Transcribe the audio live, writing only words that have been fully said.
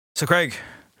So Craig,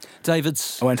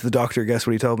 David's. I went to the doctor. Guess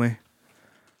what he told me?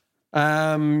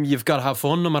 You've got to have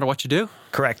fun no matter what you do.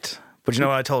 Correct. But you know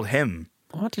what I told him?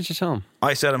 What did you tell him?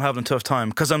 I said I'm having a tough time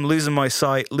because I'm losing my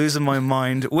sight, losing my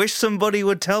mind. Wish somebody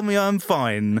would tell me I'm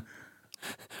fine.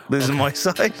 Losing my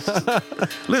sight,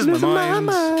 losing my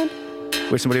mind.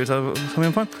 Wish somebody would tell me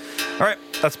I'm fine. All right,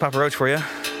 that's Papa Roach for you.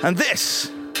 And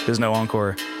this is No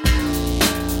Encore.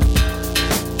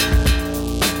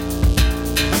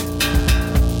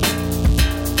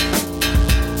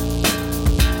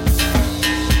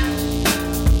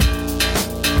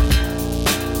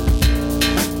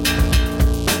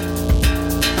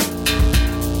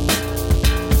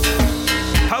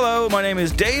 My name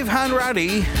is Dave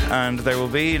Hanratty, and there will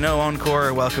be no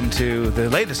encore. Welcome to the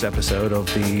latest episode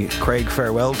of the Craig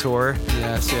Farewell Tour.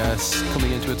 Yes,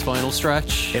 coming into its final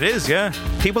stretch. It is, yeah.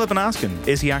 People have been asking,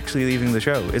 is he actually leaving the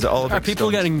show? Is it all of Are people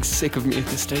getting sick of me at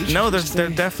this stage? No, they're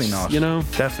definitely not. You know?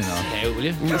 Definitely not. Yeah, will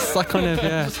you? It's that kind of,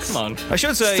 yeah. Come on. I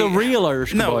should say... It's a real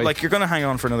Irish No, boy. like, you're going to hang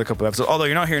on for another couple of episodes, although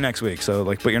you're not here next week, so,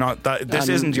 like, but you're not... This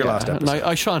isn't your last episode. And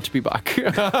I shan't be back.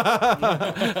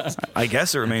 I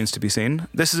guess it remains to be seen.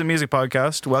 This is a music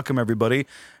podcast. Welcome, everybody.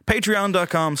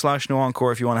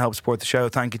 Patreon.com/NoEncore if you want to help support the show.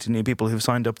 Thank you to new people who've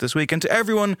signed up this week and to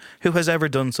everyone who has ever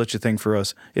done such a thing for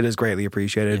us. It is greatly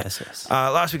appreciated. Yes.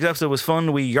 Last week's episode was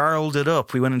fun. We yarled it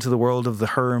up. We went into the world of the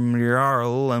Herm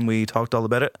Jarl and we talked all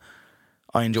about it.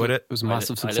 I enjoyed it. It was a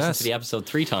massive I success. listened to the episode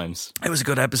 3 times. It was a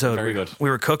good episode. Very good. We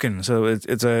were cooking, so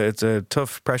it's a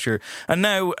tough pressure. And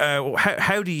now,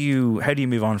 how do you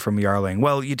move on from yarling?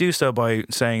 Well, you do so by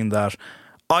saying that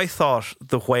I thought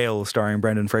The Whale starring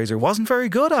Brendan Fraser wasn't very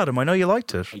good, Adam. I know you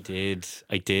liked it.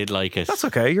 I did like it. That's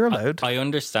okay, you're allowed. I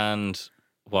understand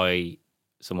why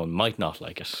someone might not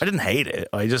like it. I didn't hate it.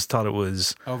 I just thought it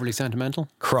was Overly sentimental.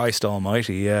 Christ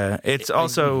almighty, yeah. It's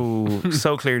also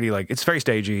so clearly like, it's very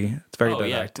stagey. It's very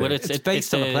didactic. Well, It's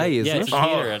based on a play, isn't it's it? a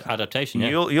theatre adaptation, yeah.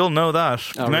 You'll know that.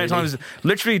 Oh, Many really? times,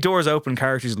 literally doors open,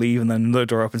 characters leave, and then the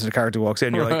door opens and a character walks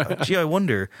in. You're like, gee, I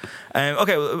wonder.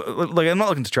 Okay, like I'm not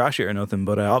looking to trash it or nothing,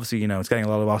 but obviously, you know, it's getting a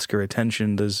lot of Oscar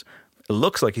attention. It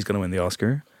looks like he's going to win the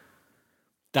Oscar.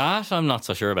 That I'm not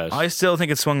so sure about. I still think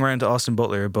it's swung around to Austin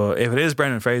Butler, but if it is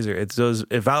Brendan Fraser, it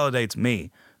validates me,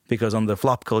 because on the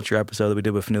Flop Culture episode that we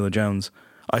did with Fanula Jones,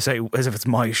 I say as if it's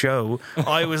my show.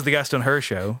 I was the guest on her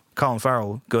show. Colin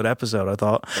Farrell, good episode, I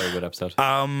thought. Very good episode.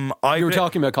 You were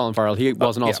talking about Colin Farrell. He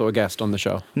wasn't also a guest on the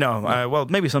show. No, well,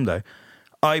 maybe someday.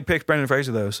 I picked Brendan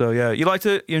Fraser though, so yeah. You liked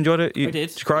it? You enjoyed it? I did.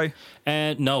 Did you cry?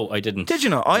 No, I didn't. Did you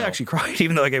not? I No. actually cried,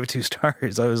 even though I gave it 2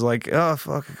 stars. I was like, oh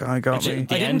fuck, I got me. The I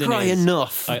didn't ending cry is-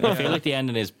 enough. I feel like the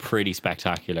ending is pretty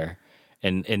spectacular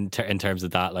in terms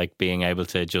of that, like being able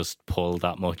to just pull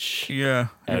that much Yeah,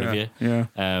 out of you. Yeah.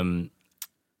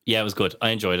 Yeah, it was good. I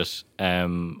enjoyed it. I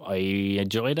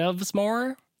enjoyed Elvis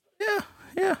more.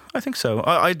 Yeah, I think so.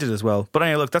 I did as well. But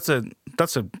anyway, look,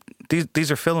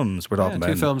 these are films we're talking about.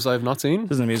 2 films I've not seen.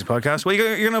 This isn't a music podcast. Well,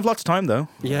 you're gonna have lots of time though.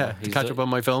 Yeah, to He's catch done- up on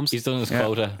my films. He's done his Yeah.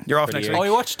 quota. You're off for the next year. week.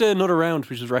 I watched Another Round,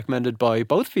 which was recommended by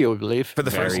both of you, I believe. For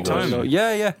the Very first good. time. So,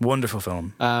 yeah. Wonderful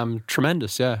film.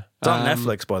 Tremendous, yeah. It's on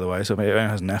Netflix, by the way. So if anyone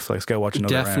has Netflix, go watch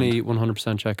Another Round. Definitely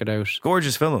 100% check it out.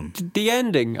 Gorgeous film. The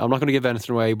ending, I'm not going to give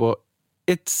anything away, but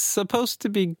it's supposed to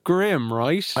be grim,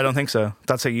 right? I don't think so.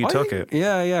 That's how you took it.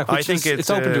 Yeah. I Which think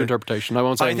it's open to interpretation. I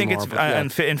won't say I think any it's more, but yeah.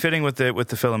 and in fitting with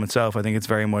the film itself. I think it's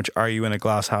very much: are you in a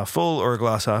glass half full or a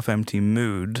glass half empty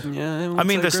mood? Yeah, I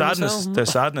mean, there's there's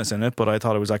sadness in it, but I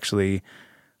thought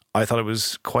it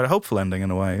was quite a hopeful ending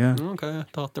in a way. Yeah, Okay, I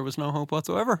thought there was no hope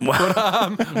whatsoever.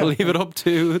 But we'll leave it up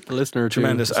to the listener.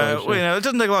 tremendous. To decide, Well, you know, it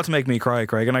doesn't take a lot to make me cry,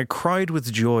 Craig, and I cried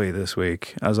with joy this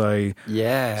week as I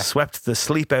yeah. swept the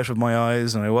sleep out of my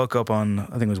eyes, and I woke up on,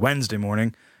 I think it was Wednesday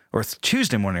morning, or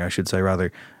Tuesday morning, I should say,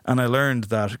 rather, and I learned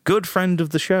that good friend of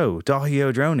the show, Dahi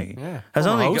O'Droney, has Former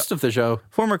only host of the show.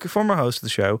 former host of the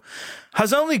show,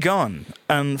 has only gone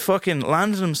and fucking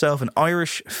landed himself an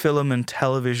Irish Film and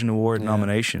Television Award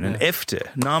nomination, an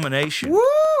IFTA nomination. Woo!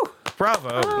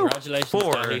 Bravo. Congratulations,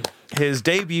 For Dahi. his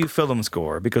debut film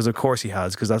score, because of course he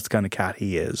has, because that's the kind of cat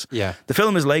he is. Yeah. The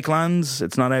film is Lakelands.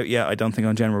 It's not out yet, I don't think,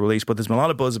 on general release, but there's been a lot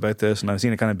of buzz about this, and I've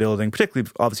seen it kind of building, particularly,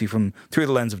 obviously, through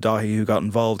the lens of Dahi, who got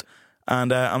involved.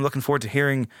 And I'm looking forward to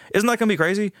hearing... Isn't that going to be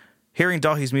crazy? Hearing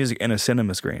Dahi's music in a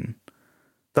cinema screen.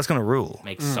 That's going to rule.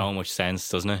 Makes so much sense,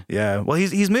 doesn't it? Yeah. Well,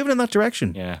 he's moving in that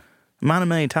direction. Yeah. Man of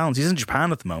many talents. He's in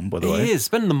Japan at the moment, by the way. He is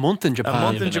spending a month in Japan. A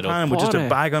month in Living it Japan up. with just What a a-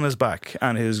 bag on his back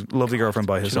and his lovely girlfriend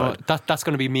by his You know side. what? That's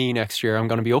going to be me next year. I'm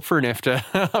going to be up for an IFTA.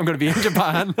 I'm going to be in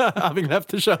Japan, having left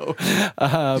the show. He's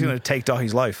going to take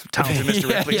Dahi's life. Talented Mr.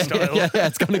 Ripley style. Yeah,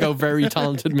 it's going to go very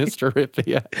talented Mr. Ripley.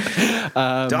 Yeah.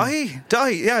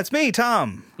 Dahi, yeah, it's me,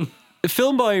 Tom.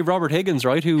 Filmed by Robert Higgins,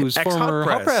 right? Who's former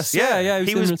Hot Press. Yeah.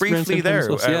 He was briefly there.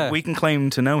 We can claim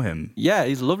to know him. Yeah,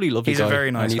 he's a lovely guy. He's a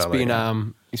very nice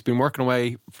fella. He's been working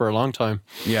away for a long time.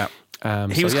 Yeah.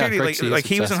 He was clearly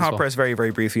he was in Hot Press very,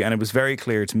 very briefly, and it was very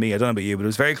clear to me. I don't know about you, but it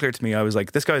was very clear to me. I was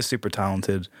like, this guy is super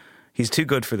talented. He's too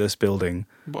good for this building.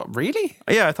 What, really?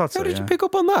 Yeah, I thought so. How did you pick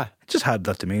up on that? Just had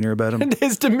that demeanor about him. And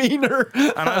his demeanor.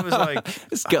 And I was like,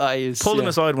 this guy is. Pulled him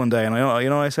aside one day, and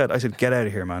I said, get out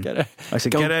of here, man. I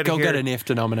said, get out of here. Go get an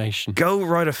IFTA nomination. Go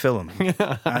write a film,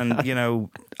 and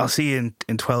I'll see you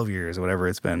in 12 years or whatever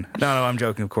it's been. No, I'm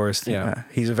joking, of course. Yeah,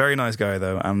 he's a very nice guy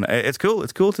though, and it's cool.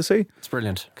 It's cool to see. It's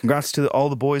brilliant. Congrats to all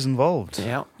the boys involved.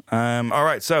 Yeah. All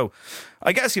right, so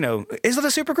I guess is it a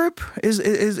supergroup?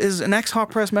 Is an ex Hot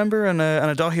Press member and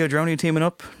a Daithí O'Droney teaming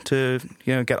up to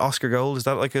get Oscar Gold? Is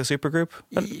that like a supergroup?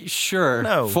 Sure.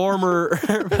 No. Former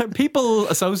people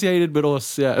associated with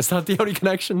us. Yeah, is that the only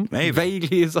connection? Maybe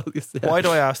vaguely associated. Why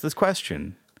do I ask this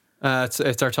question? It's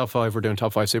our top 5. We're doing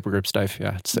top 5 supergroups, Dave.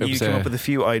 Yeah, you came up with a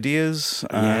few ideas.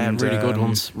 And, really good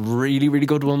ones. Really, really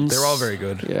good ones. They're all very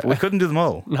good. Yeah. We couldn't do them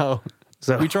all. No.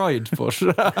 So we tried, but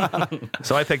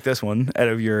so I picked this one out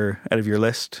of your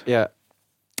list. Yeah,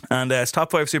 and it's top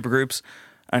 5 supergroups.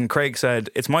 And Craig said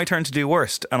it's my turn to do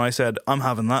worst, and I said I'm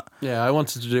having that. Yeah, I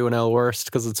wanted to do an L worst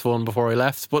because it's fun before I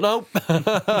left, but no.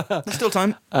 There's still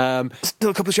time. Still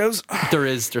a couple of shows.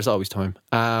 There's always time.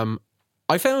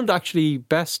 I found actually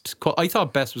best. I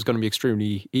thought best was going to be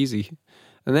extremely easy.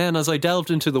 And then as I delved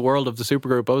into the world of the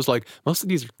supergroup, I was like, most of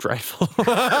these are dreadful.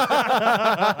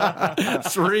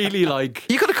 It's really like...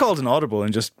 You could have called an audible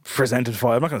and just presented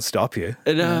 5. I'm not going to stop you.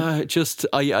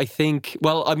 I think...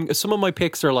 Well, some of my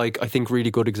picks are like, I think,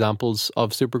 really good examples of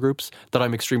supergroups that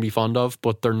I'm extremely fond of,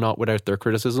 but they're not without their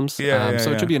criticisms. It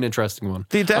should be an interesting one.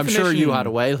 I'm sure you had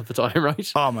a whale at the time,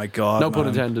 right? Oh my God, no pun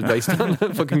intended, based on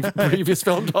fucking previous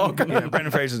film talk. Yeah,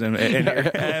 Brendan Fraser's in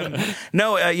here.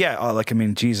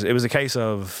 Jesus, it was a case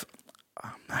of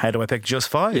how do I pick just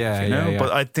 5? Yeah.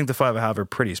 But I think the 5 I have are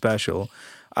pretty special.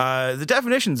 The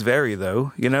definitions vary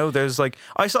though. There's like,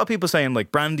 I saw people saying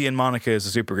like Brandy and Monica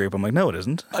is a supergroup. I'm like, no, it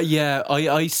isn't.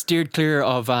 I steered clear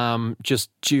of just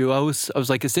duos. I was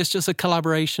like, is this just a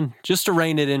collaboration? Just to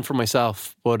rein it in for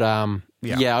myself. But I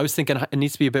was thinking it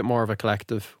needs to be a bit more of a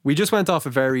collective. We just went off a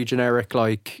very generic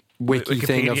like wiki Wikipedia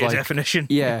thing of like definition.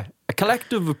 Yeah. A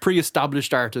collective of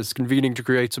pre-established artists convening to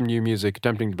create some new music,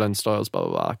 attempting to blend styles, blah,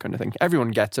 blah, blah, that kind of thing.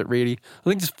 Everyone gets it, really. I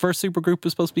think this first supergroup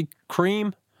was supposed to be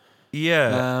Cream.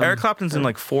 Yeah. Eric Clapton's in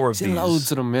like 4 of these. Loads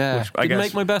of them, yeah. Didn't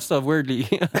make my best of, weirdly.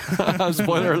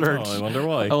 Spoiler alert. Oh, I wonder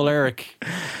why. Oh, Eric.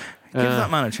 Give that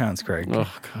man a chance, Craig.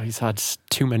 Oh, God, he's had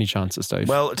too many chances, Dave.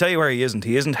 Well, I'll tell you where he isn't.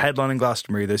 He isn't headlining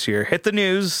Glastonbury this year. Hit the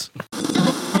news.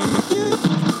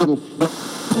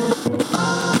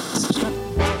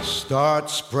 Start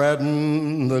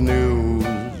spreading the news.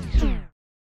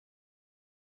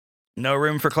 No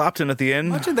room for Clapton at the inn.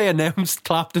 Imagine they announced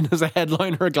Clapton as a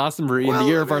headliner at Glastonbury in the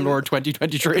year of our Lord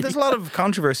 2023. There's a lot of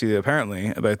controversy apparently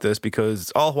about this because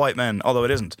it's all white men, although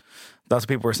it isn't. That's what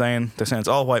people were saying. They're saying it's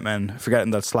all white men,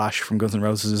 forgetting that Slash from Guns N'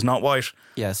 Roses is not white.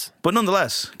 Yes. But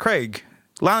nonetheless, Craig,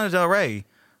 Lana Del Rey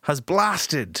has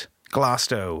blasted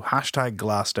Glasto. Hashtag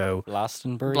Glasto.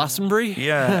 Glastonbury?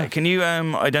 Yeah. Can you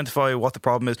identify what the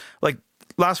problem is? Like,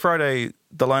 last Friday,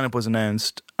 the lineup was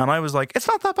announced, and I was like, it's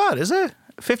not that bad, is it?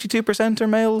 52% are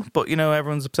male, but,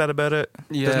 everyone's upset about it.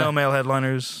 Yeah. There's no male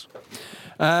headliners.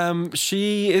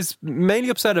 She is mainly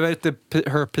upset about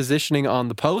her positioning on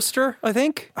the poster, I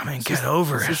think. I mean, get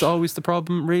over it. This is always the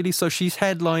problem, really. So she's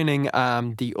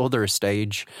headlining the other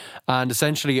stage. And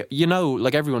essentially,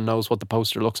 like everyone knows what the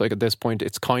poster looks like at this point.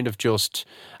 It's kind of just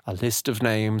a list of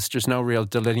names. There's no real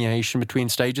delineation between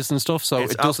stages and stuff. So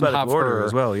it's it doesn't have her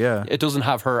as well, yeah. It doesn't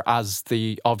have her as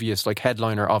the obvious like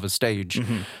headliner of a stage.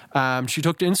 Mm-hmm. She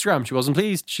took to Instagram. She wasn't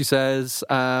pleased. She says,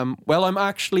 well, I'm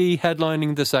actually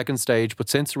headlining the second stage, but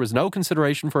since there was no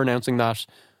consideration for announcing that,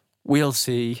 we'll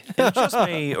see. Is it just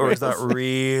me, or is that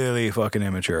really fucking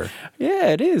immature? Yeah,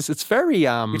 it is. It's very...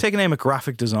 You're taking aim at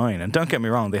graphic design, and don't get me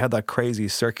wrong, they had that crazy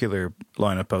circular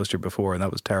lineup poster before, and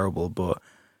that was terrible, but...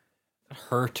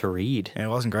 Hard to read. Yeah, it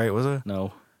wasn't great, was it?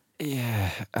 No. Yeah,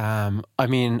 I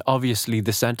mean, obviously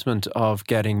the sentiment of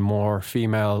getting more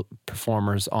female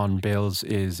performers on bills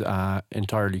is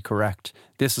entirely correct.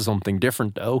 This is something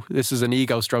different, though. This is an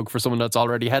ego stroke for someone that's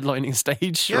already headlining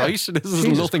stage, right? This has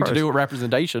nothing to do with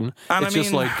representation. And it's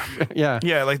just like, yeah.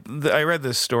 Yeah, like I read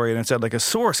this story and it said like a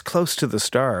source close to the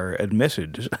star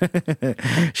admitted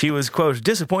she was, quote,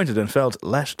 disappointed and felt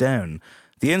let down.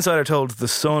 The Insider told The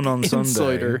Sun on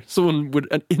Sunday. Someone with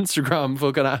an Instagram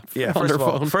fucking app on their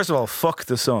phone. First of all, fuck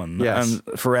The Sun and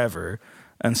forever.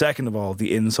 And second of all,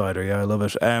 the insider. Yeah, I love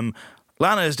it.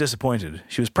 Lana is disappointed.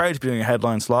 She was proud to be doing a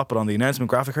headline slot, but on the announcement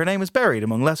graphic, her name is buried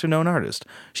among lesser-known artists.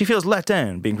 She feels let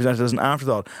down, being presented as an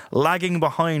afterthought, lagging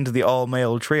behind the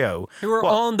all-male trio. Who were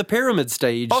on the pyramid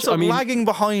stage. Also, lagging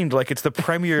behind like it's the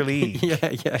Premier League.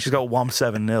 Yeah. She's got whomped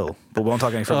 7-0, but we won't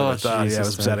talk any further about that. Jesus, Yeah, it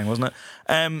was upsetting, wasn't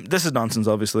it? This is nonsense,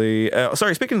 obviously.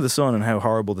 Sorry, speaking of The Sun and how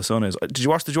horrible The Sun is, did you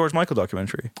watch the George Michael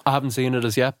documentary? I haven't seen it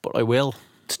as yet, but I will.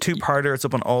 It's a two-parter. It's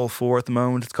up on All 4 at the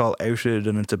moment. It's called Outed,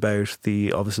 and it's about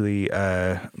the, obviously,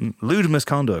 lewd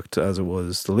misconduct, as it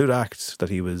was, the lewd act that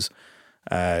he was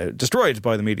destroyed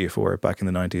by the media for back in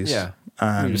the 90s. Yeah.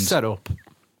 And He was set up.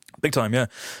 big time, yeah.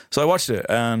 So I watched it,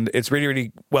 and it's really,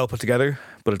 really well put together,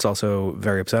 but it's also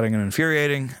very upsetting and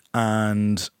infuriating,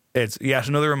 and it's yet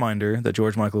another reminder that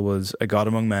George Michael was a god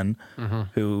among men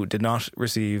who did not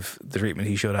receive the treatment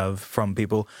he should have from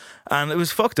people. And it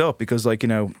was fucked up because, like, you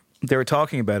know, they were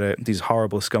talking about it, these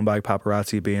horrible scumbag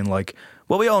paparazzi being like,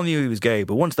 well, we all knew he was gay,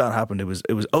 but once that happened, it was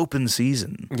open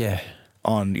season Yeah.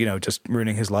 on, you know, just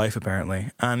ruining his life, apparently.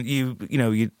 And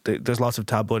there's lots of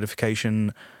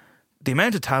tabloidification. The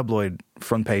amount of tabloid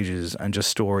front pages and just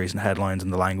stories and headlines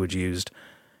and the language used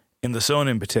in The Sun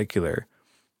in particular,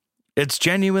 it's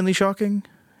genuinely shocking,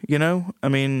 you know? I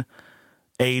mean,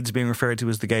 AIDS being referred to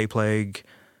as the gay plague,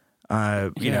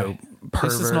 you know,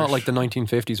 pervert. This is not like the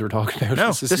 1950s we're talking about.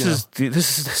 No, this is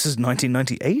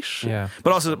 1998. Yeah.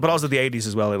 But also the 80s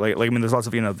as well. Like I mean, there's lots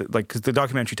of, you know, like, because the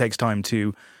documentary takes time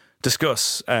to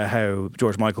discuss how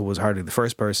George Michael was hardly the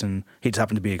first person. He just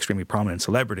happened to be an extremely prominent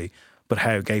celebrity, but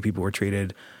how gay people were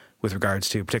treated with regards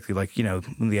to, particularly, like, you know,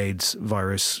 when the AIDS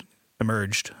virus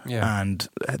emerged and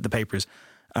the papers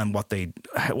and what they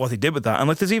did with that. And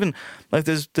like there's even like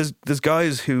there's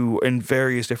guys who in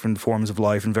various different forms of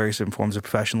life and various different forms of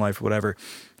professional life or whatever,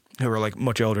 who are like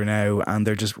much older now, and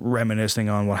they're just reminiscing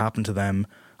on what happened to them.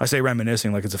 I say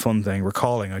reminiscing like it's a fun thing,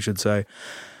 recalling, I should say.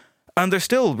 And they're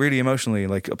still really emotionally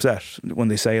like upset when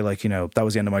they say, like, you know, that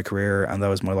was the end of my career and that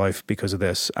was my life because of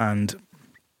this. And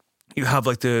you have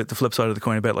like the flip side of the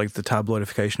coin about like the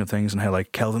tabloidification of things and how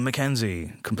like Kelvin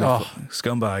MacKenzie, complete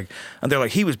scumbag, and they're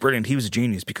like, he was brilliant, he was a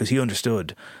genius because he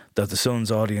understood that the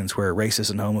Sun's audience were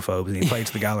racist and homophobes, and he played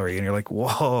to the gallery, and you're like,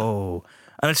 whoa.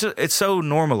 And it's so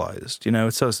normalized, you know,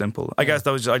 it's so simple. I guess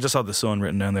I just saw The Sun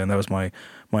written down there, and that was my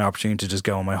opportunity to just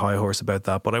go on my high horse about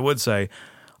that. But I would say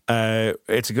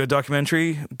it's a good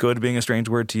documentary, good being a strange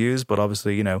word to use, but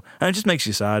obviously, you know, and it just makes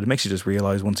you sad. It makes you just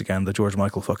realize once again that George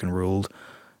Michael fucking ruled.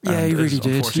 Yeah, he really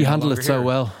did. He handled it so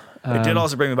well. It did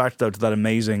also bring me back, though, to that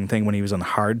amazing thing when he was on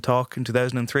Hard Talk in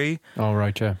 2003. Oh,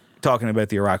 right, yeah. Talking about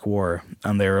the Iraq War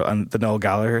and the Noel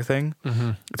Gallagher thing.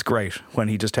 Mm-hmm. It's great when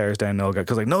he just tears down Noel Gallagher.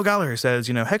 Because like Noel Gallagher says,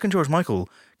 you know, how can George Michael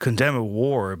condemn a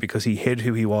war because he hid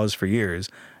who he was for years?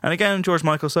 And again, George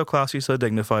Michael's so classy, so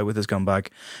dignified with his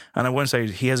comeback. And I want to say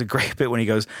he has a great bit when he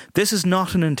goes, "This is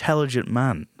not an intelligent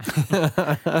man."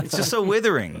 It's just so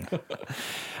withering.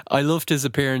 I loved his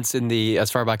appearance in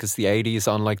as far back as the 80s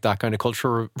on like that kind of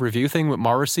cultural review thing with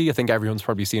Morrissey. I think everyone's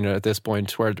probably seen it at this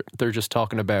point, where they're just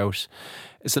talking about,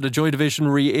 is it a Joy Division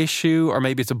reissue or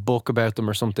maybe it's a book about them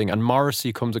or something? And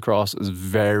Morrissey comes across as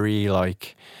very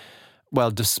like, well,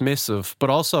 dismissive, but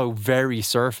also very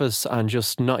surface and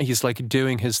just not, he's like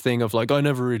doing his thing of like, I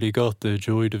never really got the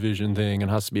Joy Division thing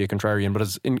and has to be a contrarian,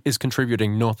 but is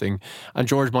contributing nothing. And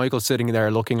George Michael sitting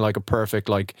there looking like a perfect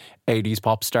like 80s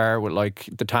pop star with like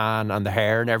the tan and the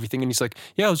hair and everything. And he's like,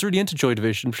 yeah, I was really into Joy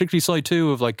Division, particularly side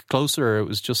 2 of like Closer. It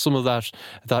was just some of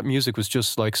that music was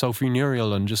just like so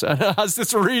funereal and it has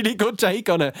this really good take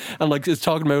on it. And like it's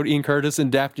talking about Ian Curtis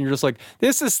in depth, and you're just like,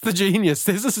 this is the genius.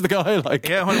 This is the guy. Like,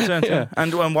 yeah, 100%. Yeah.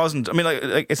 And wasn't, I mean,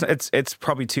 like it's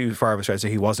probably too far of a stretch to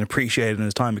say he wasn't appreciated in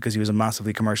his time, because he was a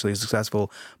massively commercially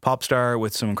successful pop star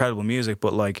with some incredible music,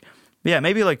 but like, yeah,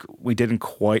 maybe like we didn't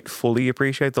quite fully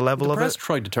appreciate the level of it. The press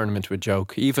tried to turn him into a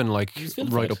joke, even like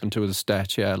right up into his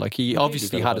stat. Yeah, like he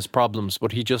obviously had his problems,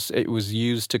 but it was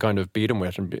used to kind of beat him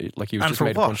with, and like he was just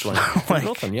made a punchline. Like,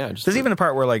 nothing, yeah. There's even a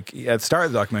part where like at the start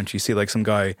of the documentary, you see like some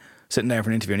guy sitting down for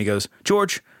an interview, and he goes,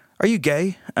 "George, are you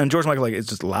gay?" And George Michael like it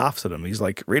just laughs at him. He's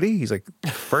like, "Really?" He's like,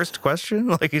 "First question?"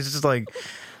 Like he's just like,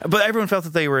 but everyone felt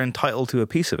that they were entitled to a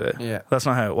piece of it. Yeah, that's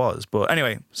not how it was. But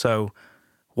anyway, so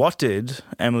what did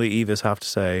Emily Evis have to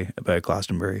say about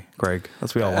Glastonbury, Craig?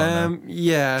 That's what we all want to know.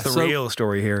 Yeah, it's the real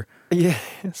story here. Yeah,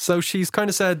 so she's kind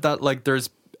of said that like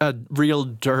there's a real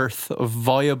dearth of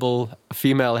viable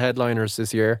female headliners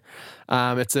this year.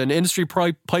 It's an industry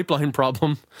pipeline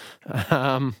problem.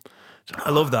 I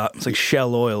love that. It's like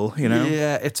Shell Oil, you know?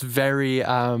 Yeah, it's very,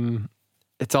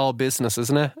 it's all business,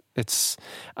 isn't it?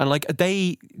 And like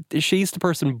she's the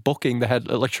person booking the head.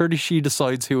 Like surely she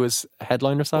decides who is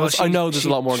headliner status. I know there's a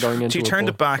lot more going into it. She turned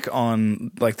it back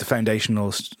on like the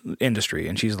foundational industry,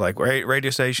 and she's like,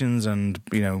 radio stations and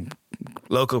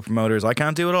local promoters. I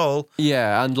can't do it all.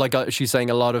 Yeah, and like she's saying,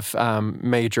 a lot of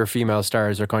major female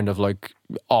stars are kind of like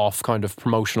off kind of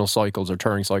promotional cycles or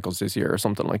touring cycles this year or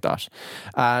something like that.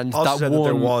 And also that said that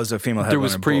there was a female headliner. There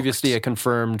was previously a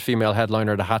confirmed female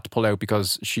headliner that had to pull out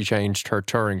because she changed her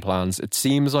touring plans. It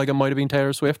seems like it might have been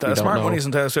Taylor Swift. Smart money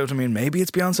isn't Taylor Swift. I mean, maybe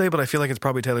it's Beyonce, but I feel like it's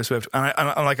probably Taylor Swift. And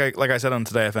like I said on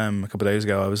Today FM a couple of days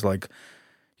ago, I was like,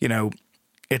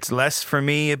 it's less for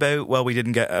me about, well, we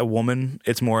didn't get a woman.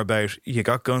 It's more about, you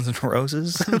got Guns N'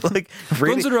 Roses. Like,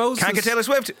 really? Guns N' Roses. Can't get Taylor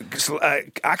Swift.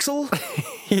 Axel?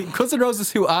 Guns N' Roses,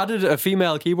 who added a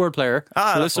female keyboard player,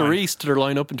 Melissa Reese, to their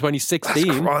lineup in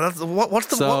 2016. What's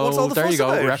all the there fuss you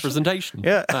go, about? representation.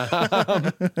 Yeah.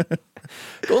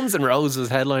 Guns N' Roses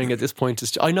headlining at this point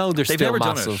is, I know they're They've still never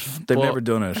massive. done it. They've never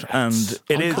done it. And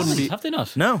it is. Have they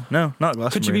not? No, not Glastonbury.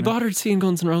 Could you be bothered seeing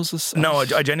Guns N' Roses? No,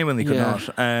 I genuinely could Yeah.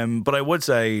 not. But I would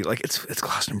say, like, it's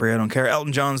Glastonbury. I don't care.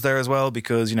 Elton John's there as well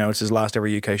because it's his last ever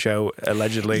UK show,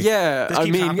 allegedly. Yeah, This I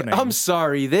keeps mean, happening. I'm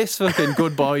sorry, this fucking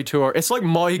goodbye tour. It's like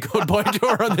my goodbye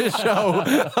tour on this show.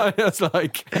 It's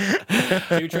like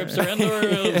 2 trips around the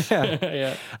world.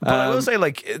 Yeah. But I will say,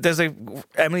 like,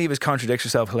 Emily Eavis contradicts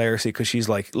herself hilariously because she's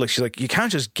like, you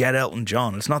can't just get Elton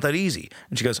John. It's not that easy.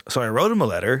 And she goes, so I wrote him a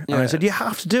letter and I said, you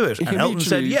have to do it. And Elton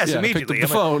said, yes, immediately. Picked up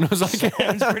the phone. I was like,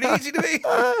 sounds pretty easy to me.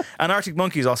 And Arctic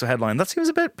Monkeys also headlined. That seems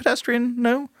a bit pedestrian,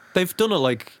 no? they've done it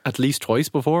like at least twice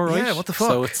before, right? Yeah, what the fuck?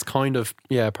 So it's kind of,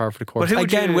 par for the course. But who would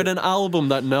Again, you- with an album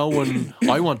that no one,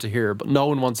 I want to hear, but no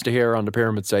one wants to hear on the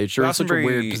Pyramid stage. You're in such a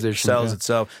Glastonbury weird position. sells yeah.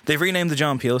 itself. They've renamed the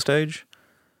John Peel stage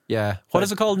Yeah. What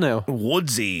is it called now?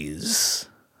 Woodsies.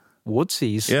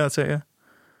 Woodsies? Yeah, that's it, yeah.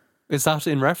 Is that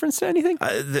in reference to anything?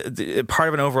 Part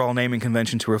of an overall naming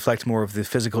convention to reflect more of the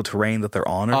physical terrain that they're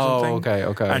on or something.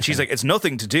 okay. And she's like, it's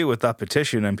nothing to do with that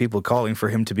petition and people calling for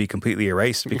him to be completely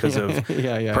erased because of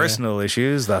personal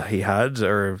issues that he had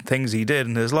or things he did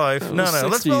in his life. No,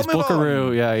 let's 60s, move Buckaroo.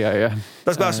 on. Yeah.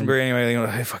 That's Glastonbury anyway.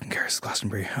 Who fucking cares?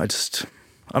 Glastonbury.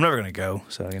 I'm never going to go.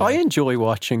 So I enjoy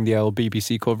watching the old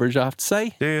BBC coverage, I have to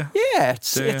say. Do you? Yeah,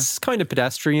 Do you? it's kind of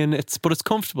pedestrian, but it's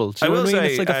comfortable. Do I you know will what I mean?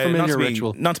 say, It's like a familiar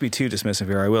ritual. Not to be too dismissive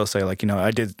here, I will say,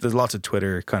 there's lots of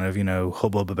Twitter kind of,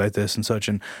 hubbub about this and such.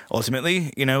 And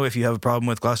ultimately, if you have a problem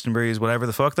with Glastonbury's whatever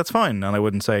the fuck, that's fine. And I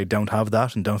wouldn't say don't have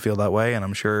that and don't feel that way. And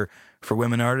I'm sure for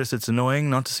women artists, it's annoying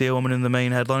not to see a woman in the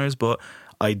main headliners. But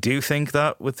I do think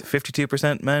that with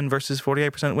 52% men versus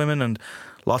 48% women and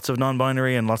lots of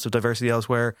non-binary and lots of diversity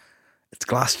elsewhere, it's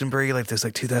Glastonbury, there's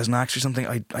 2,000 acts or something.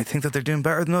 I think that they're doing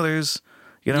better than others.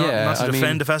 Not to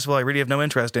defend a festival I really have no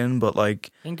interest in, but I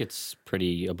think it's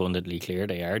pretty abundantly clear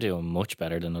they are doing much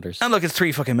better than others. And look, it's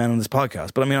 3 fucking men on this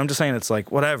podcast, but I'm just saying it's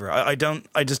whatever. I don't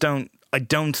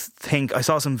think I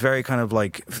saw some very kind of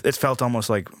it felt almost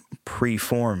like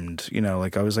preformed,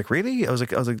 I was like, really? I was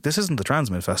like, this isn't the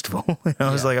Transmit Festival.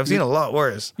 I was like, I've seen a lot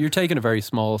worse. You're taking a very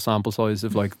small sample size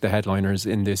of the headliners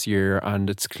in this year, and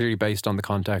it's clearly based on the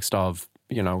context of,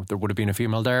 there would have been a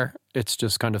female there. It's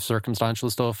just kind of circumstantial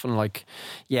stuff. And I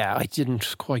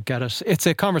didn't quite get it. It's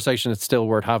a conversation that's still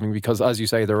worth having because, as you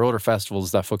say, there are other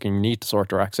festivals that fucking need to sort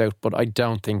their acts out. But I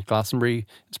don't think Glastonbury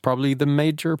is probably the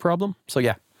major problem. So,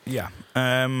 yeah. Yeah.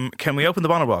 Can we open the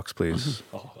Bono box, please?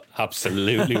 Oh,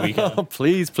 absolutely, we can. Oh,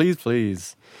 please. This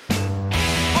is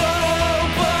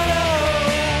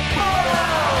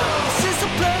a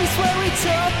place where we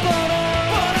talk Bono.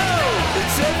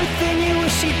 It's everything you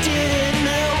wish you didn't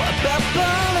know about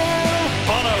Bono.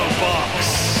 Bono box.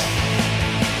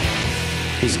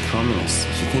 He's a communist.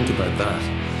 If you think about that,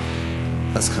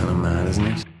 that's kind of mad, isn't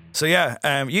it? So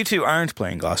yeah, you two aren't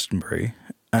playing Glastonbury.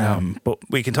 But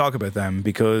we can talk about them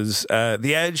because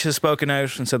The Edge has spoken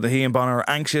out and said that he and Bono are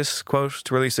anxious, quote,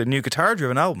 to release a new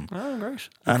guitar-driven album. Oh, great.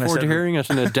 And Look forward to hearing it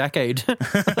in a decade. He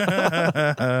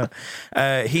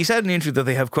said in the interview that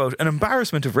they have, quote, an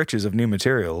embarrassment of riches of new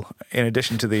material, in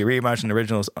addition to the reimagined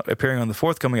originals appearing on the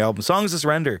forthcoming album, Songs of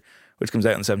Surrender, which comes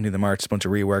out on the 17th of March, a bunch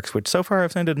of reworks, which so far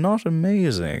have sounded not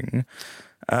amazing.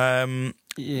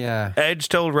 Yeah. Edge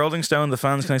told Rolling Stone the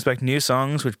fans can expect new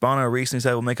songs, which Bono recently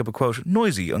said will make up a, quote,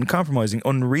 noisy, uncompromising,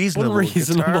 unreasonable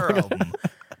guitar album.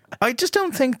 I just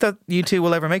don't think that U2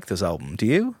 will ever make this album. Do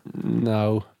you?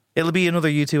 No. It'll be another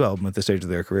U2 album at this stage of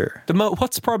their career.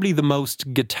 What's probably the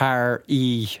most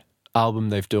guitar-y album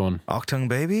they've done? Octung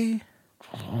Baby?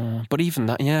 But even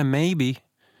that, yeah, maybe.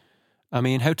 I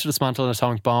mean, How to Dismantle an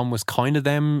Atomic Bomb was kind of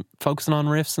them focusing on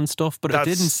riffs and stuff, but it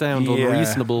didn't sound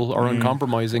unreasonable or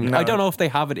uncompromising. No. I don't know if they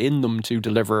have it in them to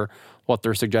deliver what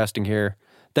they're suggesting here.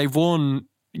 They've won,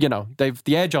 they've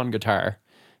the edge on guitar.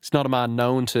 He's not a man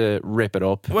known to rip it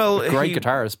up. Well, great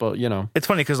guitarist, but It's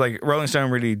funny because Rolling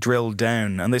Stone really drilled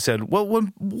down and they said, well,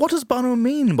 what does Bono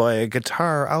mean by a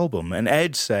guitar album? And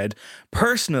Edge said,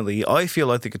 personally, I feel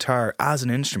like the guitar as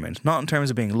an instrument, not in terms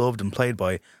of being loved and played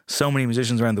by so many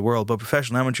musicians around the world, both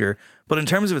professional and amateur, but in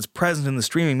terms of its presence in the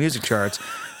streaming music charts,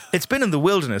 it's been in the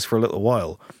wilderness for a little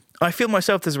while. I feel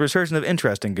myself there's a resurgence of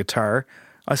interest in guitar.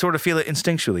 I sort of feel it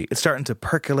instinctually. It's starting to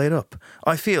percolate up.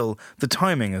 I feel the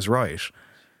timing is right.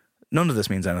 None of this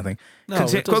means anything. No,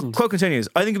 it doesn't. Quote continues,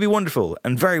 I think it'd be wonderful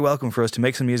and very welcome for us to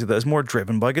make some music that is more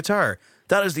driven by guitar.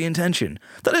 That is the intention.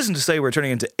 That isn't to say we're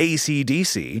turning into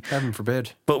AC/DC, heaven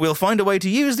forbid. but we'll find a way to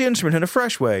use the instrument in a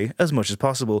fresh way as much as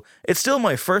possible. It's still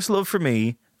my first love for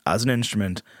me as an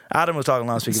instrument. Adam was talking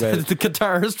last week about it. The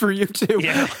guitarist for you too.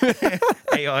 Yeah.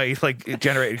 AI,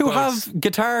 generated Who quotes. have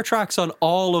guitar tracks on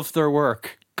all of their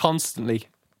work constantly.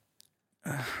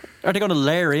 Are they going to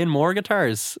layer in more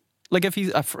guitars? Like if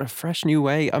he's a fresh new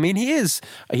way. I mean, he's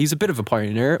a bit of a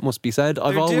pioneer, it must be said.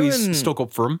 I've always stuck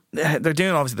up for him. They're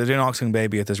doing Oxing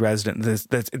Baby at this resident. This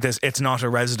it's not a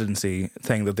residency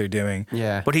thing that they're doing.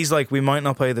 Yeah. But he's like, we might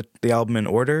not play the album in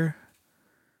order.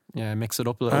 Yeah, mix it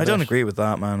up a little bit. I don't agree with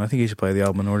that, man. I think you should play the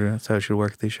album in order. That's how it should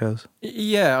work at these shows.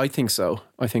 Yeah, I think so.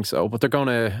 But they're going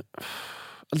to...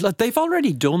 They've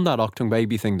already done that Octung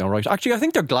Baby thing though, right? Actually, I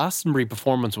think their Glastonbury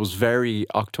performance was very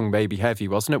Octung Baby heavy,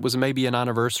 wasn't it? Was it maybe an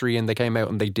anniversary and they came out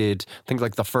and they did, I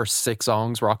think the first 6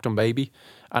 songs were Octung Baby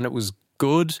and it was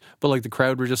good, but the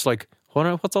crowd were just like,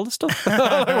 what's all this stuff?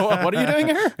 What are you doing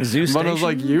here? Zoo And I was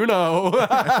like,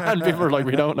 and people were like,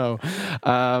 we don't know.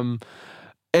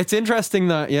 It's interesting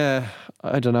that,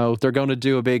 I don't know, they're going to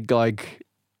do a big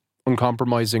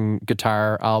uncompromising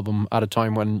guitar album at a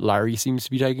time when Larry seems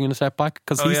to be taking a step back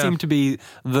because he seemed to be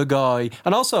the guy.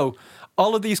 And also,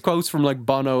 all of these quotes from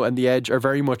Bono and The Edge are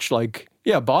very much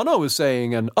Bono is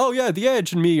saying, and The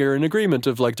Edge and me are in agreement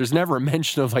of there's never a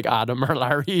mention of Adam or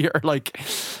Larry or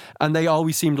and they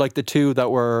always seemed like the two that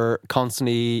were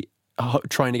constantly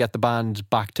trying to get the band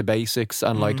back to basics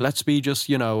and let's be just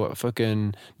a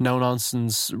fucking no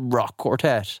nonsense rock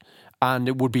quartet. And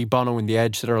it would be Bono and The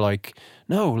Edge that are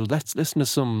no, let's listen to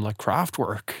some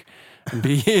Kraftwerk and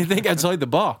think outside the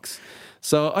box.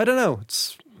 So I don't know.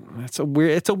 It's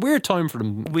a weird time for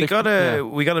them. We got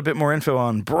a bit more info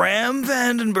on Bram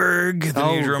Vandenberg,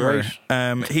 the new drummer.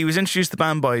 Great. He was introduced to the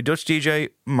band by Dutch DJ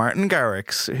Martin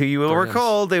Garrix, who you will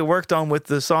recall they worked on with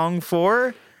the song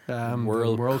for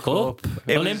World Cup.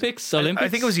 Olympics. I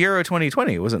think it was Euro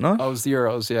 2020, was it not? Oh, it was the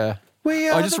Euros, yeah. We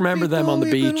I are just the remember them people on the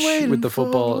we've been beach waiting with the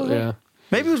football. for. Yeah,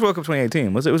 Maybe it was World Cup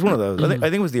 2018. Was it? It was one of those. I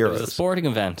think it was the It Euros. was a sporting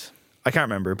event. I can't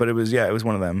remember, but it was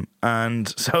one of them. And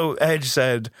so Edge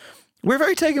said, we're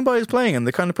very taken by his playing and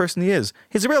the kind of person he is.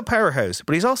 He's a real powerhouse,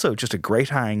 but he's also just a great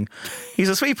hang. He's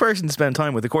a sweet person to spend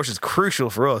time with. Of course, it's crucial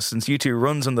for us since U2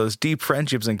 runs on those deep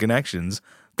friendships and connections.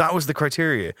 That was the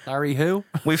criteria. Larry who?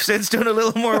 We've since done a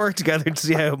little more work together to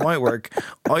see how it might work.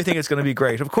 I think it's going to be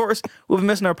great. Of course, we'll be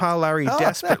missing our pal Larry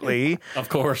desperately. Of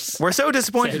course. We're so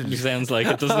disappointed. Sounds like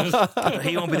it, doesn't it?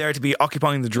 He won't be there to be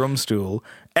occupying the drum stool.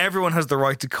 Everyone has the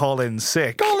right to call in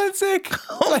sick. Call in sick.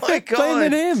 Oh my God.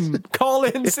 Blaming him. Call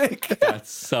in sick. That's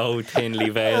so thinly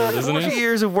veiled, isn't 40 it?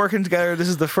 years of working together, this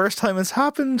is the first time it's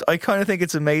happened. I kind of think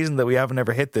it's amazing that we haven't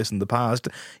ever hit this in the past.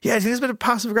 Yeah, I think there's a bit of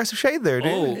passive-aggressive shade there,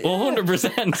 dude. Oh,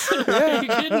 100%. Are you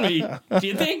kidding me? Do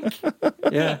you think?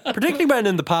 Yeah, particularly when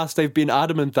in the past they've been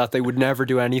adamant that they would never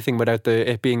do anything without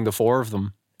it being the four of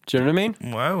them. Do you know what I mean?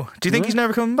 Wow. Do you think he's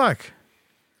never coming back?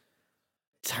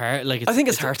 It's hard. I think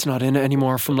his heart's not in it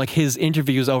anymore. From his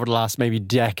interviews over the last maybe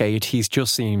decade, he's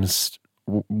just seems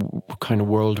kind of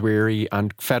world weary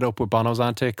and fed up with Bono's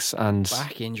antics. And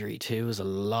back injury too is a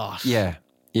lot. Yeah.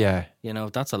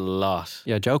 That's a lot.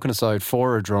 Yeah, joking aside,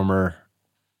 for a drummer,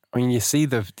 I mean, you see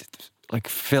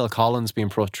Phil Collins being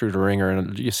put through the ringer,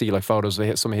 and you see photos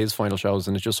of some of his final shows,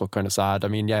 and it's just so kind of sad. I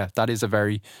mean, yeah, that is a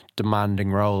very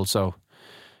demanding role. So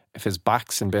if his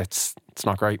back's in bits, it's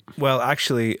not great. Well,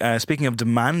 actually, speaking of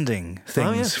demanding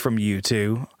things from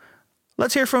U2,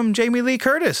 let's hear from Jamie Lee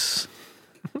Curtis.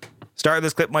 Start of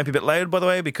this clip might be a bit loud, by the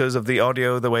way, because of the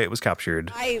audio, the way it was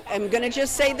captured. I am going to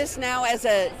just say this now as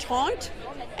a taunt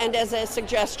and as a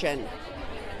suggestion.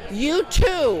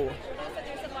 U2,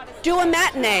 do a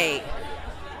matinee.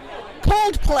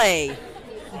 Coldplay,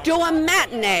 do a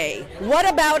matinee. What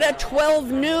about a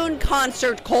 12 noon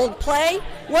concert, Coldplay?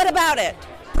 What about it?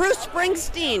 Bruce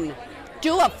Springsteen,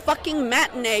 do a fucking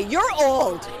matinee. You're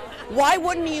old. why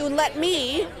wouldn't you let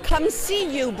me come see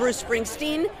you, Bruce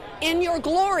Springsteen, in your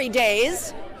glory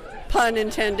days, pun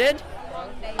intended,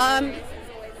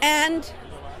 and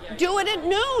do it at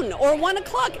noon or 1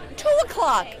 o'clock, 2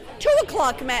 o'clock, 2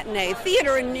 o'clock matinee,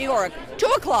 theater in New York, 2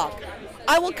 o'clock.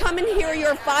 I will come and hear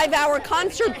your 5-hour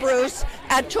concert, Bruce,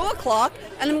 at 2 o'clock,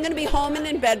 and I'm going to be home and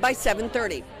in bed by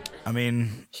 7:30. I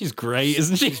mean, She's great,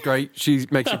 isn't she? She's great. She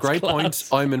makes a great point.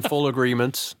 I'm in full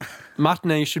agreement.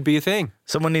 Matinee should be a thing.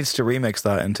 someone needs to remix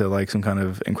that into like some kind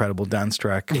of incredible dance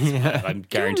track. I'm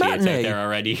guarantee it's out there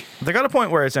already. They got a point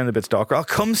where it sounded a bit stalker. I'll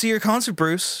come see your concert,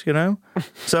 Bruce, you know?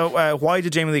 So why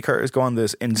did Jamie Lee Curtis go on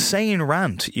this insane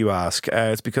rant, you ask?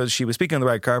 It's because she was speaking on the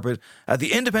red carpet at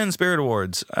the Independent Spirit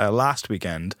Awards last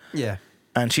weekend. Yeah.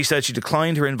 And she said she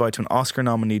declined her invite to an Oscar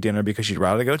nominee dinner because she'd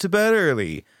rather go to bed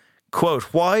early. Quote,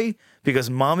 why? Because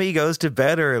mommy goes to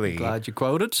bed early. Glad you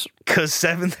quoted. Because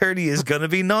 7:30 is going to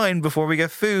be 9 before we get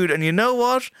food. And you know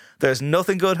what? There's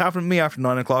nothing good happening to me after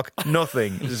 9 o'clock.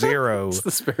 Nothing. Zero. It's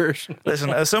the spirit. Listen,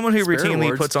 as someone who Spirit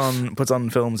routinely Awards. puts on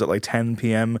films at like 10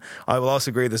 p.m., I will also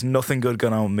agree there's nothing good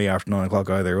going on with me after 9 o'clock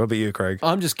either. What about you, Craig?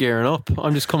 I'm just gearing up.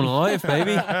 I'm just coming alive,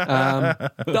 baby.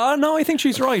 No, I think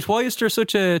she's right. Why is there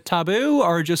such a taboo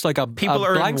or just like a People a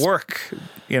are blank in work,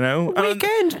 you know? And-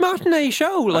 weekend matinee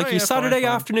show? Like yeah, you fine, Saturday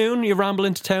fine. afternoon, you ramble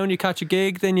into town, you catch a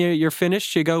gig, then you're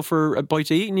finished, you go for a bite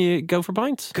to eat and you go for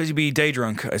pints. Because you'd be day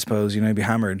drunk, I suppose, you know, you'd be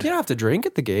hammered. You don't have to drink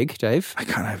at the gig, Dave. I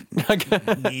kind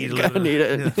of need a Kinda little. need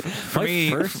it. For My me,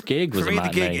 first gig was for a me, the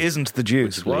matinee. gig isn't the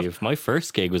juice. What? Believe. My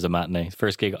first gig was a matinee.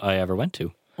 First gig I ever went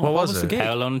to. What was was it? the gig?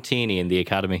 Paolo Nutini in the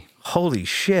Academy. Holy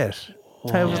shit.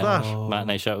 How was that?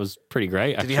 Matinee show was pretty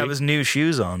great. Did he have his new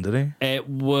shoes on, did he? It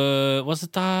was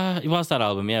it that? It was that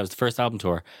album. Yeah, it was the first album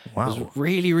tour. Wow. It was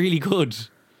really, really good.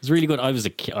 It was really good. I was a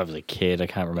kid. I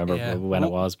can't remember when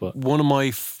it was, but One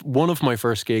of my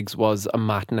first gigs was a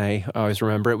matinee. I always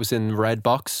remember it was in Red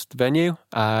Box the venue.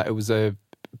 It was a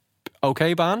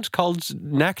okay band called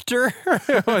Nectar. I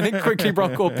think quickly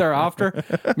broke up thereafter.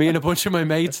 Me and a bunch of my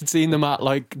mates had seen them at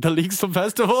like the Leaguesome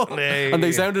Festival, and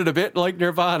they sounded a bit like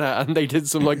Nirvana, and they did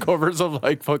some like covers of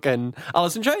like fucking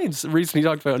Alice in Chains. Recently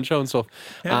talked about on show and stuff,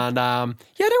 and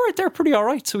they were pretty all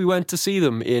right. So we went to see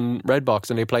them in Red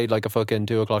Box, and they played like a fucking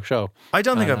 2 o'clock show. I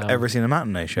don't think I've ever seen a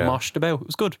matinee show. Moshed about. It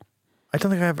was good. I don't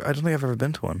think I've ever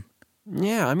been to one.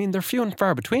 Yeah, I mean they're few and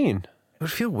far between. It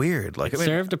would feel weird. Like, it I mean,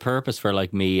 served a purpose for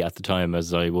like me at the time,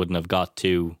 as I wouldn't have got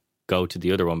to go to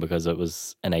the other one because it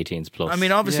was an 18s plus. I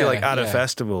mean, obviously, Yeah, like at a yeah.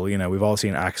 festival, you know, we've all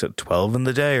seen acts at 12 in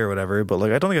the day or whatever, but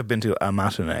like, I don't think I've been to a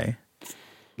matinee.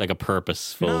 like a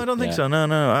purposeful. No, I don't think yeah. so. No.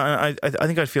 I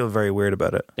think I'd feel very weird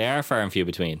about it. They are far and few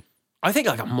between. I think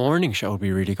like a morning show would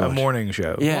be really good. A morning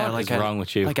show. Yeah, What like is wrong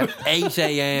with you? Like at 8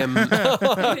 a.m.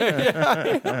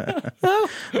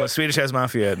 Well, Swedish House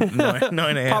Mafia at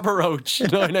 9 a.m. Papa Roach,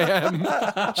 9 a.m.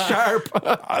 Sharp.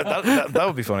 That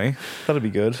would be funny. That'd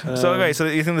be good. So, okay, so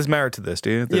you think there's merit to this,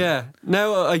 do you? Yeah.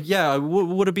 Now,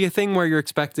 would it be a thing where you're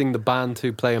expecting the band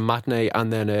to play a matinee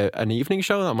and then an evening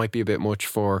show? That might be a bit much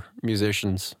for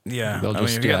musicians. Yeah. They'll I mean,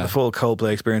 just, if you're getting the full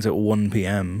Coldplay experience at 1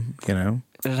 p.m., you know?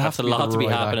 It'd That's a be lot the to be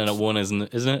right happening act. at one,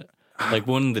 isn't it? Like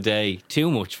one in the day.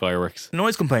 Too much fireworks.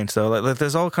 Noise complaints, though. Like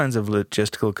there's all kinds of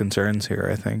logistical concerns here,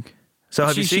 I think. So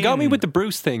have you seen... She got me with the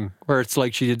Bruce thing, where it's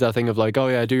like she did that thing of like, oh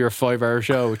yeah, do your 5-hour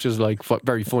show, which is like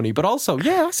very funny, but also,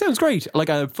 yeah, that sounds great. Like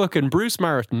a fucking Bruce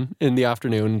marathon in the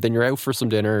afternoon, then you're out for some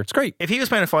dinner. It's great. If he was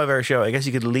playing a 5-hour show, I guess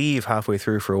you could leave halfay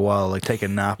through for a while, like take a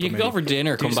nap. You or could go maybe for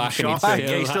dinner, do come some back, and shopping.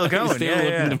 Yeah, he's still going. You still Yeah,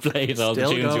 wouldn't yeah. have played all the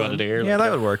Still tunes you going. wanted to hear. Yeah,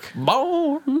 that would work.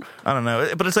 Born. I don't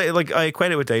know, but it's like I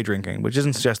equate it with day drinking, which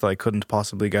doesn't suggest that I couldn't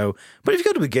possibly go. But if you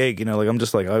go to a gig, you know, like I'm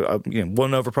just like, you know,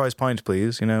 one overpriced pint,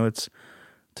 please. You know, it's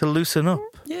to loosen up.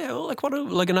 Yeah, well,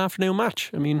 like an afternoon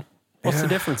match. I mean, what's the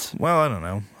difference? Well, I don't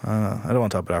know. I don't want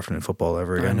to talk about afternoon football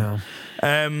ever again.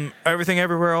 know. Everything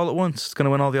Everywhere All at Once. It's going to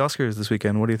win all the Oscars this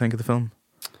weekend. What do you think of the film?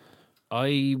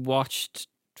 I watched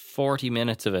 40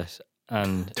 minutes of it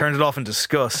and Turned it off in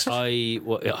disgust. I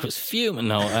was fuming.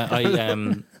 No,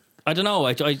 I don't know.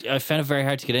 I found it very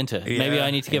hard to get into. Maybe Yeah,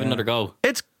 I need to give it another go.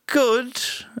 It's good.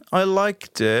 I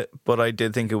liked it, but I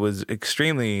did think it was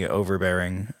extremely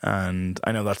overbearing, and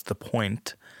I know that's the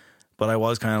point. But I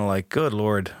was kind of like, good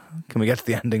Lord, can we get to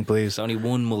the ending, please? There's only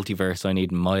one multiverse I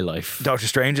need in my life. Doctor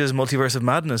Strange's Multiverse of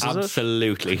Madness, is it?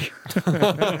 Absolutely.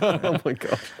 Oh my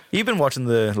god. You've been watching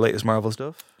the latest Marvel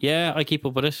stuff? Yeah, I keep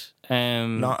up with it.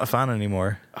 Not a fan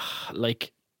anymore.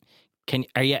 Like,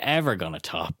 are you ever gonna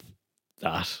top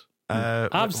that?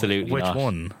 Absolutely Which not.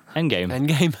 one? Endgame.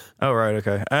 Endgame. Oh, right,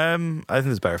 okay. I think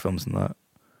there's better films than that.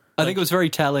 I think it was very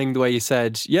telling the way you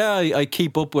said, yeah, I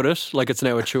keep up with it like it's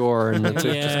now a chore and it's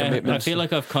just Yeah, commitment. I feel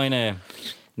like I've kind of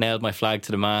nailed my flag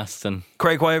to the mast. And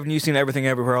Craig, why haven't you seen Everything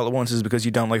Everywhere All at Once? Is it because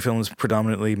you don't like films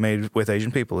predominantly made with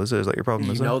Asian people? Is that your problem?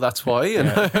 You Is know, it? that's why, and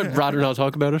I'd rather not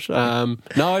talk about it.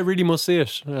 No, I really must see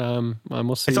it. I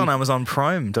must see. It's on Amazon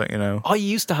Prime, don't you know? I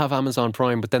used to have Amazon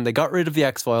Prime, but then they got rid of the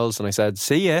X-Files, and I said,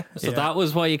 "See ya." so that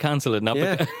was why you cancelled it, not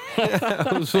Yeah,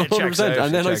 because... It checks out,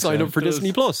 and then it I checks signed out. up for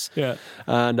Disney Plus. Yeah.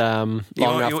 And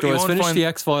long after I won't finished find- the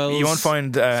X-Files, You won't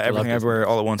find Everything Disney Everywhere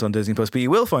All at Once on Disney Plus, but you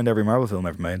will find every Marvel film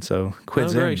ever made. So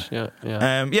quids Oh, in. great. Yeah.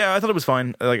 Yeah, I thought it was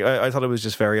fine. Like, I thought it was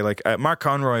just very like Mark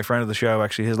Conroy, friend of the show.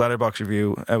 Actually, his Letterboxd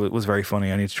review was very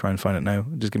funny. I need to try and find it now.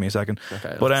 Just give me a second.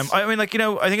 Okay, but I mean, like, you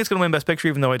know, I think it's going to win Best Picture,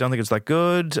 even though I don't think it's that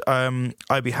good.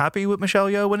 I'd be happy with Michelle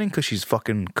Yeoh winning because she's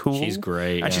fucking cool. She's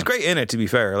great, and yeah. she's great in it. To be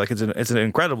fair, like it's an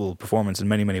incredible performance in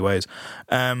many ways.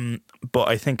 But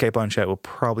I think Kate Blanchett will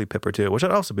probably pip her to it, which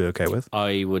I'd also be okay with.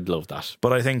 I would love that.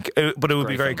 But I think, but it would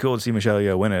be Great very film. cool to see Michelle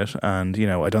Yeoh win it. And you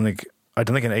know, I don't think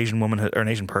an Asian woman or an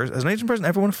Asian person has an Asian person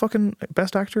ever won a fucking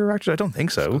Best Actor or Actress. I don't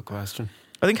think so. Good question.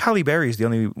 I think Halle Berry is the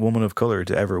only woman of color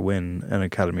to ever win an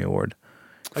Academy Award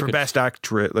for Best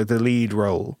Actress, like the lead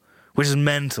role, which is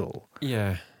mental. Yeah.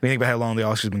 When you think about how long the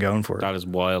Oscars have been going for. That is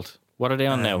wild. What are they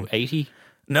on now? 80?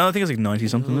 No, I think it's like 90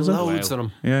 something, isn't it? Loads of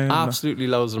them. Yeah, yeah, Absolutely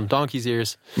loads of them. Donkey's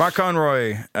ears. Mark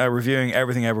Conroy, reviewing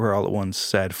Everything Everywhere All at Once,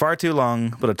 said, "Far too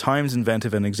long, but at times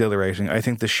inventive and exhilarating. I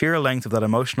think the sheer length of that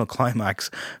emotional climax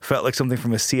felt like something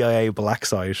from a CIA black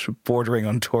site, bordering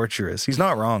on torturous." He's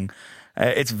not wrong.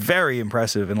 It's very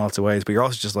impressive in lots of ways, but you're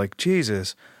also just like,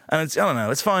 Jesus. And it's, I don't know,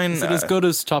 it's fine. Is it as good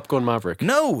as Top Gun Maverick?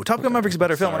 No, Top Gun Maverick's a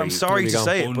better film, and I'm sorry There to we go.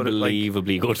 say it, but it, like,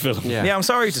 Unbelievably good film. yeah, I'm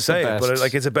sorry to say it, but best.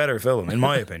 like it's a better film in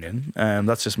my opinion.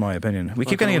 That's just my opinion. We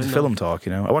keep getting into film talk,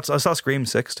 you know. I saw Scream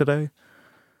 6 today.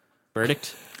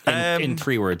 Verdict? In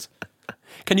 3 words.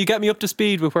 Can you get me up to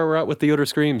speed with where we're at with the other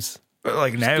Screams?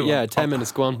 Like now, Yeah, 10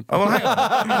 minutes, go on. Oh, well, hang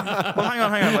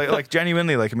on. hang on. Like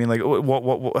genuinely, like I mean, like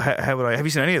what how would I? Have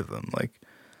you seen any of them? Like,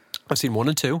 I've seen 1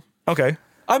 and 2. okay,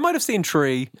 I might have seen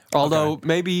 3, although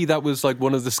maybe that was like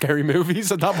one of the scary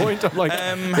movies at that point. I'm like,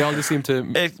 they all just seem to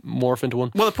morph into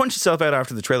one. well, it punched itself out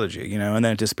after the trilogy, you know, and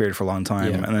then it disappeared for a long time,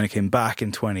 Yeah. and then it came back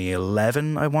in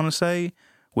 2011, I want to say,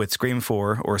 with Scream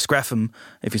 4 or Screffum,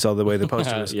 if you saw the way the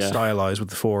poster was Yeah. stylized with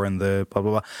the 4 and the blah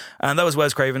blah blah, and that was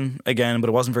Wes Craven again, but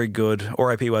it wasn't very good.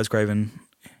 R.I.P. Wes Craven,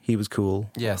 he was cool.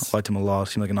 Yes. I liked him a lot.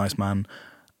 Seemed like a nice man,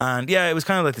 and yeah, it was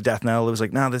kind of like the death knell. It was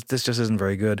like, nah, this just isn't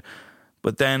very good.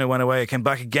 But then it went away. It came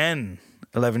back again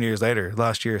 11 years later,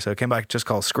 last year. So it came back just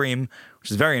called Scream,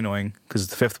 which is very annoying because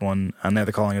it's the 5th one, and now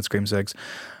they're calling it Scream 6.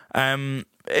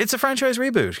 It's a franchise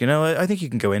reboot. You know, I think you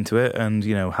can go into it and,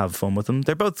 you know, have fun with them.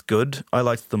 They're both good. I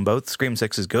liked them both. Scream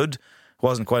 6 is good.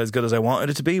 Wasn't quite as good as I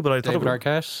wanted it to be, but I thought David it would.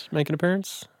 Arquette make an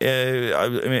appearance?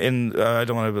 I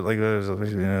don't want to, like,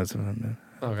 you know,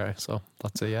 Okay, so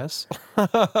that's a yes.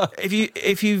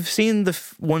 if you've seen the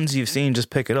ones you've seen, just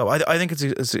pick it up. I think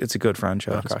it's a good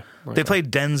franchise. Okay. They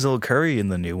played Denzel Curry in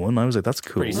the new one. I was like, that's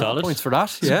cool. Pretty solid. Points for that.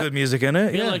 Some Yeah. good music in it.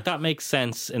 I feel Yeah. like that makes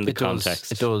sense in the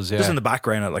context. It does, yeah. Just in the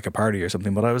background at like a party or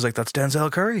something, but I was like, that's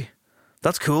Denzel Curry.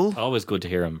 That's cool. Always good to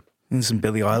hear him. And some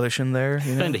Billie Eilish in there.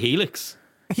 You know? Then the Helix.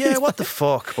 Yeah, what the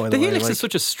fuck, by the, The way? Helix like, is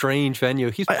such a strange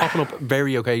venue. He's popping up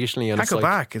very occasionally. And can't it's go like,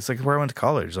 back. It's like where I went to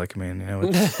college. Like, I mean, you know.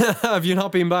 It's, have you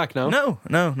not been back now? no.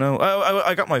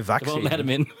 I got my Won't vaccine. let him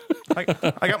in. I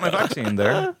got my vaccine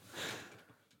there,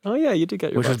 Oh, yeah, you did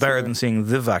get your which was vaccine, better right? than seeing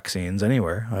the vaccines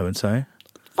anywhere, I would say.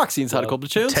 Vaccines had a couple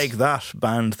of tunes. Take that,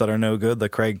 band that are no good that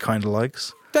Craig kind of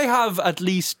likes. They have at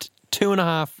least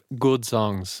 2.5 good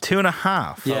songs.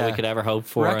 2.5. Yeah. All we could ever hope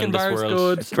for in Wrecking this Bar's world.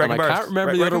 good. And I can't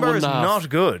remember the other Bar one. is not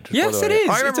good. Yes, by the it way. is.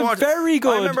 I remember It's very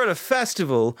good. I remember at a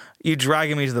festival, you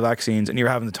dragging me to the vaccines, and you were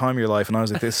having the time of your life, and I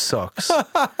was like, "This sucks."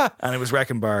 And it was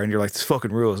Wrecking Bar, and you're like, "This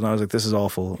fucking rules," and I was like, "This is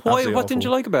awful." Why? Absolutely What didn't you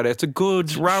awful. like about it? It's a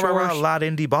good Rah rah rah, short- lad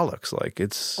indie bollocks. Like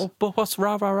it's. Oh, but what's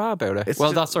rah rah rah about it? It's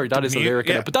Well, just that is a the lyric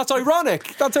in yeah. it, but that's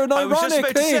ironic. That's an I was ironic just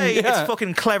about thing. to say yeah. it's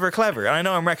fucking clever. And I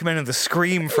know I'm recommending the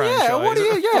Scream franchise. Yeah, what do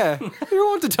you? Yeah, you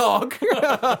want to talk?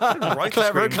 Right,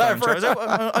 Clever, the Scream clever.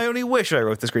 franchise. I only wish I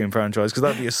wrote the Scream franchise because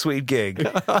that'd be a sweet gig.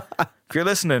 If you're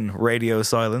listening, Radio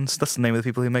Silence. That's the name of the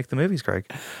people who make the movies,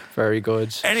 Craig. Very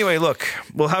good. Anyway, look,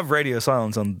 we'll have Radio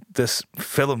Silence on this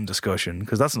film discussion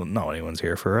because that's not what anyone's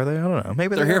here for, are they? I don't know.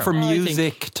 Maybe They're they here are. for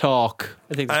music talk.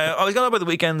 I think I was going about the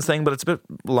weekends thing, but it's a bit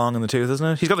long in the tooth, isn't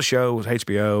it? He's got a show with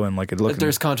HBO and like it looking.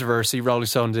 There's controversy. Rolling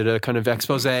Stone did a kind of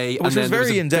expose, was and then there very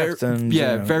was a in-depth and,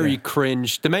 yeah, you know, very yeah.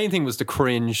 cringe. The main thing was the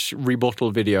cringe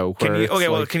rebuttal video. Can where you, it's okay,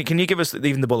 well, like- can you give us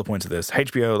even the bullet points of this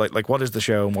HBO? Like what is the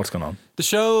show and what's going on? The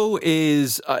show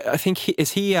is, I think, he's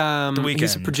a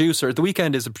Weeknd. producer. The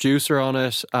Weeknd is a producer on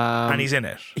it. And he's in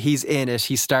it. He's in it.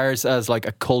 He stars as like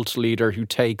a cult leader who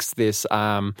takes this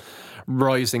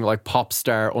rising like pop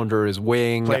star under his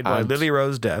wing. Played by Lily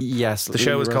Rose Depp. Yes. The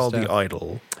show is called The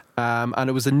Idol. And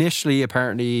it was initially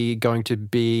apparently going to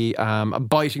be a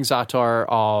biting satire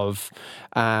of,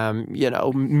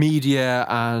 media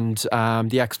and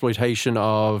the exploitation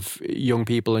of young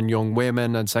people and young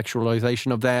women and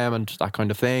sexualization of them and that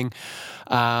kind of thing.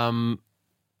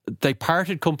 They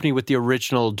parted company with the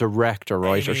original director,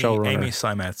 right, or showrunner. Amy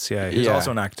Seimetz, he's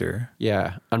also an actor.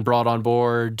 Yeah, and brought on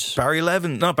board Barry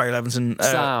Levinson.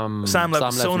 Sam son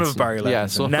Levinson. of Barry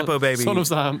Levinson. Yeah, Nepo baby. Son of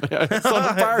Sam. Yeah, son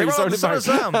of Barry. Son of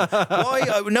Sam.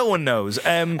 Why? No one knows.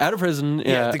 Out of prison.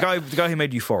 Yeah, the guy who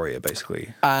made Euphoria,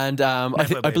 basically. And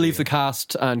I believe the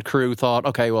cast and crew thought,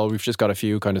 okay, well, we've just got a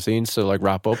few kind of scenes to like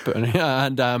wrap up,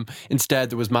 and instead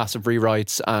there was massive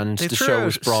rewrites, and the show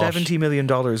was brought $70 million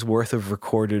worth of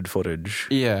recorded footage.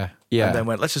 Yeah. And then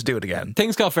went, let's just do it again.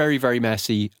 Things got very, very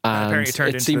messy, and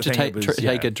it seemed to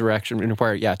take a direction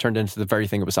where, it turned into the very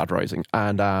thing it was satirizing.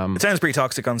 And it sounds pretty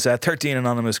toxic on set. 13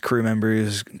 anonymous crew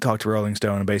members talked to Rolling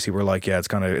Stone and basically were like, it's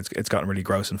gotten really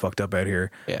gross and fucked up out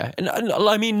here. Yeah, and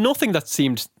I mean, nothing that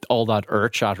seemed all that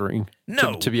earth-shattering.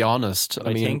 No, to be honest,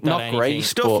 I mean, not great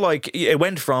stuff. Like it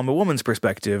went from a woman's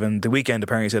perspective, and The Weeknd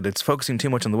apparently said it's focusing too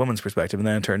much on the woman's perspective, and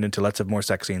then it turned into let's have more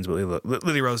sex scenes with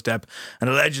Lily Rose Depp, and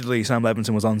allegedly Sam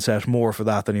Levinson was on set more for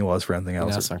that than he was for anything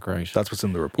else. That's not great. That's what's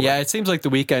in the report. Yeah, it seems like The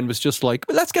Weeknd was just like,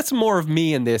 let's get some more of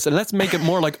me in this, and let's make it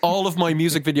more like all of my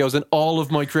music videos and all of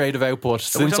my creative output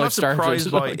since I've started. I'm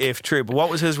surprised by if true, but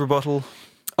what was his rebuttal?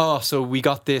 Oh, so we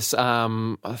got this,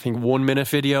 I think, 1 minute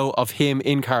video of him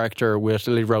in character with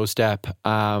Lily Rose Depp,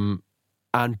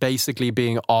 and basically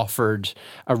being offered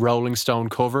a Rolling Stone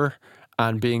cover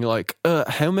and being like,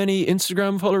 how many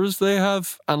Instagram followers they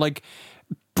have? And like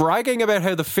bragging about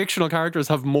how the fictional characters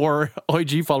have more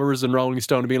IG followers than Rolling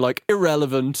Stone and being like,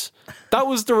 irrelevant. That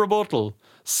was the rebuttal.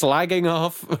 Slagging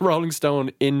off Rolling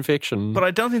Stone in fiction. But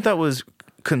I don't think that was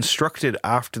constructed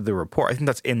after the report. I think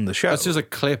that's in the show. That's just a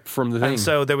clip from the thing. And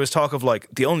so there was talk of like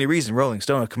the only reason Rolling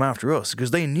Stone had come after us is because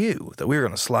they knew that we were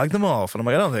going to slag them off. And I'm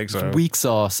like, I don't think so. Weak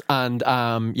sauce. And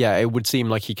it would seem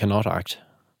like he cannot act.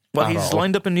 Well, he's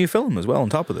lined up a new film as well on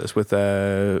top of this with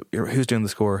who's doing the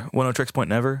score? One O Tricks Point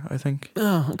Never, I think.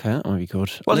 Oh, okay, that might be good.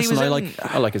 Well, listen, I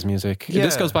like his music. Yeah.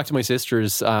 This goes back to my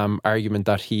sister's argument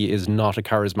that he is not a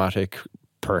charismatic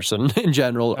person in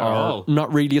general, or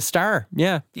not really a star.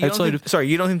 Yeah, you don't think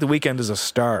The Weeknd is a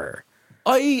star?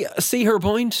 I see her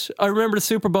point. I remember the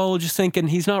Super Bowl just thinking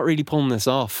he's not really pulling this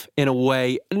off in a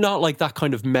way, not like that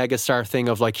kind of mega star thing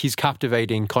of like he's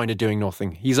captivating, kind of doing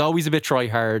nothing. He's always a bit try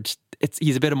hard.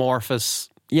 He's a bit amorphous.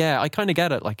 Yeah, I kind of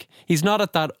get it. Like he's not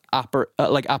at that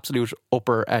absolute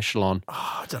upper echelon.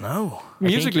 Oh, I don't know.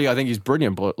 Musically, I think he's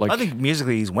brilliant, but like I think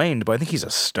musically he's waned, but I think he's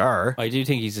a star. I do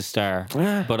think he's a star,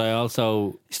 Yeah. but I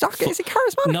also is he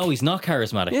charismatic? No, he's not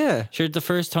charismatic. Yeah, sure. The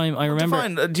first time I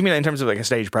remember, do you mean in terms of like a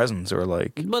stage presence or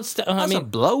like? But I mean,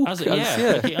 bloke. I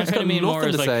kind of mean more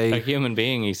as like say. a human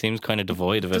being. He seems kind of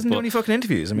devoid of it. Doesn't do any fucking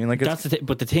interviews. I mean, like that's the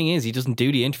but the thing is, he doesn't do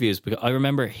the interviews because I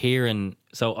remember hearing.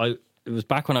 It was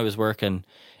back when I was working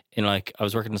I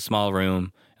was working in a small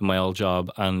room in my old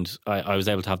job, and I was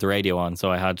able to have the radio on.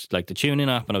 So I had like the tune-in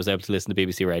app, and I was able to listen to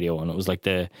BBC Radio, and it was like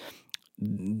the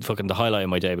highlight of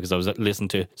my day because I was listening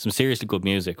to some seriously good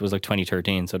music. It was like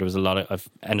 2013, so there was I've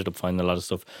ended up finding a lot of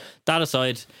stuff. That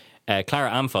aside,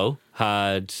 Clara Amfo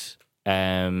had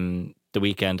The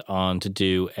Weeknd on to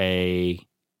do a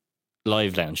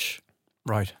live lounge.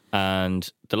 Right. And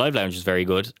the live lounge is very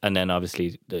good. And then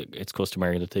obviously it's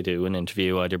customary that they do an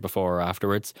interview either before or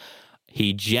afterwards.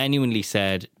 He genuinely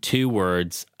said 2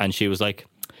 words and she was like,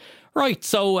 right,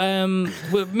 so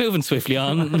we're moving swiftly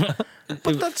on.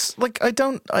 But that's like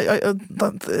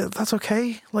that's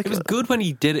okay. Like it was good when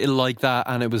he did it like that,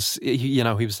 and it was he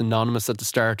was anonymous at the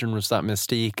start and was that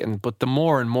mystique. But the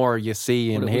more and more you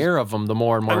see and hear of him, the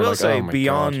more and more. I will like, say oh my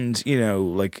beyond God.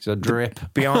 Like it's a drip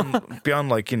beyond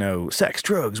like sex,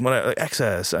 drugs,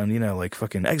 excess, and like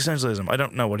fucking existentialism. I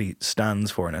don't know what he stands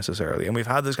for necessarily, and we've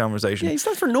had this conversation. Yeah, he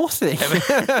stands for nothing.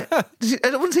 I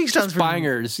wouldn't say he stands for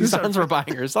bangers. He stands for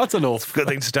bangers. That's enough. Good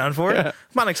thing to stand for. Yeah.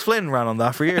 Mannix Flynn ran on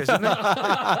that for years, didn't he?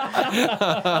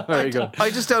 Very good.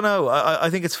 I just don't know. I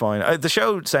think it's fine. The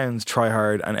show sounds try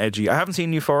hard and edgy. I haven't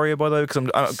seen Euphoria, by the way,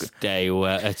 because Stay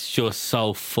away. It's just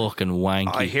so fucking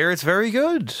wanky. I hear it's very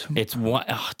good. It's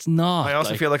not. I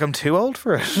also feel like I'm too old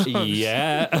for it.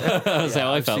 Yeah, that's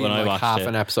how I felt when I watched half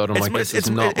an episode. I'm like, this is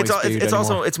not my speed it's anymore.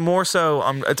 also it's more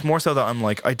so that I'm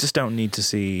like, I just don't need to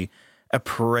see a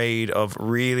parade of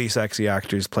really sexy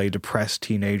actors play depressed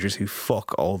teenagers who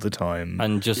fuck all the time.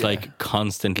 And just like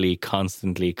constantly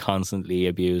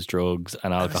abuse drugs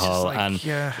and alcohol like, and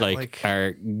yeah, like-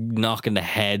 are knocking the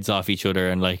heads off each other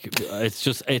and like I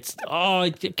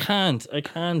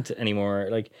can't anymore.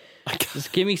 Like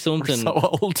just give me something. so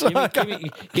old.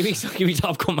 give me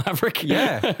Top Gun Maverick.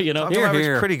 Yeah. you know. Top Gun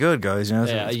Maverick's pretty good, guys. You know,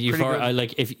 Yeah, it's you pretty good. I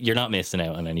like if you're not missing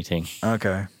out on anything.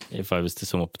 Okay. If I was to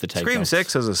sum up the take, Scream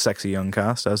 6 has a sexy young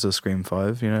cast, as does Scream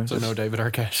 5, you know. So no David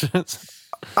Arquette.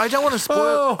 I don't want to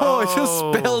spoil... I just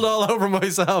spilled all over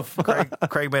myself.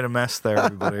 Craig made a mess there,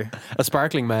 everybody, A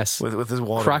sparkling mess. with his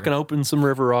water. Cracking open some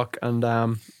River Rock and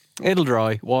it'll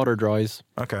dry. Water dries.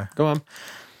 Okay. Go on.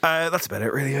 That's about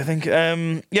it, really, I think.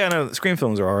 The Scream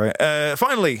films are all right.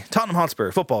 Finally, Tottenham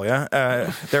Hotspur, football, yeah?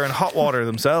 They're in hot water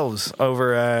themselves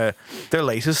over their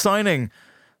latest signing.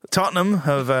 Tottenham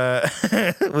have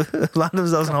landed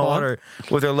themselves in hot water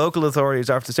with their local authorities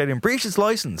after the stadium breached its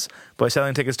license by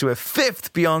selling tickets to a 5th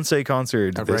Beyonce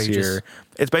concert Outrageous. this year.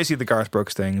 It's basically the Garth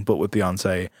Brooks thing, but with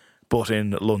Beyonce, but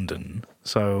in London.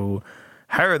 So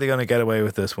how are they going to get away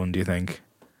with this one, do you think?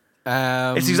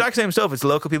 It's the exact same stuff. It's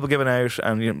local people giving out,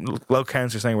 and local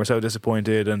councillors saying we're so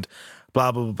disappointed, and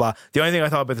blah blah blah blah. The only thing I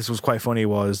thought about this was quite funny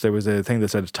was there was a thing that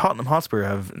said Tottenham Hotspur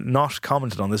have not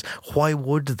commented on this. Why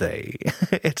would they?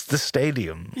 It's the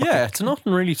stadium. Yeah, it's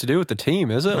nothing really to do with the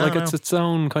team, is it? No, It's its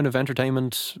own kind of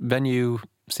entertainment venue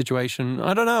situation.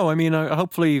 I don't know. I mean,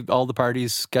 hopefully all the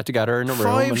parties get together in a room.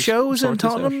 5 and shows in sort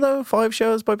this Tottenham out. though. 5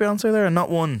 shows by Beyonce there, and not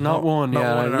one. Not one. Not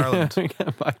Yeah, one in Ireland.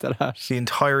 Get back to that. The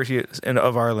entirety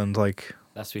of Ireland, like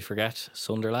lest we forget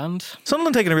Sunderland.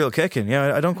 Sunderland taking a real kicking.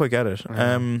 Yeah, I don't quite get it.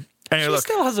 Anyway, She look,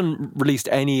 still hasn't released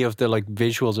any of the like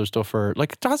visuals or stuff for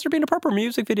like. Has there been a proper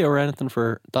music video or anything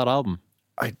for that album?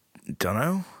 I don't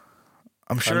know.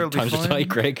 I'm sure it'll be Times are fine. tight,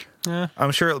 Greg.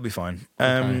 I'm sure it'll be fine.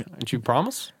 Did you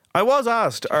promise? I was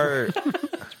asked,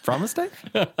 Promise, Dave?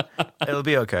 it'll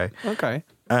be okay. Okay.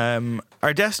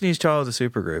 Are Destiny's Child a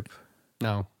supergroup?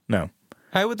 No. No.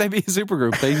 How would they be a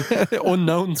supergroup? They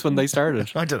unknowns when they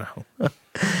started. I don't know.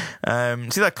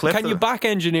 See that clip? Can you back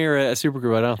engineer a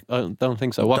supergroup? I don't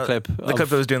think so. What clip? The clip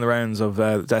that was doing the rounds of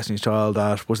Destiny's Child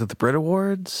at, was it the Brit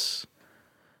Awards?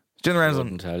 It was doing the rounds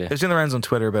Couldn't tell you. It was doing the rounds on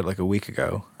Twitter about like a week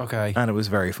ago, Okay. and it was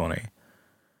very funny.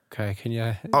 Okay. Can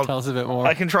you I'll- tell us a bit more?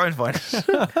 I can try and find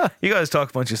it. You guys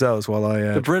talk amongst yourselves while I...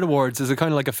 The Brit Awards, is it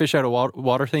kind of like a fish out of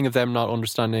water thing of them not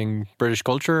understanding British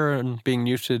culture and being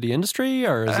new to the industry,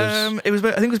 or is it? It was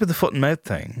about, I think it was about the foot and mouth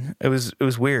thing. It was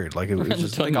weird. Like it was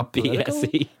It's like a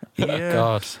BSE. yeah,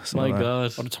 God, something My like that.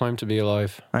 God. what a time to be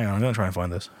alive! Hang on, I'm gonna try and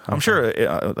find this. I'm sure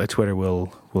Twitter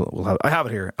will have. I have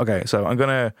it here. Okay, so I'm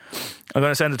gonna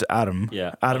send it to Adam.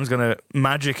 Yeah. Adam's gonna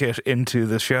magic it into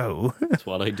the show. That's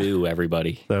what I do,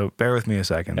 everybody. So bear with me a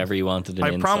second. Whenever you wanted an I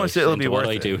insight promise it'll be into what worth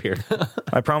I it. do here.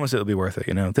 I promise it'll be worth it.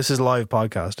 You know, this is live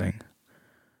podcasting.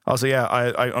 Also,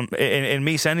 yeah, in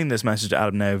me sending this message to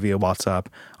Adam now via WhatsApp,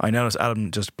 I noticed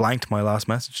Adam just blanked my last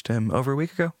message to him over a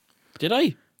week ago. Did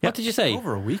I? What did you say?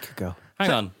 Over a week ago. Hang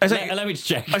on. I sent you- Let me just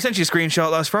check. I sent you a screenshot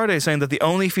last Friday saying that the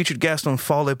only featured guest on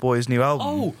Fall Out Boy's new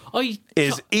album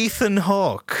is Ethan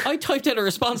Hawke. I typed out a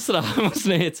response to that. I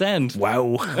wasn't hit send.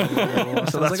 Wow. So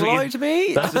Sounds like a lie to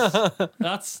me.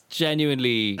 That's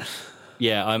genuinely.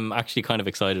 Yeah, I'm actually kind of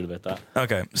excited about that.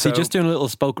 Okay, Is so he just doing a little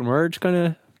spoken word kind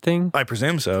of thing? I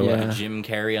presume so. Yeah. Jim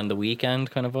Carrey on the Weekend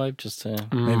kind of vibe. Just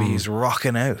Maybe he's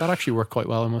rocking out. That actually worked quite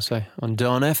well, I must say, on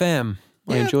Dawn FM.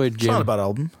 I enjoyed It's not a Jim. bad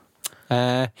album.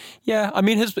 Yeah, I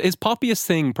mean his poppiest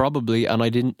thing probably, and I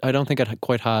don't think it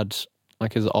quite had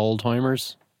like his old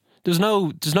timers. There's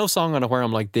no song on it where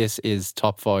I'm like, this is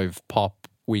top 5 pop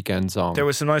weekend song. There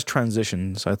was some nice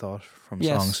transitions, I thought, from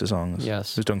Yes. songs to songs.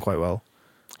 Yes. It was done quite well.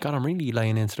 God, I'm really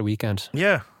laying into the weekend.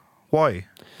 Yeah. Why?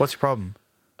 What's your problem?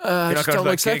 I not just going don't to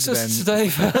like that gig, sexists, then?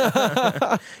 Dave.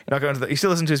 You're not going to you still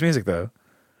listen to his music though?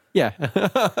 Yeah.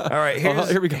 All right,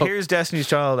 Here we go. Here's Destiny's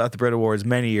Child at the Brit Awards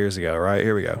many years ago, right?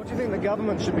 Here we go. What do you think the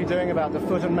government should be doing about the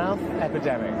foot and mouth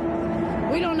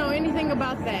epidemic? We don't know anything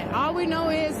about that. All we know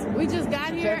is we just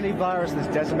got here. Deadly virus that's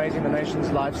decimating the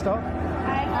nation's livestock?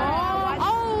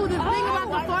 Oh, the thing about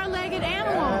the four-legged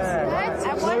animals.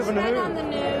 I watched that on the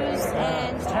news,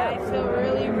 and I feel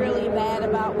really, really bad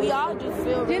about. We all do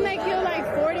feel. Didn't they kill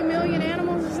like 40 million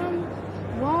animals or something?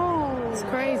 Whoa, it's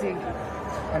crazy.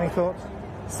 Any thoughts?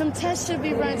 Some tests should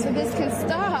be run so this can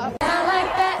stop.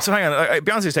 So hang on,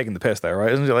 Beyonce's taking the piss there,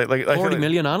 right? Isn't it? Like I feel 40 like-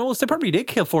 million animals? They probably did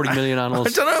kill 40 million animals.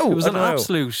 I don't know. It was I an don't know.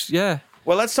 absolute, yeah.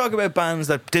 Well, let's talk about bands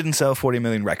that didn't sell 40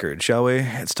 million records, shall we?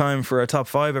 It's time for our top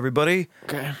 5, everybody.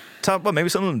 Okay. Well, maybe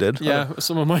some of them did. Yeah,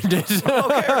 some of mine did. Okay,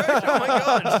 right. Oh my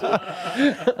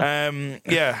god.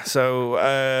 Yeah. So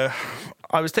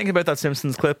I was thinking about that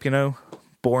Simpsons clip.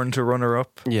 Born to Runner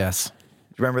Up. Yes. Do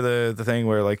you remember the thing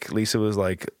where like Lisa was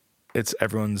like, it's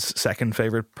everyone's second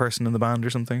favorite person in the band or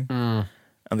something, and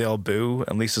they all boo,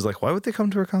 and Lisa's like, why would they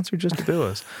come to our concert just to boo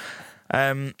us?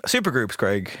 Supergroups,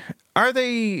 Craig, are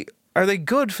they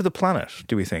good for the planet?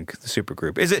 Do we think the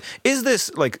supergroup is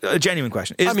this like a genuine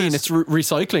question? It's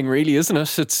recycling, really, isn't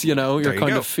it? It's you're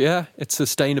kind of it's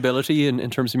sustainability in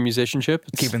terms of musicianship.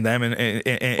 It's keeping them in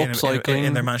upcycling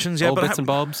in their mansions. Yeah, bits and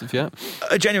bobs. Yeah.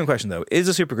 A genuine question though: is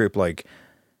a supergroup like?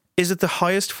 Is it the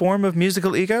highest form of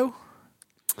musical ego?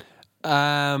 /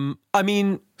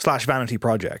 vanity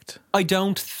project. I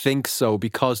don't think so,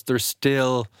 because there's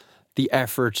still the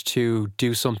effort to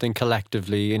do something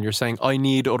collectively, and you're saying, I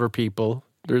need other people.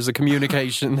 There's a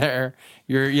communication there.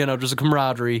 There's a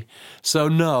camaraderie. So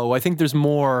no, I think there's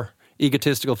more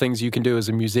egotistical things you can do as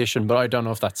a musician, but I don't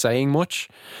know if that's saying much.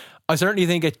 I certainly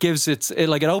think it gives it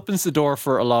opens the door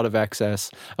for a lot of excess.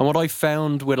 And what I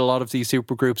found with a lot of these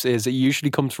supergroups is it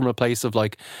usually comes from a place of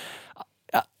like,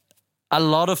 a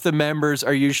lot of the members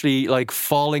are usually like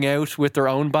falling out with their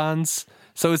own bands.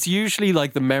 So it's usually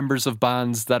like the members of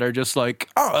bands that are just like,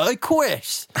 oh, I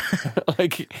quit.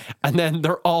 And then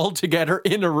they're all together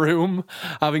in a room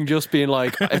having just been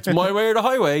like, it's my way or the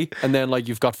highway. And then like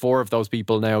you've got 4 of those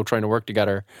people now trying to work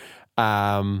together.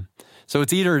 So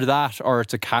it's either that or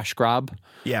it's a cash grab.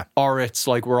 Yeah. Or it's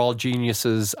like we're all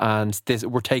geniuses and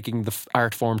we're taking the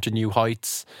art form to new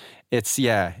heights. It's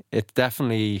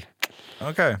definitely...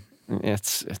 Okay.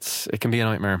 It can be a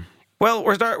nightmare. Well,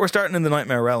 we're starting in the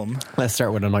nightmare realm. Let's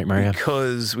start with a nightmare, yeah.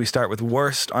 Because we start with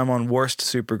worst. I'm on worst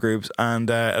supergroups.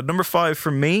 And at number 5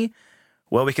 for me,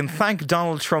 well, we can thank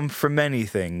Donald Trump for many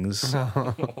things,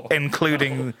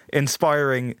 including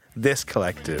inspiring this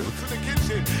collective.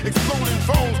 Exploding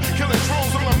phones, killing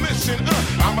trolls on a mission.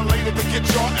 I'm elated to get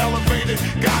y'all elevated.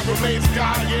 God remains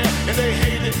God, yeah, and they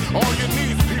hate it. All you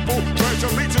need, people, pledge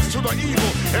allegiance to the evil.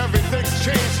 Everything's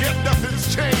changed, yet nothing's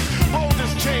changed. Road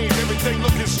has changed, everything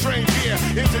looking strange, yeah.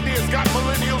 Engineers got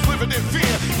millennials living in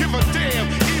fear. Give a damn,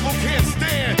 evil can't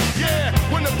stand, yeah.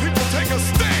 When the people take a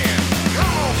stand, come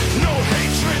on, no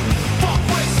hatred. Fuck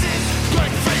races,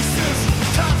 blank faces.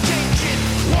 Time changing,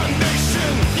 one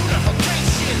nation,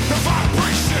 unification, the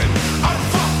vibration.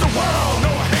 Unfuck the world,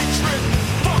 no hatred.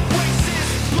 Fuck races.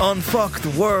 Unfuck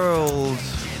the world.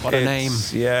 What a name.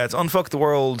 Yeah, it's Unfuck the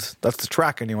World. That's the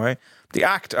track anyway. The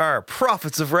act are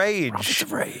Prophets of Rage. Prophets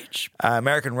of Rage.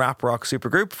 American rap rock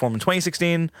supergroup formed in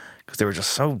 2016 because they were just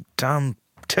so damn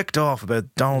ticked off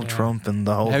about Donald Trump and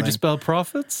the whole thing. How do you spell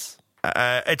Prophets?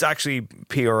 It's actually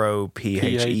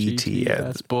Prophet.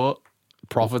 Yes, but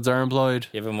profits are employed.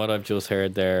 Given what I've just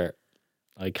heard there,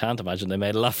 I can't imagine they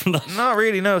made a lot from that. Not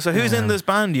really, no. So who's in this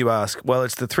band, you ask? Well,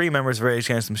 it's the 3 members of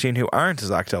Rage Against the Machine who aren't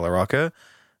Zach De La Rocca.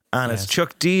 And it's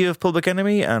Chuck D of Public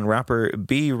Enemy and rapper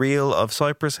Be Real of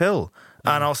Cypress Hill.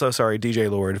 And also,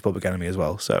 DJ Lord of Public Enemy as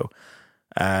well. So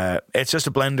it's just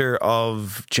a blender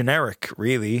of generic,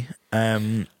 really.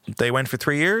 They went for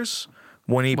 3 years,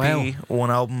 1 EP, 1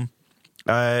 album.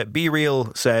 Be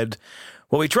Real said,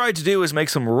 what we tried to do is make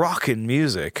some rockin'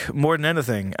 music more than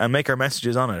anything and make our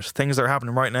messages on it. Things that are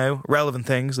happening right now, relevant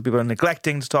things that people are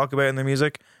neglecting to talk about in their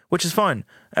music, which is fine.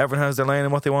 Everyone has their lane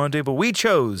and what they want to do, but we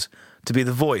chose to be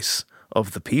the voice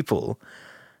of the people.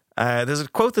 There's a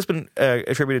quote that's been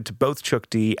attributed to both Chuck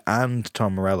D and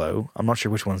Tom Morello. I'm not sure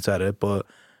which one said it, but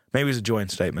maybe it was a joint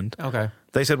statement. Okay.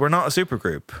 They said, we're not a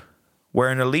supergroup. We're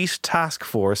an elite task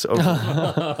force of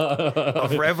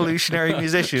revolutionary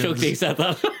musicians Chuck D said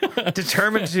that.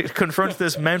 determined to confront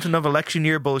this mountain of election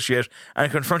year bullshit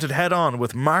and confront it head on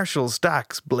with Marshall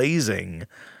stacks blazing.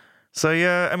 So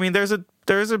yeah, I mean, there's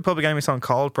a Public Enemy song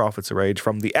called Prophets of Rage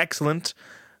from the excellent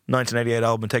 1988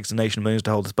 album It Takes a Nation of Millions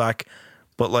to Hold Us Back.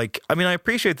 But like, I mean, I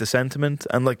appreciate the sentiment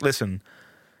and like, listen,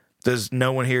 there's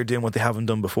no one here doing what they haven't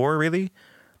done before, really.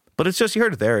 But it's just, you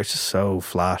heard it there, it's just so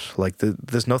flat. Like,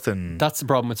 there's nothing. That's the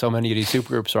problem with so many of these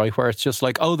supergroups, right? Where it's just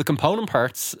like, oh, the component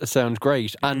parts sound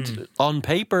great. And on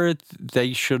paper,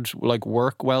 they should like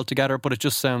work well together. But it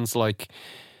just sounds like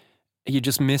you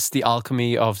just miss the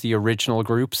alchemy of the original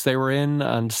groups they were in.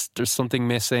 And there's something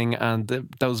missing. And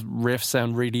those riffs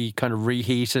sound really kind of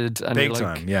reheated. And big like,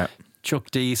 time, yeah.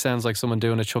 Chuck D sounds like someone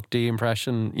doing a Chuck D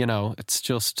impression. You know, it's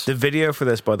just... The video for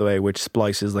this, by the way, which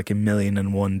splices like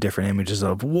 1,000,001 different images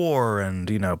of war and,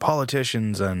 you know,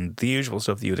 politicians and the usual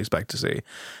stuff that you would expect to see.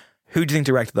 Who do you think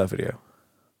directed that video?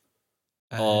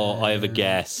 Oh, I have a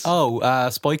guess. Oh,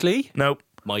 Spike Lee? Nope.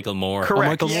 Michael Moore.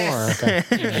 Correct. Michael Moore. Okay.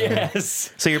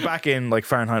 Yes. So you're back in like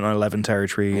Fahrenheit 9/11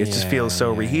 territory. It just feels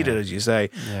so reheated, as you say.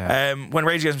 Yeah. When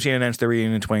Rage Against the Machine announced their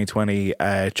reunion in 2020,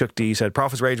 Chuck D said,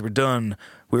 "Prophet's Rage were done.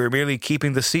 We were merely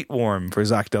keeping the seat warm for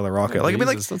Zach De La Rocca." Like, I mean,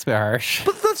 like, Jesus, that's a bit harsh.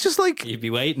 but that's just like, You'd be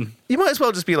waiting. you might as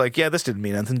well just be like, yeah, this didn't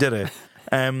mean anything, did it?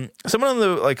 Someone on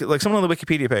the someone on the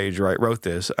Wikipedia page, right, wrote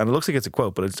this, and it looks like it's a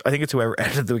quote, but I think it's whoever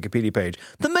edited the Wikipedia page.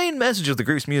 The main message of the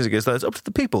group's music is that it's up to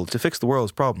the people to fix the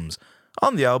world's problems.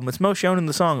 On the album, it's most shown in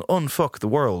the song "Unfuck the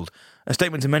World," a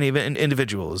statement to many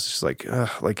individuals. Just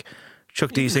like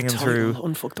Chuck D singing through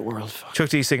Unfuck the World. Fuck. Chuck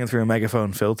D singing through a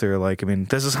megaphone filter. Like, I mean,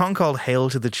 there's a song called "Hail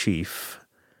to the Chief."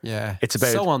 Yeah. It's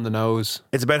about so on the nose.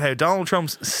 It's about how Donald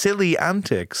Trump's silly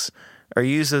antics are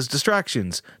used as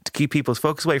distractions to keep people's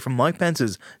focus away from Mike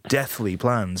Pence's deathly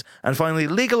plans. And finally,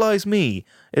 "Legalize Me"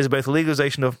 is about the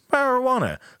legalization of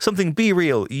marijuana, something Be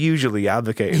Real usually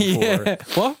advocated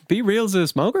for. What? Be Real's a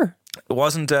smoker? It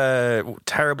wasn't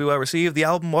terribly well received. The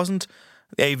album wasn't.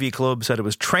 The AV Club said it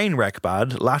was Trainwreck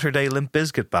bad, Latter Day Limp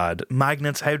Bizkit bad,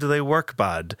 Magnets How Do They Work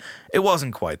bad. It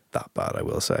wasn't quite that bad, I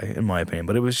will say, in my opinion,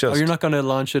 but it was just... Oh, you're not going to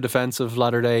launch a defense of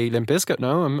Latter Day Limp Bizkit?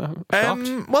 No, I'm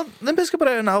shocked. Well, Limp Bizkit put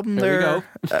out an album There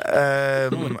there.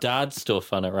 we go. With dad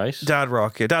stuff on it, right? Dad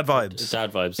rock, yeah, Dad vibes.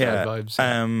 Dad vibes. Yeah. Dad vibes.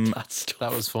 Dad stuff.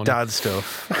 That was funny. Dad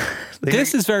stuff.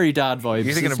 This is very dad vibes.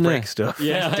 You're thinking of isn't break it? stuff.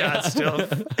 Yeah. Dad stuff.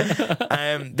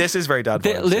 This is very dad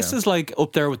vibes. This yeah. is like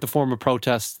up there with the form of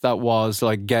protest that was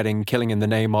like getting Killing in the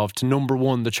Name of to number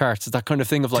one the charts. It's that kind of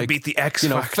thing of like beat the X you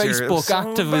know, Factor. It was Facebook so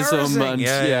activism embarrassing. and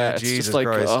Yeah, it's Jesus just like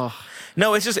Christ. oh.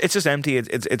 No, it's just empty. It's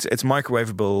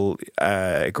microwavable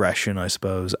aggression, I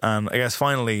suppose. And I guess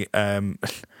finally,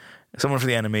 someone from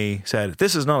the Enemy said,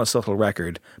 "This is not a subtle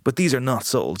record, but these are not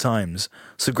subtle times.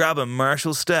 So grab a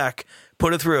Marshall stack,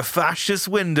 put it through a fascist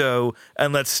window,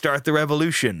 and let's start the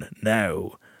revolution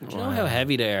now." Do you know how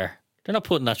heavy they are? They're not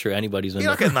putting that through anybody's window.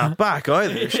 You're not getting that back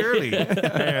either, surely. Yeah,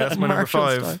 that's my number Marshall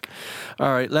 5. Stack.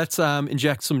 All right, let's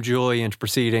inject some joy into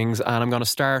proceedings, and I'm going to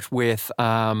start with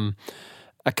a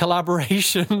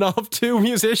collaboration of two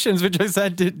musicians, which I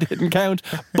said didn't count,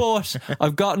 but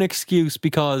I've got an excuse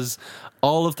because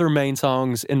all of their main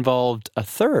songs involved a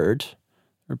third,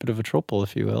 or a bit of a triple,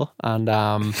 if you will, and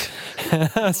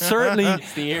certainly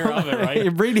It's the year of it, right?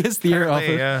 it really is the year of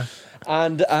it. Yeah.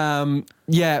 And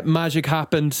magic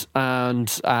happened,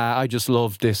 and I just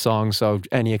love this song. So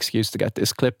any excuse to get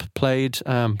this clip played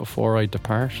before I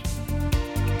depart.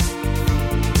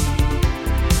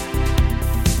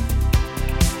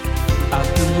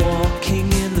 I've been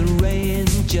walking in the rain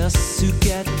just to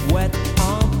get wet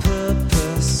on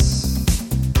purpose.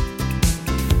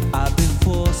 I've been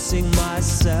forcing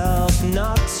myself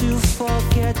not to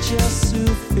forget, just to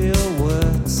feel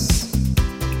words.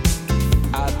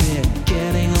 I've been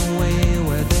getting away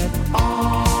with it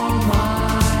all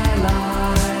my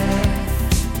life.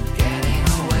 Getting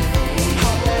away.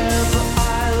 However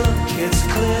I look, it's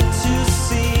clear to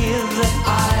see that I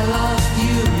love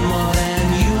you more than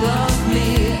you love me.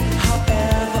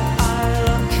 However I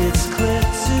look, it's clear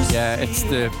to see. Yeah, it's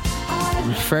the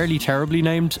fairly terribly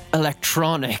named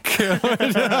Electronic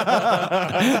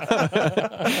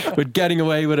with Getting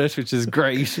Away With It, which is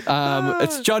great.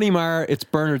 It's Johnny Marr, it's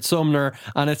Bernard Sumner,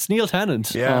 and it's Neil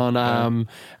Tennant on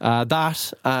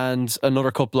that and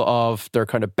another couple of their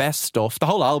kind of best stuff. The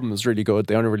whole album is really good.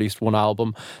 They only released one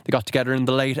album. They got together in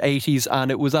the late 80s,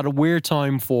 and it was at a weird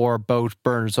time for both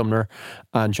Bernard Sumner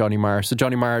and Johnny Marr. So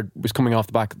Johnny Marr was coming off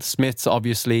the back of the Smiths,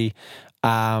 obviously.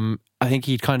 I think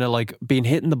he'd kind of like been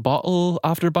hitting the bottle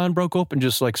after the band broke up and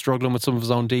just like struggling with some of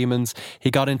his own demons. He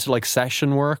got into like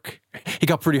session work. He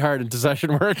got pretty hard into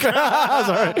session work.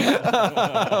 Sorry.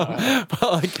 But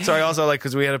like, Sorry, also, like,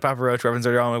 because we had a Papa Roach reference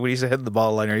earlier on, like, we used to hit the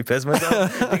ball line and he pissed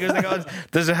myself. Because like,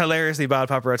 there's a hilariously bad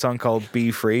Papa Roach song called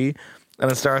Be Free. And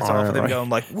it starts off with him going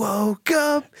like, "Woke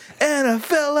up and I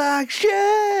felt like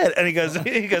shit." And he goes,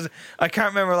 "I can't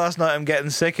remember last night, I'm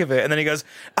getting sick of it." And then he goes,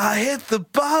 "I hit the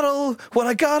bottle when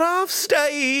I got off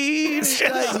stage."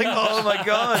 And it's like, oh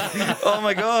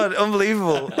my god,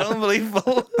 unbelievable.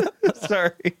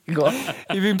 Sorry, go on.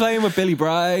 you've been playing with Billy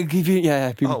Bragg. You've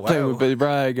been playing with Billy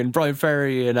Bragg and Brian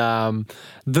Ferry and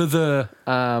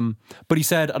but he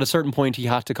said at a certain point he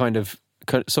had to kind of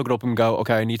suck it up and go,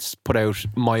 okay, I need to put out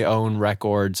my own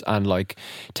records and like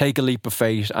take a leap of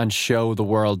faith and show the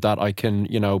world that I can,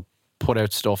 you know, put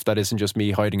out stuff that isn't just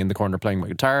me hiding in the corner playing my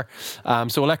guitar.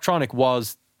 So Electronic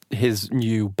was his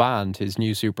new band, his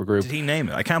new supergroup. Did he name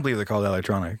it? I can't believe they're called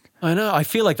Electronic. I know. I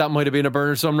feel like that might have been a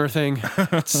Bernard Sumner thing.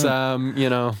 It's you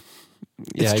know,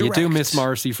 Yeah, you do miss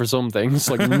Morrissey for some things,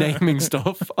 like naming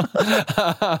stuff.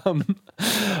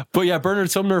 But yeah,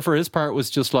 Bernard Sumner, for his part, was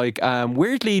just like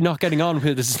weirdly not getting on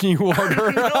with his New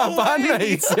Order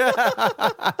bandmates.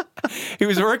 Yeah. He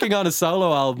was working on a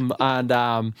solo album,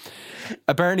 and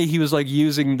apparently he was like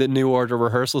using the New Order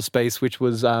rehearsal space, which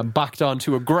was backed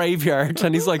onto a graveyard.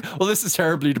 And he's like, well, this is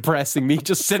terribly depressing, me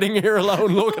just sitting here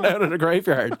alone looking out at a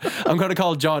graveyard. I'm going to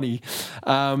call Johnny.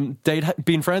 They'd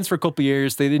been friends for a couple of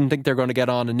years. They didn't think they were going to get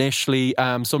on initially.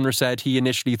 Sumner said he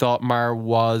initially thought Marr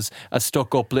was a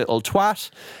stuck-up little twat,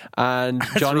 and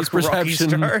Johnny's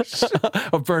perception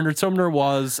of Bernard Sumner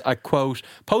was a, quote,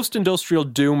 post-industrial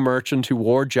doom merchant who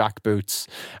wore jackboots.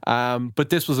 But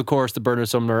this was, of course, the Bernard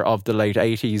Sumner of the late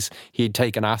 80s. He'd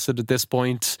taken acid at this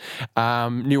point.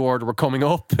 New Order were coming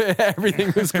up.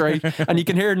 Everything was great. And you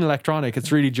can hear it in electronic.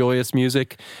 It's really joyous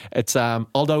music. It's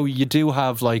although you do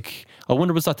have like, I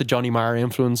wonder, was that the Johnny Marr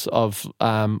influence of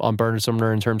on Bernard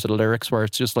Sumner in terms of the lyrics, where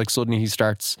it's just like suddenly he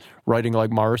starts writing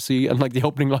like Morrissey, and like the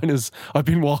opening line is, I've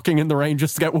been walking in the rain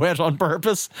just to get wet on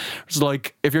purpose. It's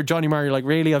like, if you're Johnny Marr, you're like,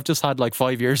 really? I've just had like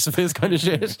 5 years of this kind of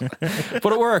shit.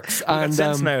 But it works. And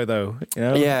sense now, though. You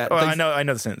know? Yeah. Well, I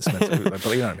know the sense, but you know what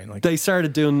I mean. Like, they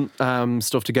started doing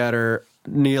stuff together.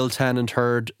 Neil Tennant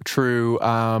heard through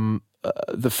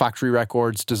the Factory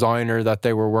Records designer that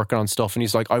they were working on stuff, and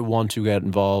he's like, I want to get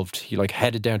involved. He like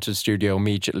headed down to the studio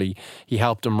immediately. He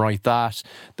helped him write that.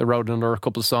 They wrote another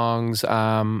couple of songs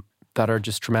that are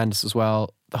just tremendous as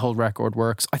well. The whole record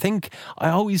works. I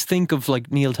always think of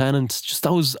like Neil Tennant, just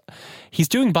those, he's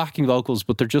doing backing vocals,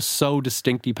 but they're just so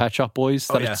distinctly Pet Shop Boys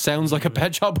that it sounds like a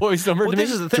Pet Shop Boys number to me.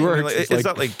 This is the thing. I mean, like, it's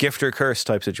that like gift or curse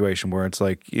type situation where it's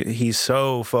like he's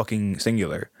so fucking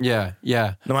singular. Yeah.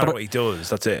 No matter what he does,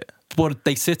 that's it. But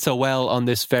they sit so well on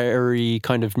this very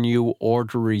kind of new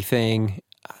ordery thing.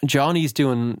 Johnny's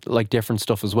doing like different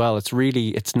stuff as well. It's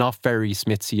not very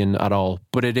Smithian at all,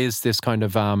 but it is this kind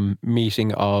of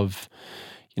meeting of,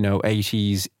 you know,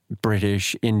 80s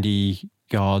British indie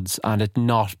gods, and it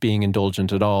not being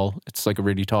indulgent at all. It's like a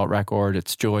really taut record.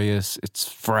 It's joyous. It's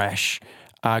fresh.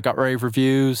 Got rave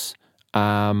reviews.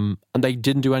 And they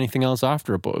didn't do anything else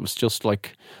after it, but it was just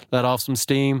like let off some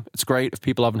steam. It's great. If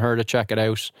people haven't heard it, check it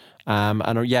out.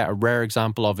 And a rare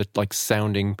example of it like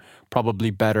sounding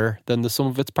probably better than the sum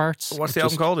of its parts. What's the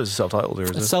album called? Is it self-titled or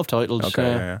is it? It's self-titled.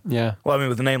 Okay, yeah. Well, I mean,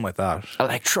 with a name like that,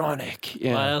 electronic.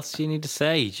 Yeah. What else do you need to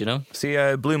say? Do you know? See,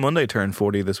 Blue Monday turned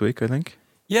 40 this week, I think.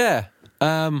 Yeah.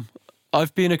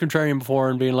 I've been a contrarian before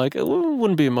and been like, it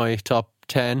wouldn't be in my top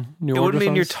 10 New Order songs. It wouldn't be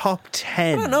in your top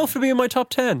 10. I don't know if it'd be in my top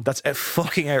 10. That's a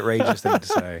fucking outrageous thing to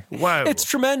say. Wow. It's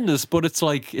tremendous, but it's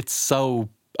like, it's so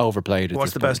overplayed.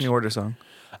 What's the best New Order song?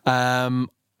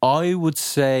 I would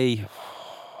say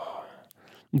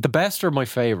the best or my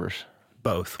favourite?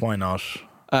 Both. Why not?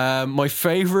 My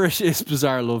favourite is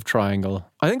Bizarre Love Triangle.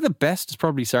 I think the best is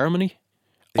probably Ceremony.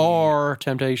 Or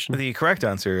Temptation. The correct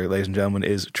answer, ladies and gentlemen,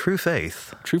 is True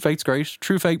Faith. True Faith's great.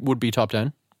 True Faith would be top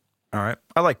 10. All right.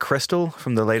 I like Crystal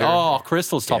from the later... Oh,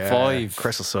 Crystal's top 5.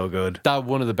 Crystal's so good. That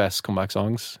one of the best comeback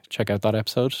songs. Check out that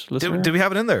episode, listener. Did we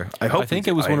have it in there? I think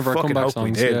it was one of our comeback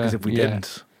songs. We did, because if we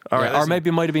didn't... All right, or maybe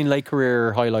it might have been late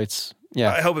career highlights.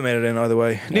 Yeah, I hope it made it in either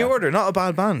way. New Order, not a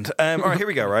bad band. All right, here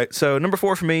we go, right? So number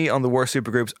 4 for me on the worst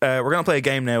supergroups. We're going to play a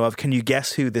game now of can you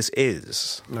guess who this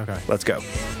is? Okay. Let's go.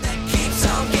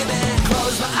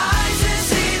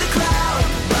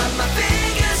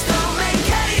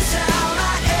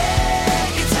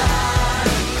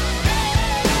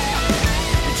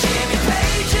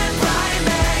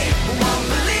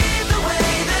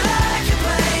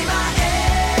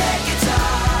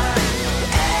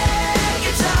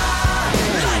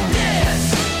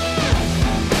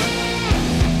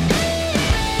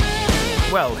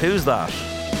 Well, who's that?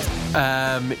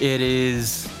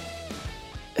 It's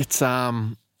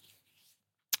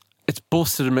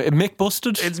Busted. Mick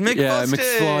Busted? It's Mick Busted. Yeah,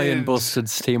 McFly and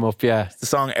Busted's team up, yeah. The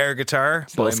song Air Guitar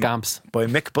by Scamps. By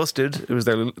Mick Busted. It was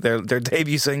their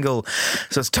debut single.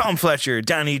 So it's Tom Fletcher,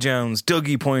 Danny Jones,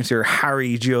 Dougie Pointer,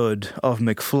 Harry Judd of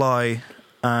McFly,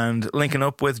 and linking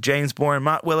up with James Bourne,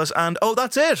 Matt Willis, and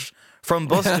that's it. From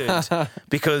Busted,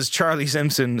 because Charlie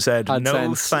Simpson said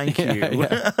thank you.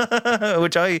 Yeah.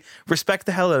 Which I respect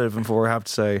the hell out of him for, I have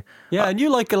to say. Yeah, and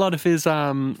you like a lot of his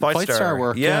Fight Star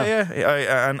work.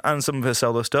 Yeah. And some of his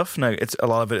solo stuff. Now, a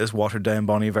lot of it is watered down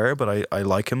Bon Iver, but I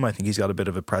like him. I think he's got a bit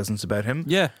of a presence about him.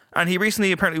 Yeah. And he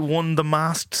recently apparently won The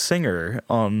Masked Singer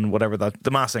on The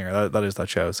Masked Singer, that is that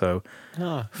show. So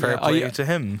fair play to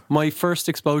him. My first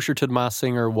exposure to The Masked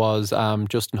Singer was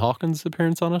Justin Hawkins'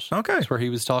 appearance on it. Okay. It's where he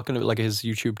was talking about like his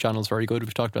YouTube channel is very good.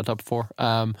 We've talked about that before.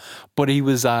 But he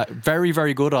was very,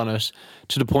 very good on it,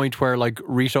 to the point where like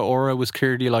Rita Ora was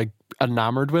clearly like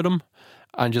enamored with him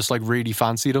and just like really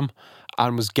fancied him,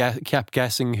 and was kept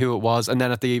guessing who it was. And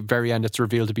then at the very end, it's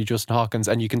revealed to be Justin Hawkins,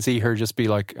 and you can see her just be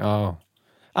like, oh.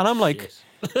 And I'm like,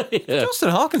 Justin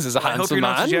Hawkins is a handsome man. I hope you're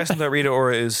not suggesting that Rita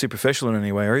Ora is superficial in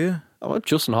any way, are you? Oh, well,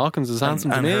 Justin Hawkins is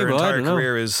handsome to me, her but I entire don't know.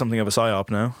 career is something of a psyop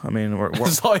now. I mean,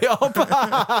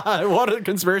 psyop. What a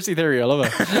conspiracy theory! I love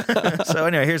it. So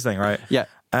anyway, here's the thing, right? Yeah.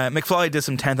 McFly did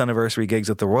some 10th anniversary gigs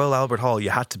at the Royal Albert Hall.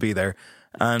 You had to be there.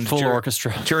 And full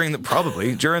orchestra. During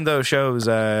those shows,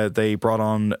 they brought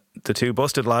on the two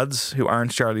Busted lads who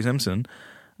aren't Charlie Simpson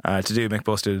to do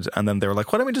McBusted, and then they were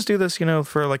like, "Why don't we just do this,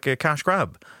 for like a cash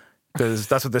grab? Because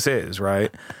that's what this is,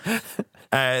 right?"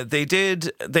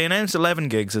 They announced 11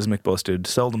 gigs as McBusted,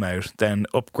 sold them out, then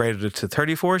upgraded it to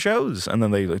 34 shows, and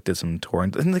then they did some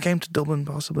touring. I think they came to Dublin,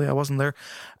 possibly. I wasn't there.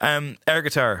 Air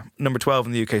Guitar, number 12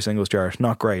 in the UK singles chart.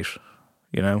 Not great,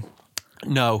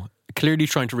 No, clearly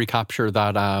trying to recapture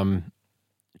that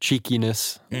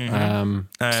cheekiness,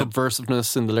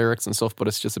 subversiveness in the lyrics and stuff, but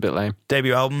it's just a bit lame.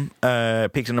 Debut album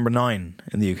peaked at number 9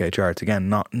 in the UK charts. Again,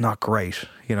 not great.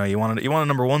 You want a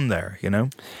number 1 there.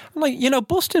 Like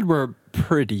Busted were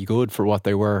pretty good for what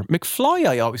they were. McFly,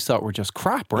 I always thought were just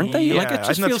crap, weren't they? Yeah, like it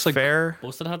just feels like fair.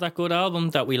 Busted had that good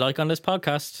album that we like on this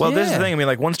podcast. Well, this is the thing. I mean,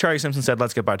 like once Charlie Simpson said,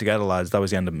 "Let's get back together, lads," that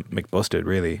was the end of McBusted.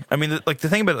 Really. I mean, the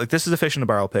thing about this is a fish in a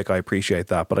barrel pick. I appreciate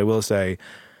that, but I will say,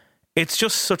 it's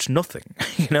just such nothing.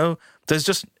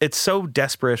 It's so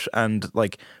desperate and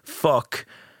like fuck.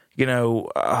 These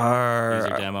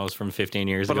are demos from 15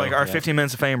 years ago. But like our 15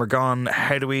 minutes of fame are gone.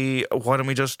 Why don't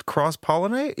we just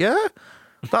cross-pollinate? Yeah,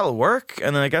 that'll work.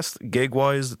 And then I guess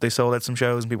gig-wise, they sold out some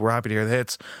shows and people were happy to hear the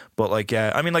hits. But like,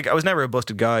 yeah, I mean, like I was never a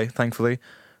Busted guy, thankfully,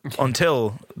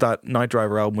 until that Night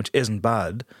Driver album, which isn't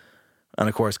bad. And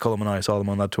of course, Cullum and I saw them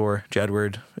on that tour,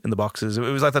 Jedward in the boxes. It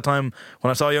was like that time when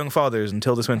I saw Young Fathers and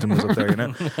Tilda Swinton was up there,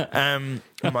 and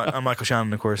Michael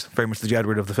Shannon, of course, very much the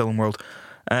Jedward of the film world.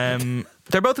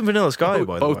 They're both in Vanilla Sky,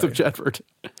 by the way. Both of Jedward.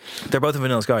 They're both in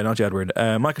Vanilla Sky, not Jedward.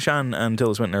 Michael Shannon and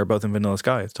Tilda Swinton are both in Vanilla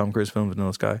Sky. It's Tom Cruise film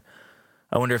Vanilla Sky.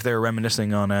 I wonder if they were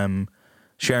reminiscing on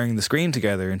sharing the screen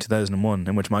together in 2001,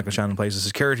 in which Michael Shannon plays a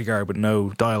security guard with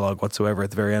no dialogue whatsoever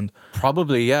at the very end.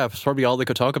 Probably, yeah. It's probably all they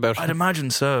could talk about. I'd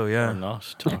imagine so, yeah. Or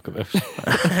not talk about.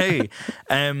 Hey.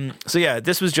 So yeah,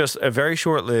 this was just a very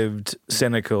short-lived,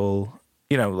 cynical,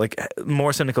 like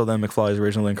more cynical than McFly's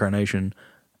original incarnation.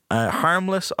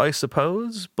 Harmless, I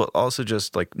suppose, but also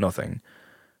just like nothing.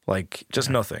 Like, just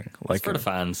nothing. Like it's for the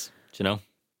fans,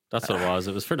 That's what it was.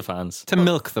 It was for the fans. To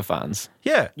milk the fans.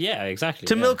 Yeah. Yeah, exactly.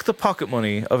 To milk the pocket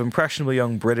money of impressionable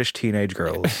young British teenage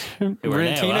girls. We're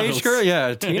in teenage girls?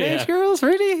 Yeah, teenage girls?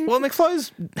 Really? Well,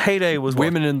 McFly's heyday was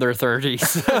women in their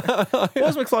 30s. What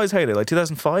was McFly's heyday? Like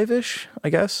 2005-ish, I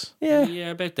guess? Yeah.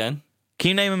 Yeah, about then. Can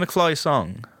you name a McFly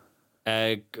song?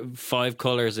 5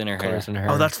 colours in her hair.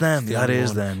 Oh, that's them. That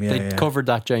is them. Yeah, they covered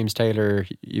that James Taylor,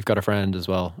 You've Got a Friend as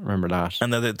well. Remember that?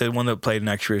 And the one that played in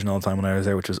Extrusion all the time when I was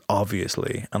there, which was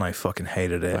Obviously, and I fucking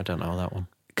hated it. I don't know that one.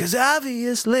 'Cause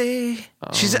obviously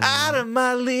she's out of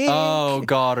my league. Oh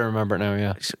God, I remember it now.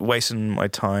 Yeah, she's wasting my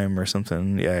time or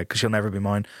something. Yeah, because she'll never be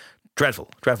mine. Dreadful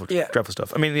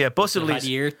stuff. I mean, yeah, Busted at least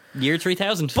year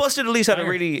 3000. Busted at least had a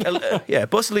really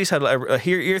Busted at least had a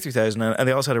year 3000, and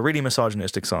they also had a really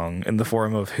misogynistic song in the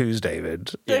form of Who's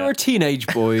David. They were teenage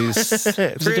boys.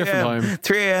 It was a different time.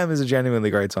 3 a.m. is a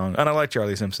genuinely great song, and I like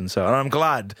Charlie Simpson, so and I'm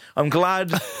glad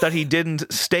that he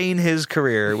didn't stain his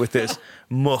career with this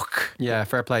muck. Yeah,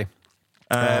 fair play.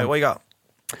 What you got?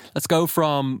 Let's go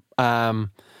from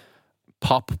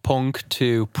pop punk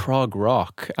to prog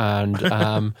rock, and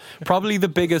probably the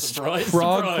biggest prog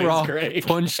rock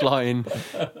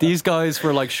punchline. These guys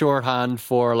were like shorthand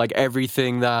for like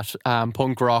everything that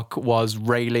punk rock was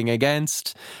railing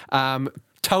against.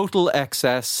 Total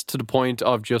excess to the point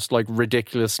of just like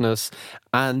ridiculousness,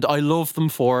 and I love them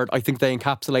for it. I think they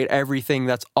encapsulate everything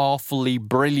that's awfully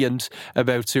brilliant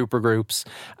about supergroups.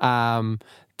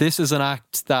 This is an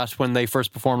act that when they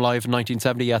first performed live in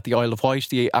 1970 at the Isle of Wight,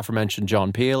 the aforementioned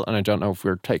John Peel, and I don't know if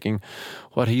we're taking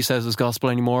what he says as gospel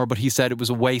anymore, but he said it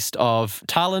was a waste of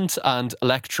talent and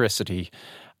electricity.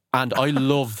 And I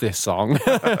love this song.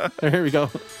 Here we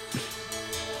go.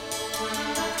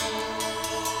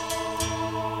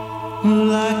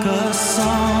 Like a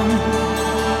song,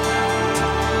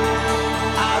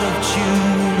 out of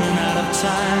tune and out of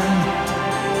time.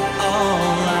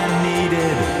 All I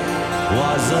needed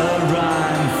was a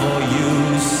rhyme for you,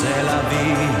 c'est la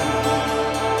vie.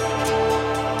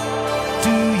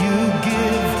 Do you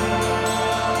give?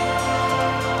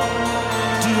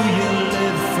 Do you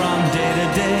live from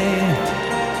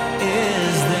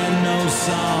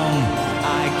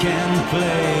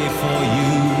play for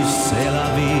you, c'est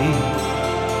la vie.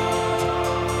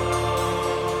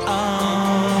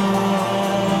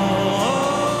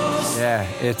 Yeah,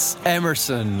 it's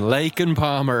Emerson, Lake and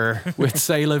Palmer with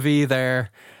C'est la vie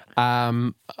there.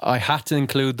 I had to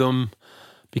include them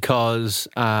because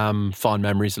fond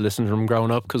memories of listening to them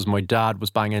growing up, because my dad was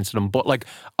banging into them. But like,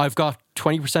 I've got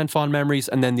 20% fond memories,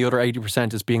 and then the other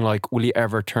 80% is being like, will you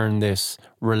ever turn this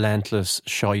relentless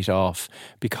shite off?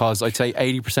 Because I'd say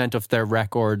 80% of their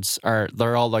records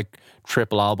they're all like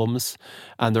triple albums,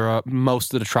 and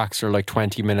most of the tracks are like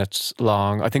 20 minutes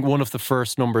long. I think one of the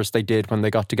first numbers they did when they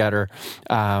got together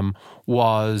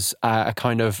was a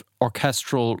kind of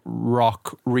orchestral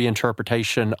rock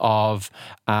reinterpretation of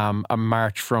a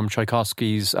march from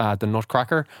Tchaikovsky's The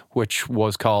Nutcracker, which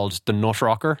was called The Nut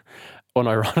Rocker,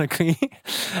 unironically.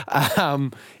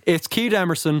 It's Keith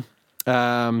Emerson,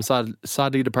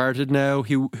 sadly departed now,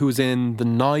 who was in The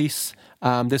Nice,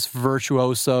 this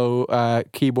virtuoso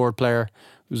keyboard player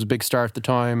who was a big star at the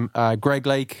time. Greg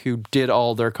Lake, who did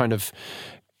all their kind of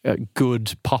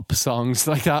good pop songs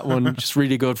like that one, just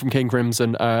really good, from King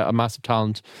Crimson, a massive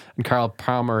talent. And Carl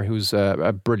Palmer, who's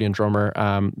a brilliant drummer,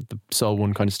 the soul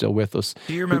one, kind of still with us.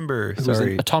 Do you remember? Who was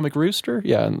in Atomic Rooster?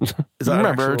 Yeah. Is that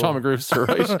remember Atomic Rooster,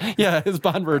 right? Yeah, his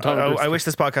band were Atomic Rooster. I wish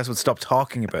this podcast would stop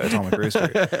talking about Atomic Rooster.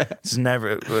 It's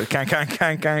never can't go on.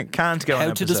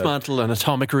 How to dismantle an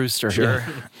Atomic Rooster? Sure.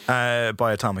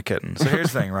 By Atomic Kitten. So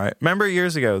here's the thing, right? Remember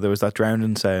years ago there was that Drowned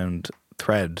in Sound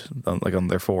thread on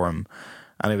their forum.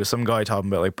 And it was some guy talking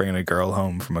about like bringing a girl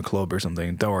home from a club or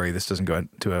something. Don't worry, this doesn't go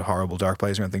into a horrible dark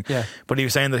place or anything. Yeah. But he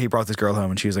was saying that he brought this girl home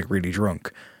and she was like really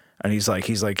drunk. And he's like,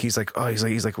 well,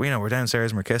 you know, we're downstairs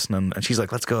and we're kissing, and she's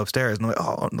like, let's go upstairs. And I'm like,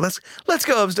 oh, let's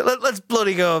go upstairs. Let's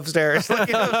bloody go upstairs. Like,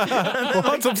 you know,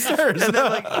 what's upstairs? And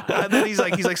then he's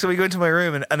like, so we go into my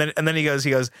room, and then he goes,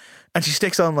 and she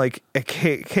sticks on like a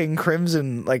King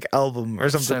Crimson like album or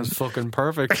something. Sounds fucking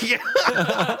perfect. Yeah.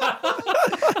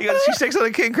 He goes, she sticks on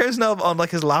a King Crimson album on like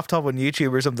his laptop on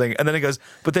YouTube or something, and then he goes,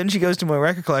 but then she goes to my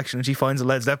record collection and she finds a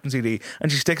Led Zeppelin CD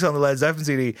and she sticks on the Led Zeppelin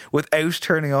CD without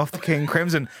turning off the King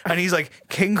Crimson, and he's like,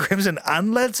 King Crimson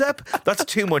and Led Zepp? That's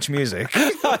too much music.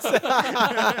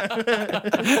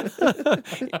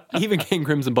 Even King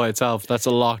Crimson by itself, that's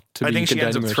a lot to be I think she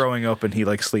ends up with. throwing up and he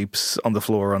like sleeps on the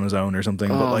floor on his own or something.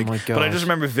 But like, my God. but I just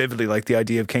remember vividly like the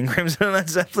idea of King Crimson and Led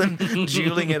Zeppelin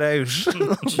dueling it out.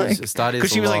 Jesus, that is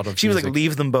because a lot of she was like, music.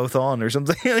 leave them both on or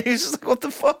something. And he's just like, what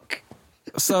the fuck?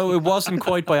 So it wasn't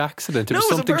quite by accident. It was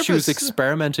on something she was purpose.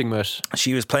 experimenting with.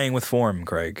 She was playing with form,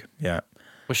 Craig. Yeah.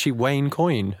 Was she Wayne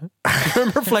Coyne?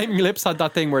 Remember Flaming Lips had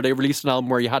that thing where they released an album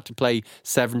where you had to play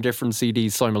 7 different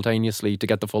CDs simultaneously to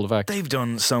get the full effect? They've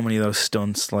done so many of those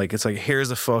stunts. Like, it's like, here's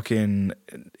a fucking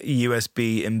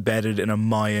USB embedded in a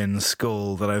Mayan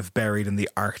skull that I've buried in the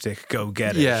Arctic. Go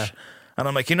get it. Yeah. And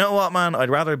I'm like, you know what, man? I'd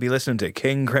rather be listening to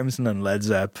King Crimson and Led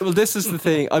Zepp. Well, this is the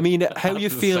thing. I mean, how you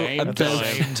feel At the about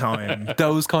same time.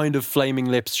 those kind of Flaming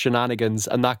Lips shenanigans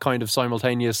and that kind of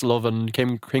simultaneous love and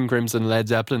King Crimson Led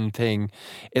Zeppelin thing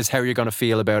is how you're going to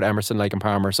feel about Emerson, Lake and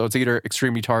Palmer. So it's either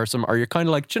extremely tiresome or you're kind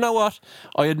of like, do you know what?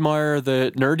 I admire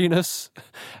the nerdiness.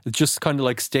 Just kind of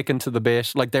like sticking to the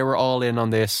bit. Like, they were all in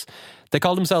on this. They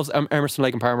called themselves Emerson,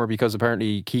 Lake and Palmer because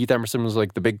apparently Keith Emerson was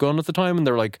like the big gun at the time, and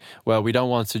they're like, well, we don't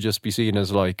want to just be seen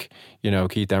as like, you know,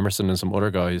 Keith Emerson and some other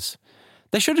guys.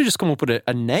 They should have just come up with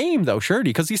a name though, surely,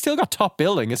 because he's still got top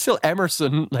billing. It's still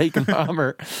Emerson, Lake and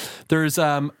Palmer. There's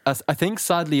I think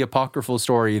sadly apocryphal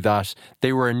story that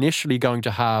they were initially going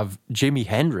to have Jimi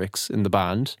Hendrix in the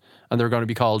band, and they were going to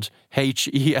be called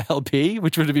HELP,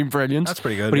 which would have been brilliant. That's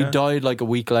pretty good. But yeah. he died like a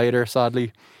week later,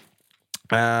 sadly.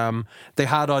 They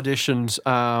had auditioned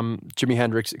Jimi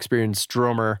Hendrix experienced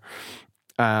drummer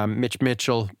Mitch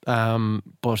Mitchell,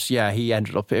 but yeah,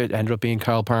 it ended up being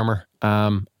Carl Palmer.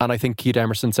 And I think Keith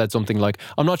Emerson said something like,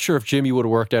 I'm not sure if Jimmy would have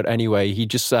worked out anyway. He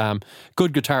just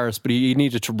good guitarist, but he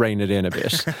needed to rein it in a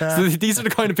bit. So these are the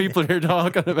kind of people you're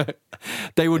talking about.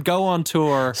 They would go on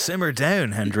tour. Simmer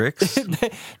down, Hendrix.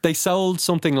 They sold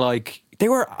something like, they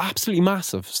were absolutely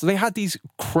massive. So they had these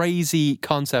crazy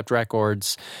concept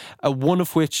records, one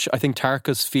of which I think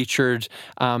Tarkus featured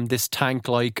this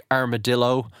tank-like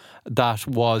armadillo that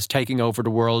was taking over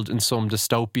the world in some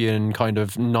dystopian kind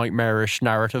of nightmarish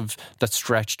narrative that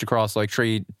stretched across like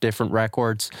 3 different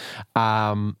records.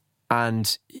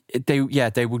 And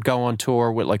they would go on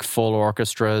tour with like full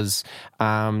orchestras.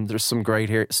 There's some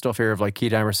great stuff here of like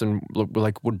Keith Emerson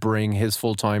would bring his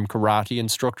full-time karate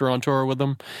instructor on tour with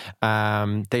them.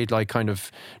 They'd like kind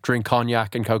of drink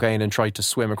cognac and cocaine and try to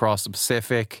swim across the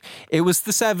Pacific. It was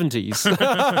the 70s.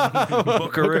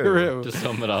 Buckaroo. To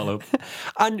sum it all up.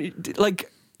 And like,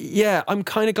 Yeah, I'm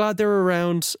kind of glad they were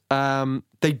around.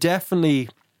 They definitely,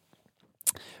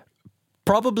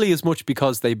 probably as much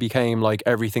because they became like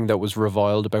everything that was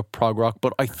reviled about prog rock,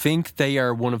 but I think they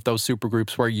are one of those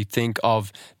supergroups where you think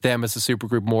of them as a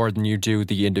supergroup more than you do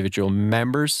the individual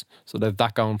members. So they've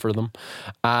that going for them.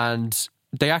 And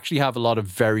they actually have a lot of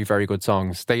very, very good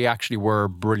songs. They actually were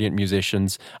brilliant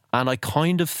musicians. And I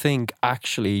kind of think,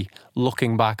 actually,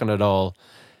 looking back on it all,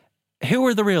 who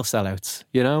were the real sellouts,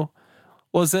 you know?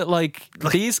 Was it like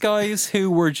these guys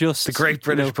who were just the great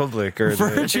British public, or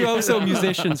virtuoso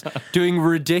musicians doing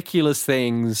ridiculous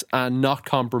things and not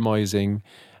compromising,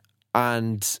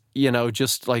 and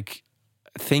just like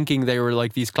thinking they were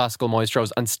like these classical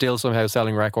maestros and still somehow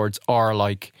selling records, or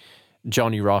like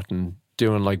Johnny Rotten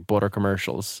doing like butter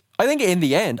commercials? I think in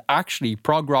the end, actually,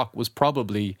 prog rock was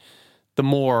probably the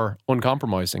more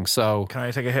uncompromising. So can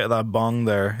I take a hit of that bong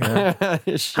there?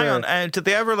 Yeah. Sure. Hang on, did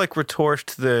they ever like retort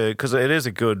to because it's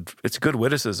a good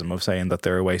witticism of saying that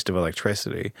they're a waste of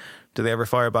electricity? Did they ever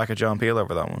fire back at John Peel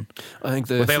over that one? I think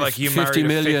were they like, you 50 married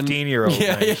million, a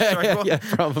 15-year-old? Yeah,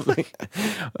 probably.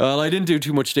 Well, I didn't do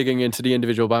too much digging into the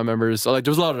individual band members. Like,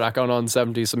 there was a lot of that going on in the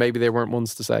 70s, so maybe they weren't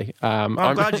ones to say. I'm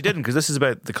glad you didn't, because this is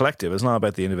about the collective. It's not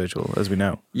about the individual, as we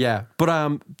know. Yeah,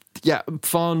 but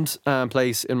fond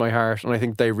place in my heart, and I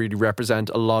think they really represent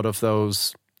a lot of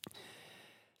those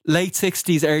late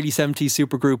 60s, early 70s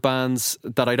supergroup bands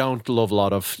that I don't love a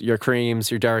lot of. Your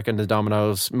Creams, your Derek and the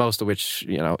Dominoes, most of which,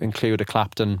 include a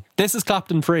Clapton. This is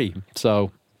Clapton free,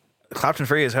 so... Clapton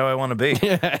free is how I want to be.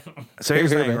 Yeah. So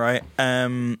here's the thing, right?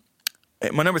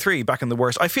 My number 3, back in the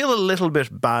worst. I feel a little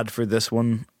bit bad for this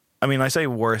one. I mean, I say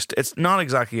worst. It's not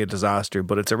exactly a disaster,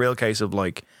 but it's a real case of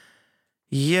like,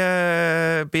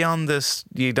 yeah, beyond this,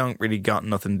 you don't really got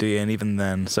nothing, do you? And even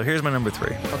then. So here's my number 3.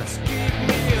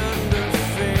 Okay.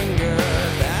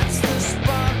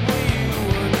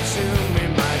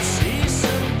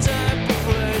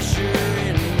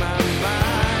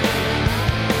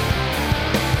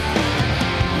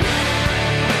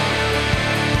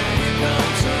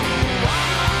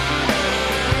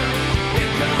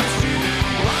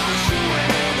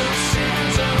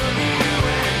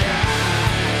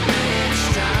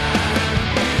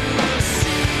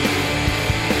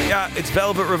 It's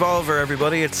Velvet Revolver,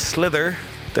 everybody. It's Slither,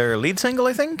 their lead single,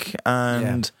 I think,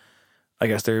 and I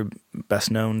guess their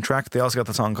best known track. They also got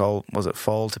the song called, was it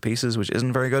Fall to Pieces, which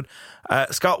isn't very good.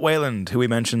 Scott Weiland, who we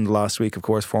mentioned last week, of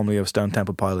course, formerly of Stone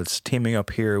Temple Pilots, teaming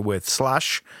up here with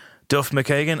Slash, Duff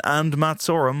McKagan and Matt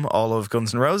Sorum, all of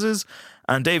Guns N' Roses,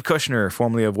 and Dave Kushner,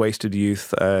 formerly of Wasted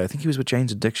Youth. I think he was with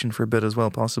Jane's Addiction for a bit as well,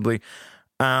 possibly.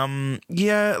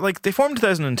 Like they formed in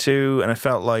 2002, and it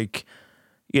felt like,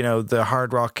 the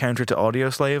hard rock counter to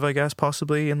Audioslave, I guess,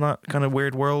 possibly, in that kind of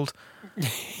weird world.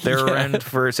 They were around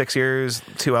for 6 years,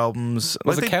 2 albums.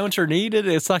 Was a counter needed?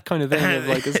 It's that kind of thing.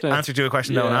 Isn't it? Answer to a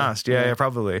question no one asked. Yeah,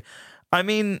 probably. I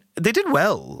mean, they did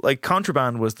well. Like,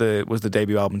 Contraband was the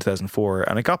debut album in 2004,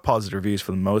 and it got positive reviews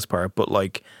for the most part. But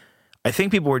like, I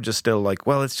think people were just still like,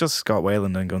 well, it's just Scott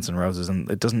Weiland and Guns N' Roses,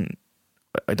 and it doesn't.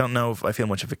 I don't know if I feel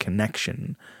much of a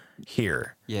connection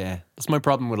here. Yeah, that's my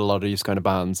problem with a lot of these kind of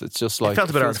bands. It's just like, it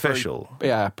felt a bit artificial.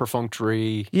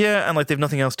 Perfunctory. Yeah, and like they've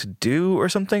nothing else to do or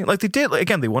something. Like they did, like,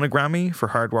 again, they won a Grammy for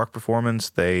hard rock performance.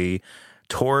 They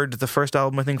toured the first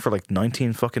album, I think, for like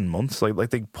 19 fucking months. Like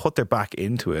they put their back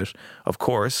into it. Of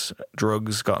course,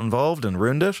 drugs got involved and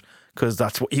ruined it, because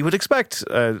that's what you would expect,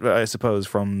 I suppose,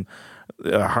 from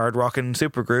a hard rocking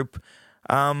supergroup.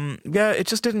 It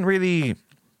just didn't really,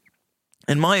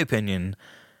 in my opinion,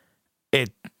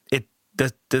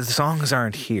 the songs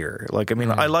aren't here. Like, I mean,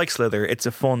 I like Slither. It's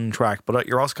a fun track, but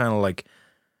you're also kind of like,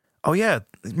 oh yeah,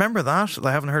 remember that?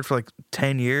 I haven't heard for like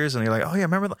 10 years, and you're like, oh yeah,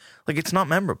 remember that? Like, it's not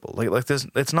memorable. Like this,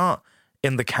 it's not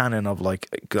in the canon of like,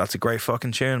 that's a great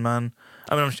fucking tune, man.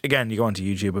 I mean, again, you go onto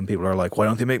YouTube and people are like, why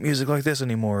don't they make music like this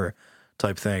anymore?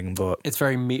 Type thing, but it's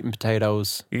very meat and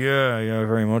potatoes. Yeah,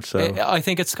 very much so. I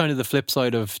think it's kind of the flip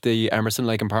side of the Emerson,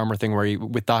 Lake and Palmer thing, where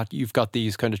with that you've got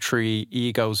these kind of 3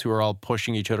 egos who are all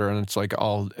pushing each other, and it's like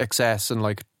all excess and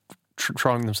like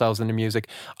throwing themselves into music.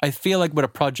 I feel like with a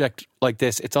project like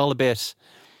this, it's all a bit,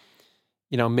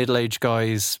 middle-aged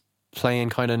guys playing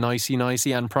kind of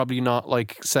nicey and probably not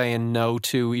like saying no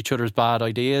to each other's bad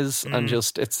ideas, and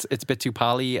just it's a bit too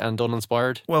pally and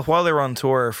uninspired. Well, while they were on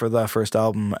tour for that first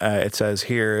album, it says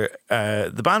here,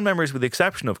 the band members, with the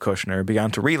exception of Kushner,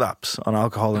 began to relapse on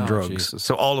alcohol and drugs. Jesus.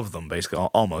 So all of them, basically,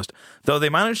 almost. Though they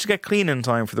managed to get clean in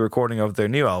time for the recording of their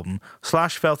new album,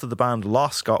 Slash felt that the band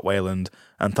lost Scott Weiland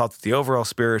and thought that the overall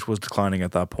spirit was declining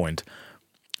at that point.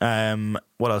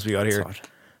 What else we got here?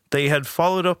 They had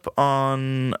followed up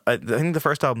on, I think the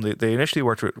first album, they initially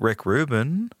worked with Rick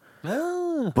Rubin. Oh,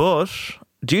 But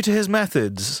due to his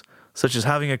methods, such as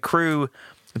having a crew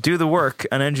do the work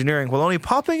and engineering while only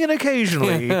popping in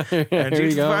occasionally, and due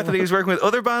to the fact that he was working with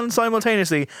other bands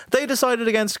simultaneously, they decided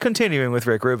against continuing with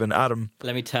Rick Rubin. Adam.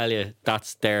 Let me tell you,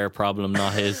 that's their problem,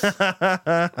 not his.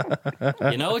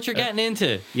 You know what you're getting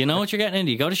into. You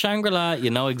go to Shangri-La,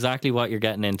 you know exactly what you're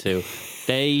getting into.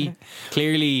 They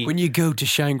clearly... When you go to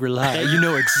Shangri-La, you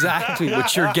know exactly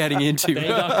what you're getting into. They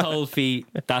got cold feet.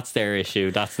 That's their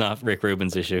issue. That's not Rick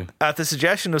Rubin's issue. At the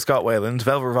suggestion of Scott Weiland,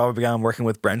 Velvet Revolver began working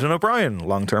with Brendan O'Brien,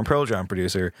 long-term Pearl Jam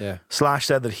producer. Yeah. Slash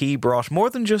said that he brought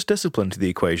more than just discipline to the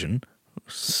equation.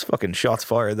 Fucking shots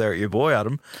fired there at your boy,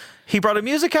 Adam. He brought a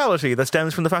musicality that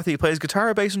stems from the fact that he plays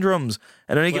guitar, bass and drums.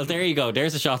 And there you go.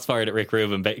 There's the shots fired at Rick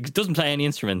Rubin, but he doesn't play any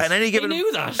instruments. At any given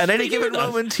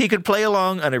moment, he could play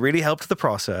along, and it really helped the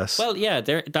process. Well, yeah,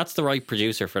 that's the right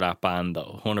producer for that band,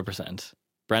 though, 100%.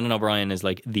 Brendan O'Brien is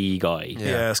like the guy.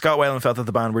 Yeah, Scott Weiland felt that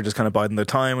the band were just kind of biding their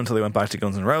time until they went back to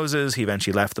Guns N' Roses. He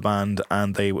eventually left the band,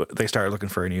 and they started looking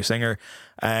for a new singer.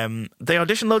 They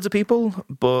auditioned loads of people,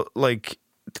 but like...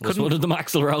 Was one of them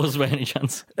Axl Rose by any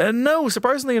chance? No,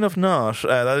 surprisingly enough, not.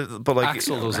 But like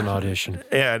Axl was an audition.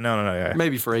 Yeah, no. Yeah.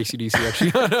 Maybe for AC/DC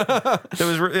actually.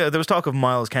 There was talk of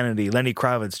Miles Kennedy, Lenny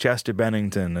Kravitz, Chester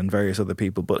Bennington, and various other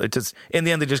people, but it just in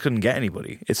the end they just couldn't get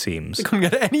anybody. It seems they couldn't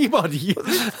get anybody.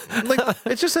 Like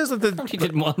it just says that he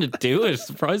didn't want to do it.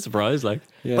 Surprise, like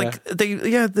they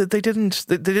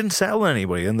didn't settle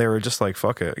anybody, and they were just like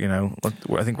fuck it, you know.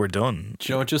 I think we're done.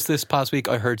 Do you know, just this past week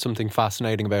I heard something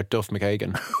fascinating about Duff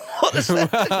McKagan. What a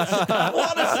sentence!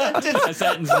 What a sentence! A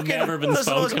sentence has never been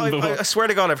spoken before. I swear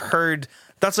to God, I've heard.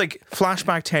 That's like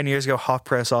flashback 10 years ago, hot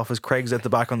press office, Craig's at the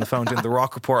back on the phone doing the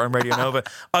Rock Report on Radio Nova.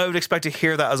 I would expect to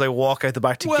hear that as I walk out the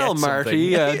back to get something. Well,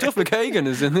 Marty, Duff McKagan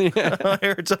is in the... I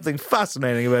heard something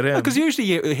fascinating about him. Because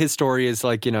usually his story is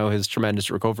like, you know, his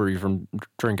tremendous recovery from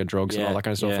drinking drugs and all that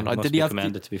kind of stuff. Yeah, and did he have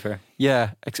commended, to be fair?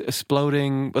 Yeah,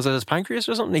 exploding, was it his pancreas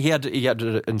or something? He had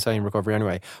an insane recovery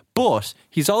anyway. But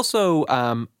he's also...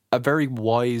 a very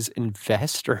wise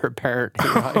investor, apparently.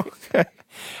 Right? Okay.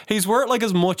 He's worth like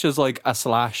as much as like a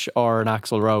Slash or an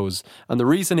Axl Rose, and the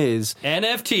reason is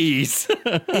NFTs.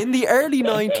 In the early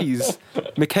 90s,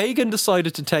 McKagan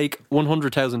decided to take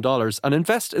 $100,000 and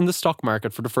invest in the stock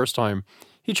market for the first time.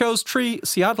 He chose 3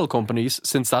 Seattle companies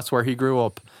since that's where he grew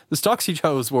up. The stocks he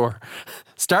chose were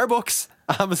Starbucks,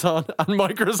 Amazon and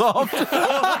Microsoft.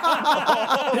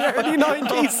 The early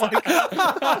 90s.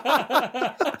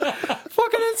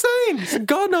 Fucking insane.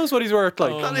 God knows what he's worth.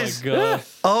 Like,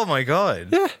 oh my God.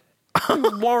 Yeah.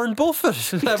 Warren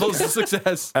Buffett levels of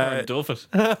success. Warren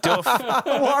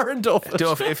Duffett. Warren Duffett.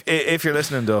 Duff, if you're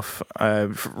listening, Duff,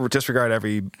 disregard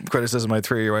every criticism I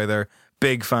threw your way there.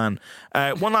 Big fan.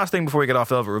 One last thing before we get off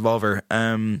Velvet Revolver.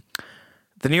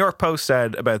 The New York Post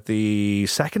said about the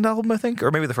second album, I think, or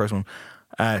maybe the first one.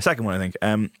 Second one, I think.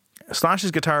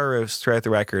 Slash's guitar riffs throughout the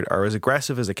record are as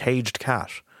aggressive as a caged cat.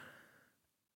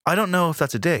 I don't know if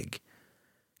that's a dig.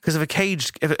 Because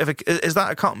is that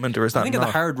a compliment or is that not? I think in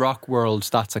the hard rock world,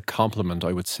 that's a compliment,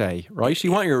 I would say, right?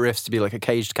 You want your riffs to be like a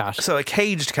caged cat. So a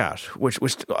caged cat, which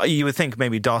you would think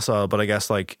maybe docile, but I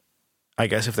guess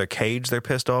if they're caged, they're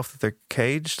pissed off that they're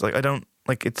caged. Like, I don't,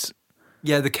 like, it's...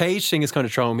 Yeah, the cage thing is kind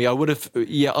of throwing me. I would have,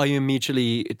 I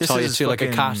immediately tie it to like a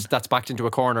cat that's backed into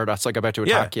a corner that's like about to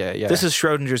attack you. Yeah. This is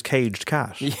Schrodinger's caged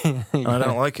cat. And I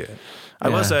don't like it. I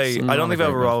must say, I don't think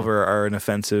Velvet Revolver are an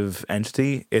offensive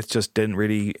entity. It just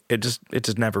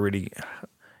never really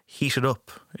heated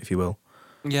up, if you will.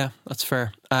 Yeah, that's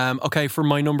fair. Okay, for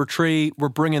my number 3, we're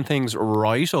bringing things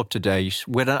right up to date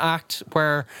with an act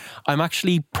where I'm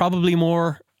actually probably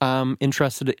more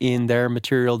interested in their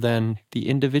material than the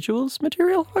individual's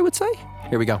material, I would say.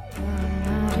 Here we go.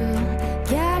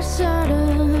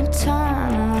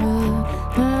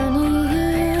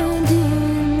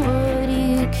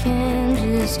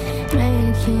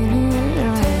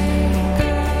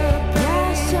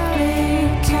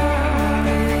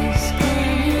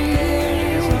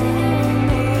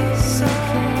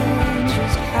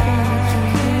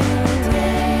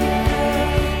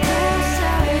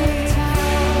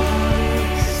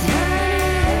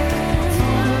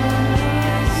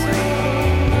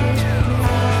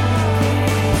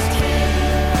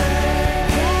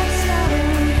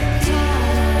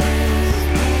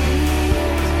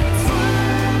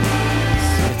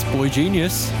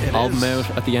 Genius album out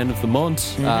at the end of the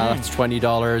month. That's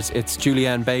 $20. It's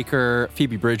Julianne Baker,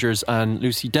 Phoebe Bridgers and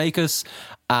Lucy Dacus,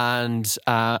 and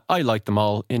I like them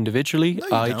all individually.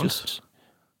 No, you don't.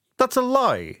 That's a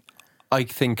lie. I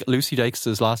think Lucy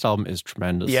Dacus' last album is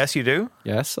tremendous. Yes, you do.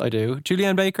 Yes, I do.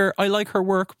 Julianne Baker, I like her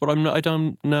work, but I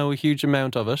don't know a huge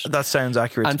amount of it. That sounds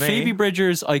accurate And to me. Phoebe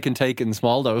Bridgers, I can take in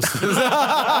small doses.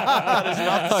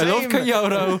 I love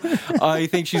Kyoto. I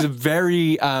think she's a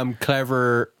very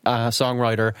clever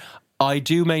songwriter. I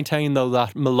do maintain, though,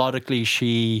 that melodically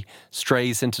she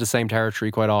strays into the same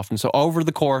territory quite often. So over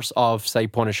the course of, say,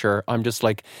 Punisher, I'm just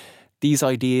like, these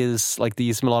ideas, like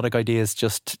these melodic ideas,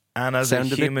 just and as a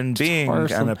sound human being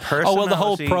tiresome. and a personality, oh well, the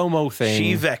whole promo thing,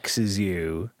 she vexes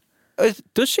you.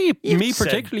 Does she? Me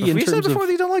particularly in you terms said before of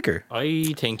that you don't like her.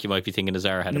 I think you might be thinking of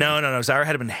Zara Hedman. No. Zara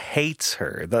Hedman hates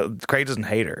her. Craig doesn't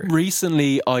hate her.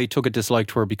 Recently, I took a dislike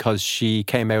to her because she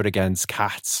came out against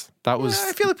Cats. That was.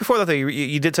 I feel like before that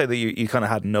you did say that you kind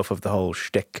of had enough of the whole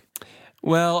shtick.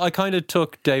 Well, I kind of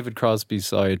took David Crosby's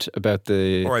side about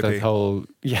the whole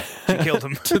She killed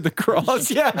him to the cross.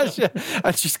 Yeah,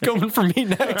 and she's coming for me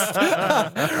next.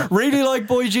 Really like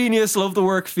Boy Genius, love the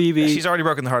work, Phoebe. She's already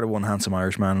broken the heart of one handsome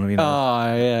Irishman. You know.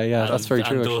 Oh yeah, that's very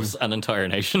true. And thus an entire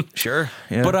nation. Sure,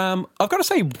 yeah. But I've got to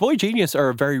say, Boy Genius are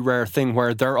a very rare thing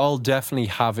where they're all definitely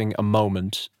having a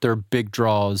moment. They're big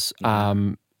draws,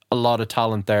 a lot of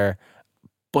talent there.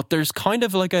 But there's kind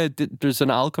of like there's an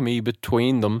alchemy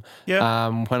between them. Yeah.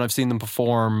 When I've seen them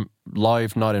perform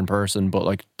live, not in person, but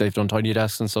like they've done Tiny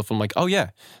Desks and stuff, I'm like, oh yeah,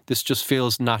 this just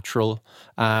feels natural.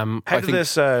 How did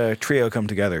this trio come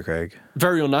together, Craig?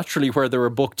 Very unnaturally, where they were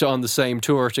booked on the same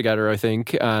tour together, I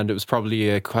think, and it was probably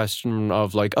a question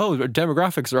of like, oh,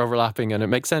 demographics are overlapping, and it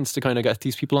makes sense to kind of get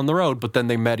these people on the road. But then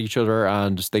they met each other,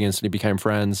 and they instantly became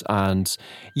friends. And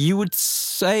you would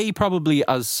say probably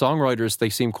as songwriters, they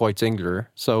seem quite singular.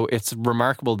 So it's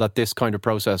remarkable that this kind of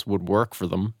process would work for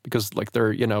them because, like,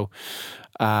 they're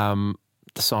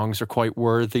the songs are quite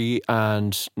worthy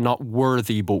and not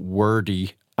worthy but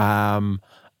wordy. And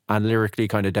lyrically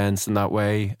kind of dense in that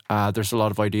way. There's a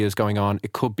lot of ideas going on.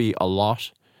 It could be a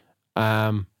lot.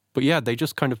 But yeah, they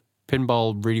just kind of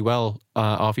pinball really well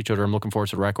off each other. I'm looking forward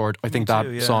to the record. I think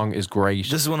that song is great.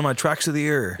 This is one of my tracks of the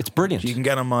year. It's brilliant. You can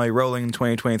get on my Rolling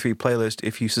 2023 playlist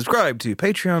if you subscribe to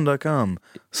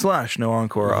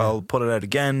patreon.com/NoEncore. I'll put it out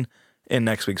again in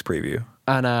next week's preview.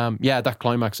 And that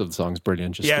climax of the song is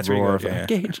brilliant. Just it's the roar really good,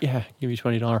 of it. Give me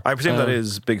 $20. I presume that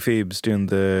is Big Phoebes doing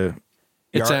the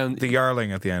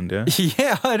Yarling at the end, yeah?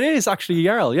 Yeah, it is actually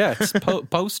Jarl. Yeah, it's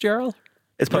post-Jarl.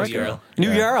 It's post-Jarl.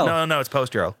 New Jarl. No, it's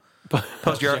post-Jarl.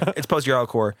 It's post-Jarl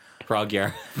core. Prog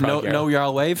Jarl. No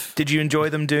Jarl wave. Did you enjoy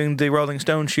them doing the Rolling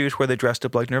Stone shoot where they dressed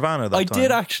up like Nirvana that I time?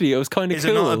 did actually. It was kind of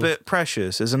cool. Is it not a bit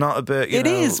precious? Is it not a bit, It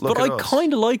is, but I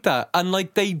kind of like that. And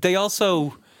like they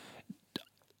also...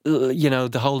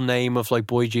 the whole name of like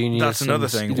Boy Genius. That's another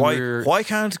thing. Why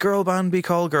can't girl band be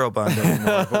called girl band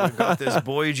anymore? But we've got this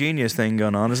Boy Genius thing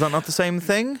going on. Is that not the same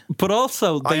thing? But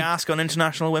also, I ask on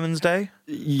International Women's Day.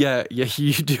 Yeah,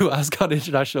 you do ask on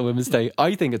International Women's Day.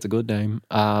 I think it's a good name.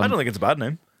 I don't think it's a bad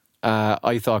name.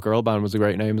 I thought girl band was a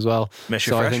great name as well.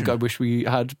 So I think I wish we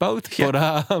had both.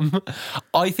 Yeah. But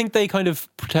I think they kind of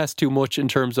protest too much in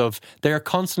terms of they're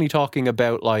constantly talking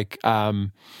about like.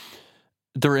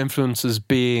 Their influences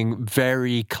being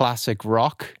very classic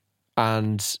rock,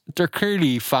 and they're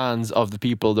clearly fans of the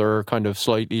people they're kind of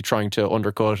slightly trying to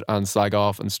undercut and slag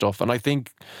off and stuff. And I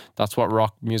think that's what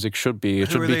rock music should be.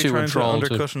 It should be too enthralled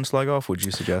to undercut and slag off, would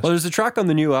you suggest? Well, there's a track on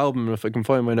the new album, if I can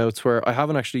find my notes, where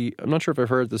I'm not sure if I've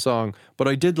heard the song, but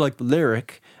I did like the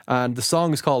lyric, and the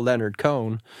song is called Leonard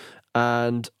Cohen.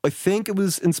 And I think it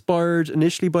was inspired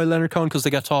initially by Leonard Cohen because they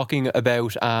got talking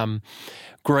about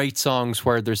great songs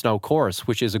where there's no chorus,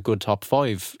 which is a good top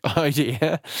 5 idea.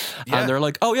 Yeah. And they're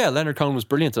like, oh yeah, Leonard Cohen was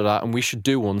brilliant at that and we should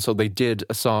do one. So they did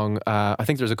a song. I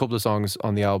think there's a couple of songs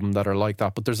on the album that are like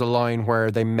that, but there's a line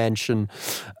where they mention,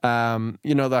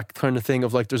 that kind of thing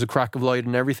of like there's a crack of light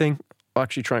and everything. I'll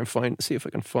actually try and see if I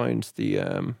can find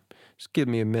the... Just give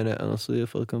me a minute and I'll see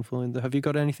if I can find that. Have you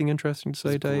got anything interesting to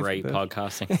say, Dave? Great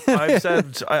podcasting. I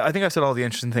think I've said all the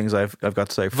interesting things I've got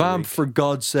to say for Vamp, for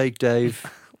God's sake, Dave.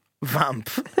 Vamp.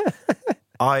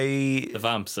 The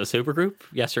Vamps, a supergroup?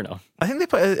 Yes or no? I think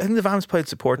the Vamps played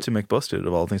support to McBusted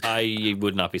of all things. I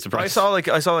would not be surprised.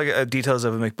 I saw details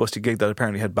of a McBusted gig that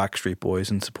apparently had Backstreet Boys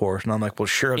in support, and I'm like, well,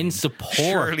 surely in support,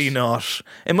 surely not.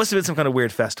 It must have been some kind of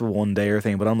weird festival one day or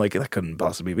thing, but I'm like, that couldn't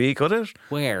possibly be, could it?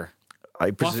 Where?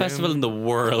 What festival in the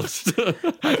world?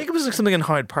 I think it was like something in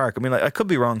Hyde Park. I mean, I could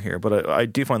be wrong here, but I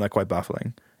do find that quite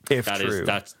baffling. If true,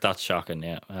 that's shocking.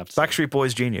 Yeah, Backstreet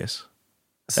Boys genius.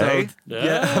 So I've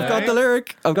got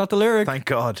the lyric. Thank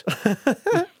God.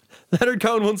 Leonard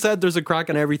Cohen once said there's a crack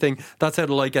in everything. That's how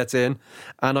the light gets in.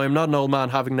 And I'm not an old man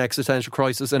having an existential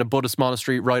crisis in a Buddhist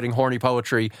monastery writing horny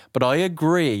poetry, but I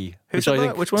agree. Which I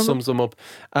think Which one sums them up.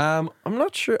 I'm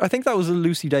not sure. I think that was a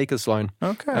Lucy Dacus line.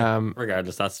 Okay.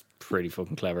 Regardless, that's pretty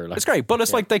fucking clever. Like, It's great, but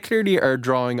it's like they clearly are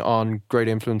drawing on great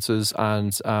influences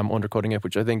and undercutting it,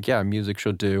 which I think, music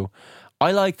should do.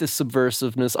 I like the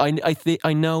subversiveness.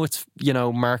 I know it's,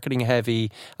 marketing heavy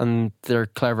and they're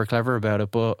clever about it,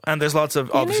 but And there's lots of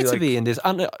you obviously need to like, be in this.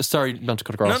 And, sorry, not to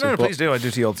cut across. no, you, but please do. I do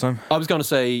to you all the time. I was going to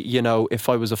say, if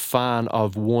I was a fan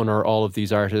of one or all of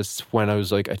these artists when I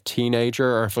was like a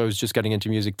teenager, or if I was just getting into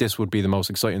music, this would be the most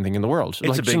exciting thing in the world.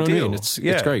 It's a do you know big what I deal.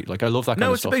 mean? It's great. Like I love that kind No,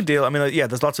 of it's stuff. a big deal. I mean,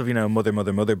 there's lots of,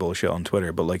 mother bullshit on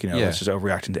Twitter, but like, Yeah. it's just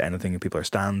overreacting to anything that people are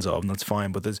stands of, and that's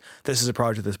fine. But this is a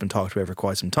project that's been talked about for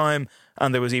quite some time.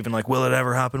 And there was even like, will it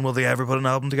ever happen? Will they ever put an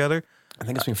album together? I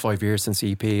think it's been 5 years since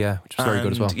the EP, which was very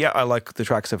good as well. Yeah, I like the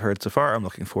tracks I've heard so far. I'm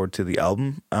looking forward to the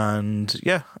album. And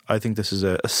yeah, I think this is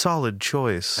a solid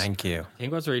choice. Thank you. I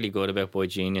think what's really good about Boy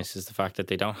Genius is the fact that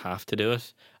they don't have to do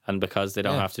it. And because they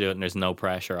don't have to do it and there's no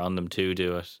pressure on them to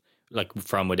do it, like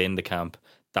from within the camp,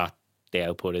 that the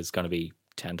output is going to be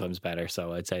 10 times better.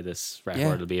 So I'd say this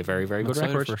record will be a very, very good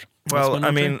record. Well,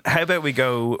 I mean, how about we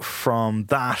go from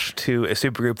that to a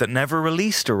supergroup that never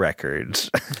released a record?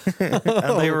 And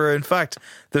they were, in fact,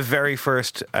 the very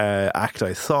first act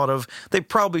I thought of. They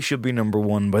probably should be number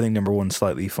one, but I think number one's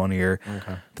slightly funnier.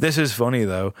 Okay. This is funny,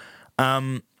 though.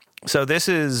 So this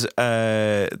is,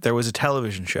 there was a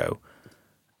television show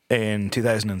in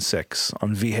 2006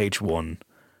 on VH1.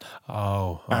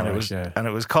 Oh, and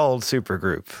it was called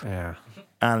Supergroup. Yeah.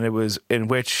 And it was in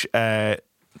which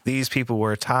these people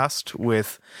were tasked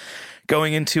with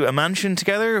going into a mansion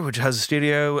together, which has a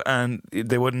studio, and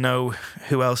they wouldn't know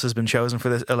who else has been chosen for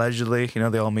this, allegedly.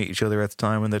 They all meet each other at the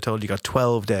time, and they're told you got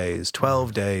 12 days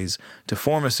to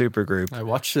form a supergroup. I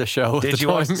watched the show at Did the you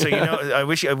time. watch? So, I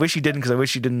wish you didn't, because I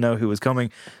wish you didn't know who was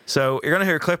coming. So you're going to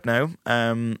hear a clip now,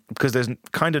 because there's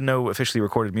kind of no officially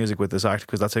recorded music with this act,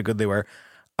 because that's how good they were.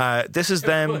 This is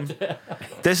them.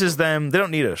 This is them. They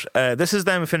don't need it. This is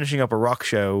them finishing up a rock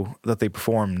show that they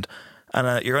performed,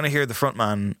 and you're going to hear the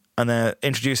frontman and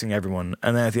introducing everyone,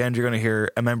 and then at the end you're going to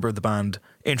hear a member of the band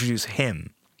introduce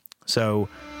him. So,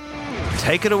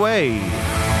 take it away.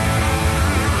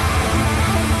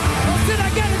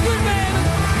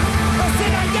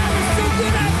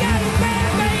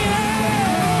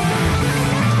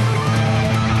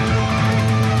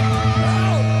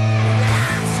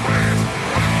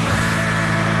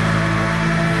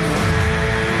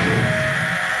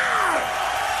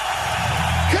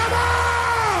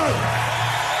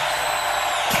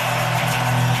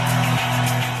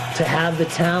 To have the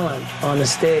talent on the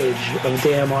stage of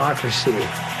Democracy,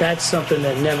 that's something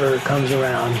that never comes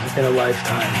around in a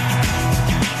lifetime.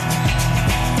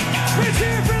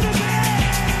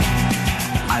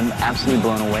 I'm absolutely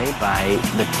blown away by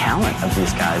the talent of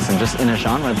these guys, and just in a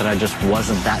genre that I just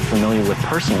wasn't that familiar with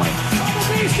personally. On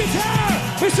the bass guitar,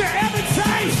 Mr. Evan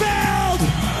Seinfeld!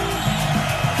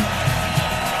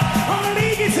 On the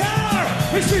lead guitar,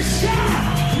 Mr.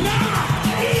 Shah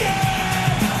Nah-Ian!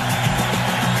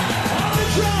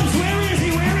 Drums, where is he?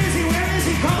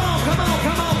 Come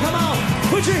on.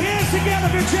 Put your hands together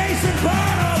for Jason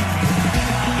Barnum.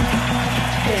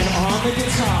 And on the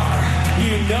guitar,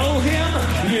 you know him,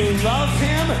 you love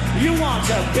him, you want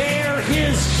to bear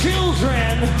his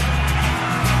children.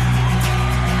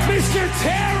 Mr.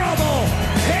 Terrible,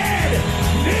 Ted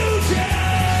Nugent.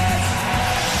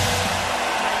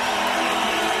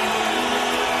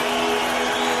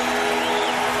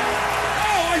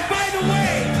 Oh, and by the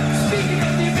way, speaking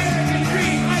of the American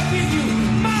dream, I give you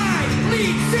my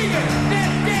lead singer,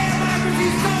 that Democracy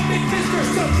summit, Mr.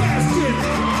 Sebastian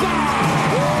Bach.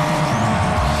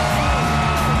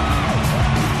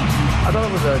 I thought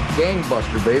it was a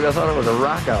gangbuster, baby. I thought it was a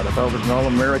rock out. I thought it was an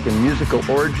all-American musical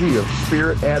orgy of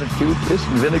spirit, attitude, piss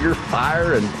and vinegar,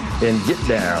 fire, and get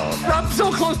down. I'm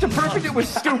so close to perfect, it was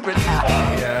stupid.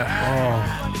 Yeah.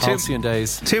 Halcyon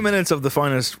days. 2 minutes of the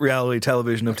finest reality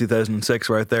television of 2006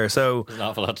 right there. So There's an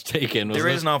awful lot to take in, there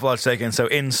is an awful lot to take in. So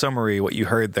in summary, what you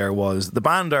heard there was the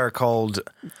band are called...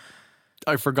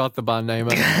 I forgot the band name.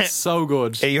 It's so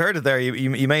good. Yeah, you heard it there.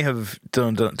 You may have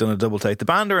done a double take. The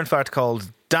band are in fact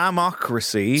called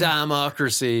Damocracy.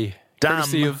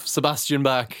 Courtesy of Sebastian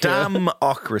Bach.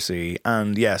 Damocracy.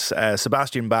 And yes,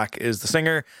 Sebastian Bach is the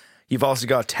singer. You've also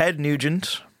got Ted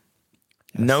Nugent.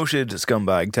 Yes. Noted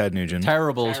scumbag Ted Nugent.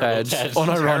 Terrible Ted.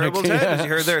 Unironically. Terrible Ted, as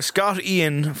you heard there. Scott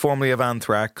Ian, formerly of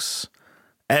Anthrax.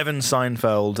 Evan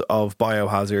Seinfeld of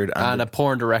Biohazard, and a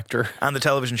porn director, and the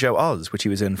television show Oz, which he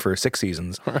was in for 6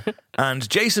 seasons, and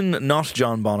Jason, not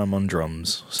John Bonham, on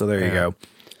drums. So there you go.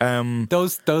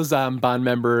 Those band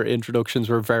member introductions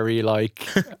were very like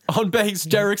on bass.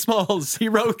 Derek Smalls, he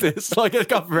wrote this. Like it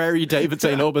got very David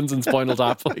St. Hubbins and Spinal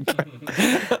Tap. Like.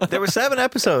 There were 7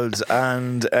 episodes,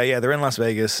 and they're in Las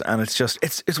Vegas, and it's just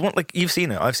it's one, like, you've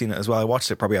seen it, I've seen it as well. I watched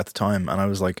it probably at the time, and I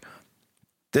was like,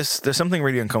 there's something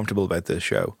really uncomfortable about this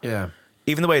show. Yeah,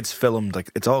 even the way it's filmed, like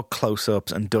it's all close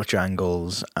ups and Dutch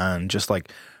angles, and just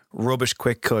like rubbish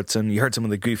quick cuts, and you heard some of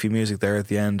the goofy music there at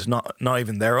the end, not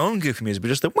even their own goofy music, but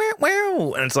just the wow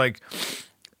wow, and it's like,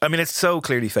 I mean, it's so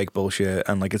clearly fake bullshit,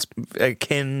 and like it's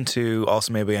akin to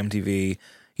also maybe MTV,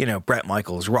 Bret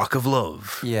Michaels' Rock of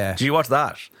Love. Yeah, did you watch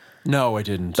that? No, I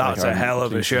didn't. That's a hell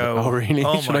of a show. Oh, really?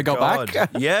 Oh, should I go back?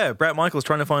 Yeah, Bret Michaels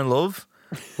trying to find love.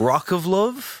 Rock of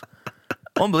Love.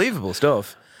 Unbelievable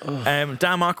stuff.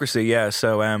 Damocracy, yeah.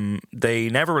 So they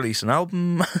never released an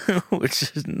album, which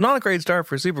is not a great start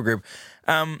for a supergroup.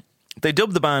 They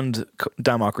dubbed the band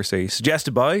Damocracy,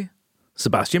 suggested by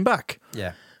Sebastian Bach.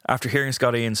 Yeah. After hearing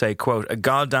Scott Ian say, quote, "A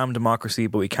goddamn democracy,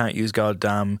 but we can't use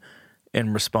goddamn,"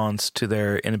 in response to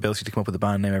their inability to come up with a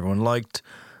band name everyone liked.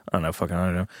 I don't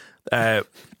know.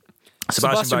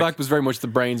 Sebastian Bach was very much the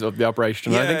brains of the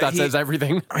operation. Yeah, I think that says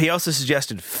everything. He also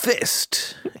suggested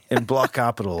fist in block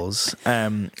capitals,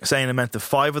 saying it meant the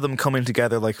 5 of them coming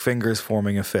together like fingers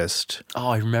forming a fist. Oh,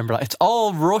 I remember that. It's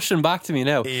all rushing back to me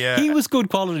now. Yeah. He was good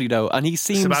quality though, and he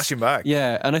seems... Sebastian Bach.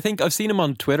 Yeah, and I think I've seen him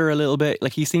on Twitter a little bit.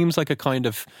 Like, he seems like a kind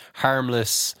of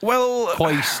harmless,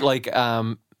 quite like...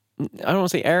 I don't want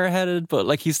to say airheaded, but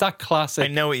like he's that classic, I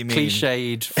know what you mean,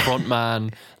 cliched front man.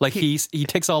 Like he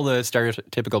ticks all the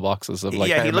stereotypical boxes of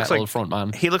like hair metal front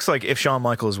man. He looks like if Shawn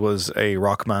Michaels was a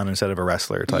rock man instead of a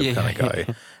wrestler type kind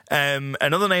of guy.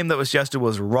 Another name that was suggested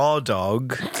was Raw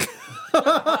Dog.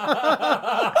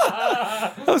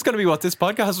 That was going to be what this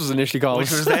podcast was initially called, which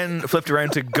was then flipped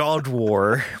around to God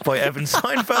War by Evan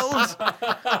Seinfeld.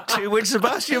 To which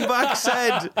Sebastian Bach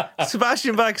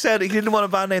said he didn't want a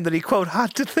band name that he, quote,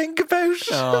 had to think about.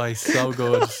 Oh, he's so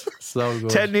good. So good.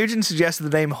 Ted Nugent suggested the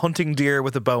name Hunting Deer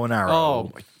with a Bow and Arrow.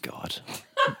 Oh my God.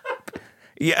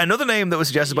 Yeah, another name that was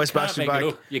suggested by Sebastian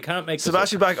Bach. You can't make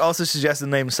Sebastian Bach also suggested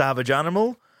the name Savage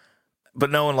Animal, but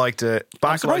no one liked it.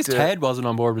 I'm surprised Ted wasn't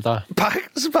on board with that.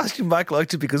 Sebastian Bach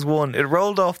liked it because, one, it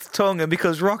rolled off the tongue, and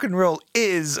because rock and roll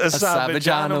is a savage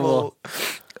animal.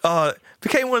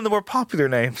 Became one of the more popular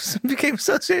names. Became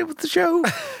associated with the show.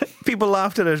 People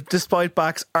laughed at it despite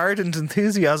Bach's ardent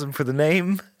enthusiasm for the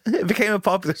name. It became a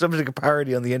popular subject of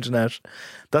parody on the internet.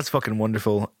 That's fucking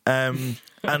wonderful. And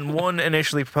one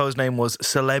initially proposed name was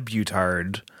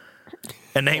Celebutard,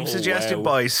 a name suggested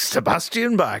by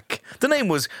Sebastian Bach. The name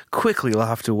was quickly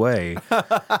laughed away.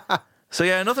 So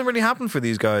yeah, nothing really happened for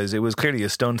these guys. It was clearly a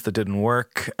stunt that didn't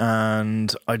work,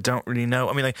 and I don't really know.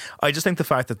 I mean, I just think the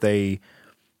fact that they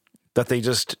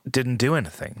just didn't do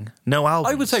anything. No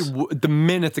albums. I would say the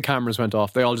minute the cameras went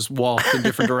off, they all just walked in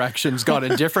different directions, got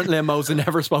in different limos, and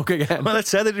never spoke again. Well, it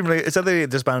said they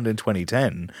disbanded in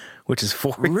 2010, which is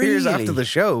 4 years after the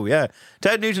show. Yeah,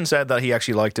 Ted Nugent said that he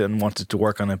actually liked it and wanted to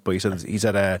work on it, but he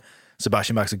said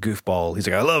Sebastian Bach's a goofball. He's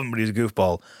like, I love him, but he's a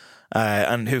goofball.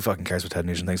 And who fucking cares what Ted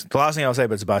Nugent thinks? The last thing I'll say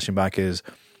about Sebastian Bach is,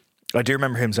 I do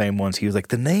remember him saying once, he was like,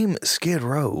 the name Skid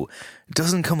Row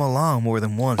doesn't come along more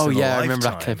than once. Oh, in a yeah, lifetime. I remember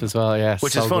that clip as well, yeah.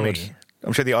 Which so is funny. Good.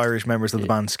 I'm sure the Irish members of the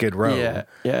band Skid Row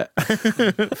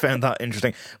found that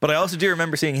interesting. But I also do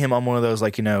remember seeing him on one of those,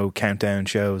 like, countdown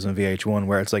shows on VH1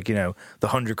 where it's like, the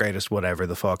 100 greatest whatever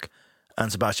the fuck.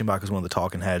 And Sebastian Bach was one of the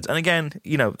talking heads. And again,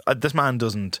 this man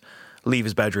doesn't leave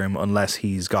his bedroom unless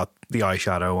he's got the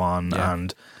eyeshadow on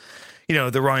and,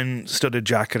 the rhine-studded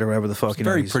jacket or whatever the fuck. He's a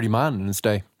very pretty man in his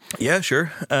day. Yeah,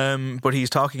 sure. But he's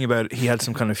talking about he had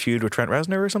some kind of feud with Trent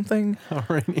Reznor or something. Oh,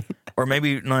 really? Or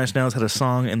maybe Nine Inch Nails had a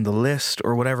song in the list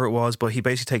or whatever it was, but he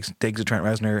basically takes digs at Trent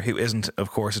Reznor, who isn't, of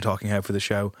course, a talking head for the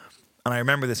show. And I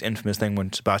remember this infamous thing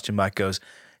when Sebastian Bach goes,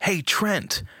 "Hey,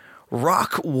 Trent,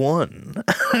 Rock One."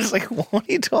 It's like, what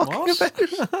are you talking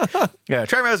about? Yeah,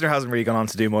 Trent Reznor hasn't really gone on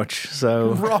to do much,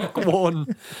 so... Rock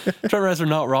One. Trent Reznor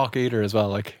not rock either as well,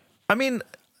 like... I mean...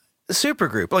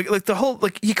 Supergroup, like the whole,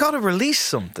 like, you gotta release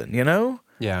something,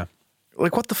 Yeah.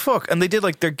 Like, what the fuck? And they did,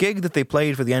 like, their gig that they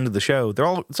played for the end of the show.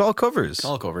 It's all covers.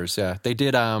 All covers, yeah. They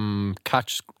did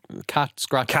Cat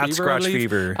Scratch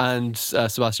Fever, and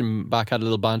Sebastian Bach had a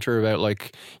little banter about,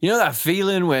 like, that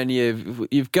feeling when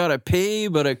you've got to pee,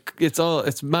 but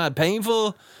it's mad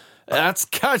painful. That's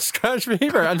Catch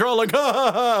Fever. And they're all like,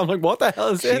 I'm like, what the hell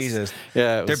is this? Jesus.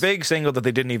 Yeah, Their big single that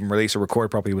they didn't even release or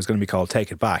record properly was going to be called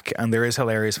Take It Back. And there is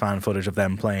hilarious fan footage of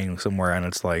them playing somewhere, and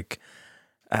it's like,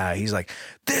 he's like,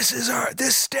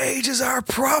 this stage is our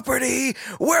property.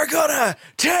 We're gonna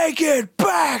take it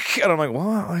back. And I'm like,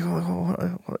 what?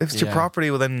 What? If it's your property,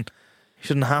 well then you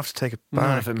shouldn't have to take it back.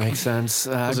 None of it makes sense.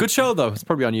 Good show though. It's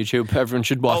probably on YouTube. Everyone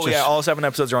should watch it. Oh yeah, all 7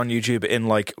 episodes are on YouTube in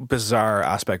like bizarre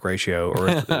aspect ratio,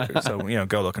 or so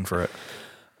go looking for it.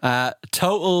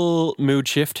 Total mood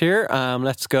shift here.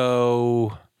 Let's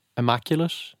go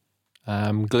immaculate,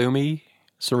 gloomy,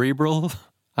 cerebral.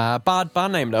 Bad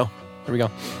band name though. Here we go.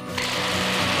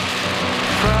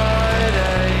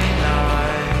 Friday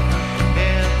night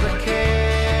in the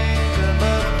kingdom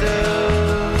of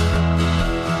doom.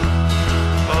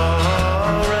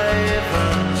 Oh,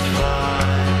 ravens fly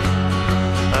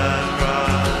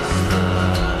across the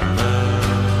moon.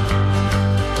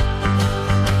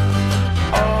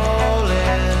 All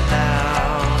in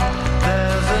now,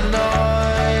 there's a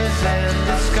noise in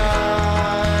the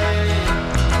sky.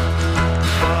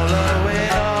 Following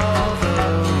all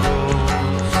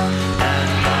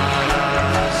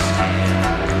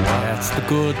The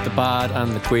Good, the Bad,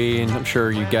 and the Queen. I'm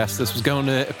sure you guessed this was going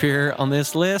to appear on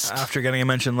this list. After getting a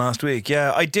mention last week.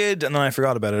 Yeah, I did, and then I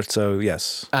forgot about it, so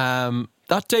yes.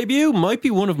 That debut might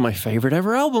be one of my favourite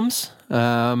ever albums.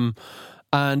 Bad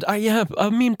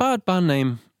band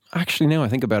name. Actually, now I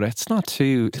think about it, it's not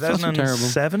too terrible.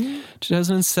 2007?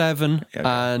 2007.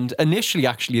 Yeah. And initially,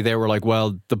 actually, they were like,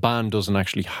 well, the band doesn't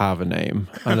actually have a name.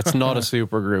 And it's not a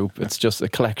supergroup. It's just a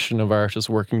collection of artists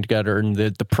working together. And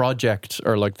the project,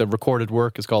 or like the recorded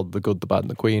work, is called The Good, the Bad, and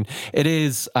the Queen. It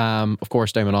is, of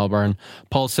course, Damon Albarn,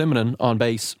 Paul Simonon on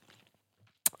bass,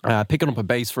 picking up a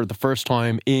bass for the first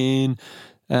time in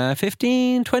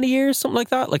 15, 20 years, something like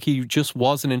that. Like, he just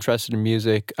wasn't interested in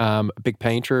music. A big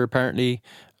painter, apparently.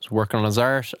 Was working on his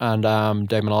art, and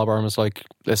Damon Albarn was like,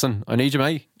 listen, I need you,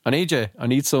 mate. I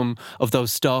need some of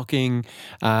those stalking,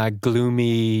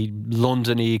 gloomy,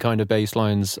 London-y kind of bass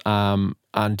lines. And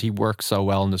he works so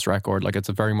well on this record. Like, it's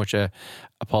a very much a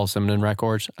Paul Simonon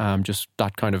record. Just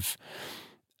that kind of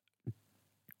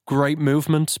great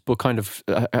movement, but kind of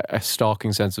a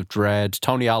stalking sense of dread.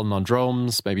 Tony Allen on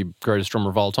drums, maybe greatest drummer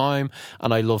of all time.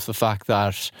 And I love the fact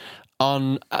that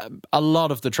on a lot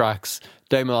of the tracks,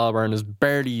 Damon Albarn is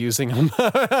barely using him.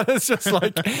 It's just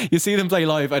like, you see them play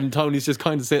live and Tony's just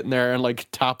kind of sitting there and like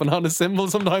tapping on his cymbal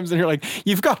sometimes, and you're like,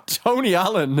 you've got Tony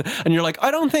Allen, and you're like,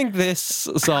 I don't think this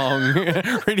song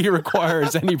really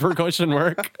requires any percussion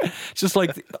work. It's just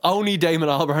like only Damon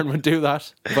Albarn would do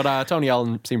that. But Tony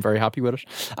Allen seemed very happy with it.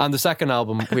 And the second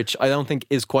album, which I don't think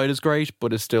is quite as great,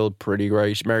 but is still pretty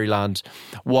great, Maryland,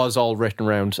 was all written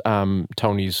around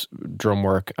Tony's drum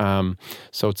work.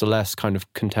 So it's a less kind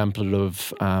of contemplative,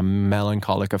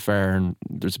 melancholic affair, and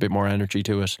there's a bit more energy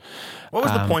to it. What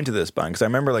was the point of this band? Because I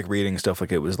remember like reading stuff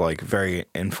like it was like very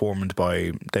informed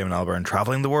by Damon Albarn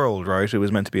traveling the world, right? It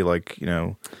was meant to be like,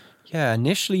 Yeah,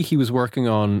 initially he was working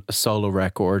on a solo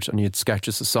record and he had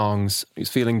sketches of songs. He was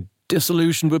feeling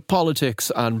disillusioned with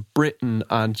politics and Britain,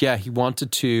 and yeah, he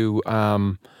wanted to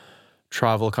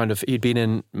travel kind of. He'd been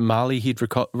in Mali, he'd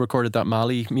recorded that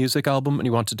Mali music album, and he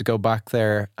wanted to go back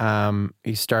there.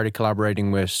 He started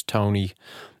collaborating with Tony,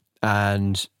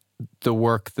 and the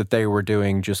work that they were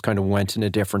doing just kind of went in a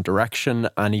different direction,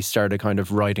 and he started kind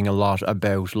of writing a lot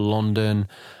about London,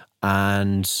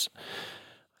 and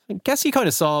I guess he kind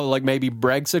of saw like maybe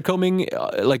Brexit coming,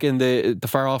 like in the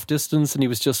far off distance, and he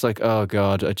was just like, oh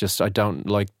God, I don't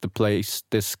like the place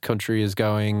this country is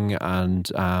going. And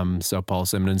so Paul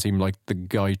Simonon seemed like the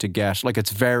guy to get. Like,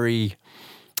 it's very,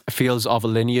 feels of a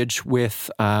lineage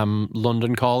with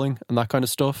London Calling and that kind of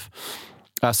stuff.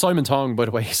 Simon Tong, by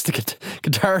the way, is the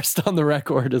guitarist on the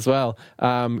record as well. He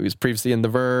was previously in The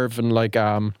Verve, and like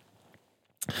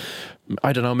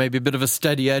I don't know, maybe a bit of a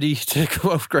steady Eddie, to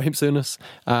quote Graham Souness.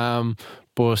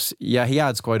 But yeah, he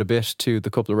adds quite a bit to the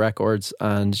couple of records,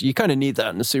 and you kind of need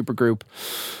that in a supergroup.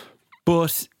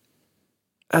 But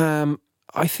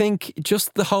I think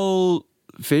just the whole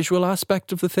visual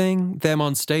aspect of the thing, them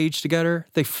on stage together,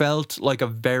 they felt like a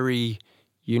very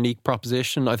unique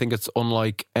proposition. I think it's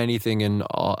unlike anything in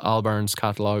Albarn's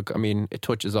catalogue. I mean, it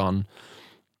touches on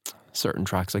certain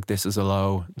tracks like This Is a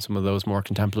Low, some of those more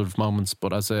contemplative moments,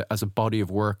 but as a body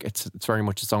of work, it's very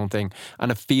much its own thing,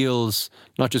 and it feels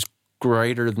not just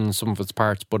greater than some of its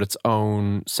parts, but its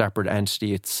own separate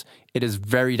entity. It is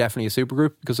very definitely a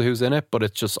supergroup because of who's in it, but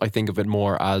it's just, I think of it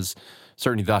more as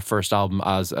certainly that first album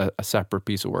as a separate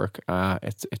piece of work.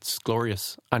 It's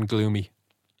glorious and gloomy.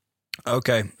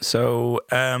 Okay, so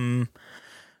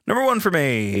no Number one for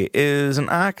me is an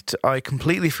act I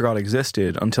completely forgot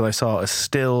existed until I saw a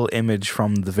still image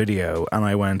from the video, and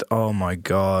I went, "Oh my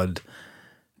god,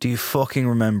 do you fucking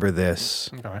remember this?"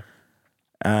 Okay.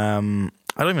 I don't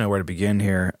even know where to begin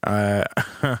here.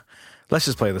 Let's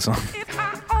just play the song. Well,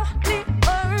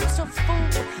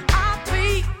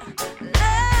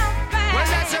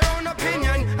 that's your own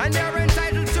opinion, and you're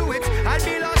entitled to it. I'd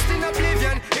be lost in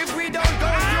oblivion if we don't go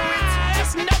through it.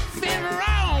 There's nothing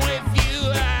wrong with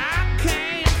you, I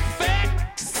can't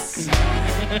fix.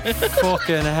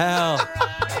 Fucking hell.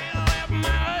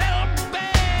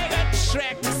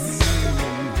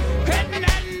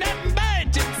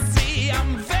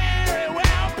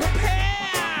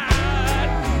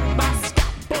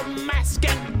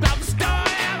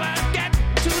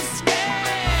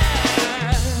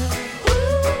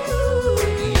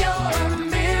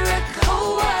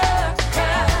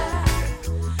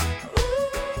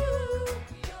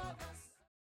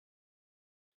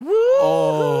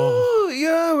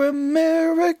 You're a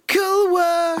miracle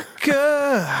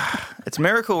worker. It's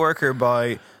Miracle Worker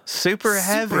by Super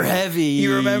Heavy. Super Heavy.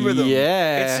 You remember them?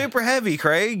 Yeah. It's Super Heavy,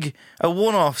 Craig. A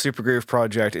one-off supergroove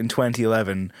project in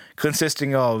 2011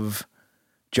 consisting of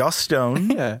Joss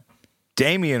Stone,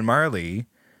 Damian Marley,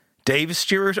 Dave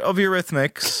Stewart of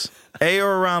Eurythmics,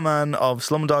 Ayor Rahman of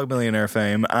Slumdog Millionaire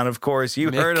fame, and of course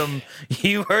you heard him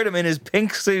in his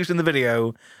pink suit in the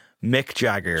video, Mick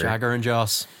Jagger. Jagger and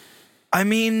Joss. I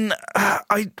mean,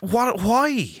 why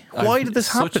did this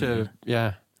happen?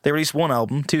 They released one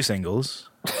album, 2 singles,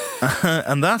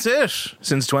 and that's it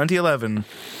since 2011.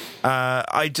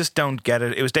 I just don't get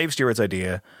it. It was Dave Stewart's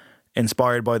idea.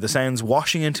 Inspired by the sounds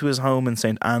washing into his home in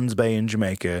St. Anne's Bay in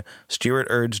Jamaica, Stewart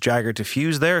urged Jagger to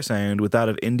fuse their sound with that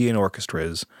of Indian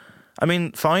orchestras. I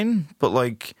mean, fine, but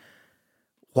like,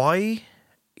 why?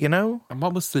 You know? And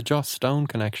what was the Joss Stone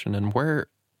connection, and where?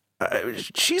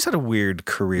 She's had a weird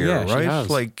career, Yeah, she right? has.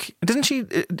 Like, did she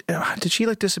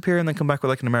like disappear and then come back with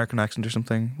like an American accent or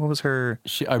something? What was her?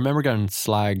 I remember getting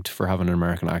slagged for having an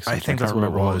American accent. I think that's can't what it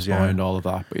remember was, yeah. behind all of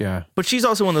that, but yeah. But she's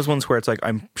also one of those ones where it's like,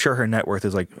 I'm sure her net worth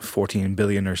is like 14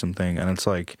 billion or something, and it's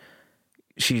like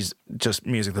she's just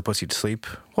music that puts you to sleep.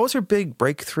 What was her big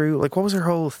breakthrough? Like, what was her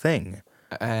whole thing?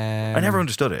 I never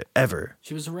understood it, ever.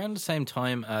 She was around the same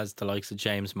time as the likes of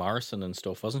James Morrison and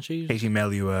stuff, wasn't she? Katie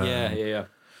Melua. Yeah.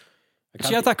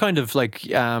 She had that kind of like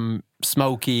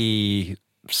smoky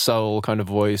soul kind of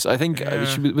voice. I think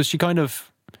she kind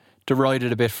of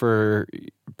derided a bit for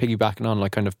piggybacking on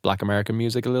like kind of Black American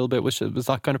music a little bit. Was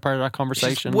that kind of part of that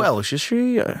conversation? She's Welsh, is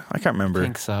she? I can't remember. I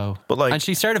think so. But like, and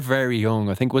she started very young.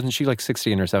 I think wasn't she like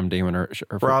 16 or 17 when her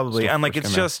probably? stuff And like, first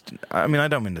it's came out? just. I mean, I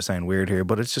don't mean to sound weird here,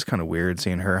 but it's just kind of weird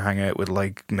seeing her hang out with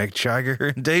like Mick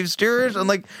Jagger and Dave Stewart. And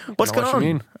like, what's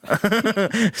going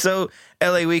on? So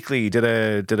LA Weekly did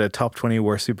a top 20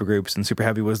 worst supergroups, and Super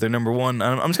Heavy was their number one.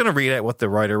 And I'm just going to read out what the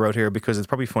writer wrote here because it's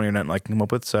probably funnier than I can come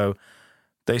up with. So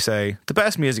they say, the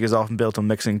best music is often built on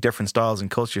mixing different styles and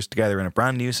cultures together in a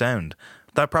brand new sound.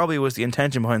 That probably was the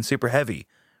intention behind Super Heavy,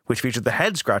 which featured the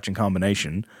head-scratching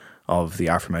combination of the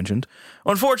aforementioned.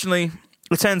 Unfortunately,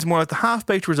 it sounds more like the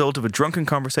half-baked result of a drunken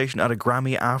conversation at a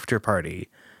Grammy after-party.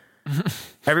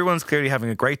 Everyone's clearly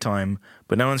having a great time,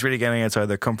 but no one's really getting outside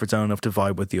their comfort zone enough to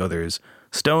vibe with the others.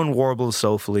 Stone warbles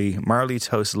soulfully, Marley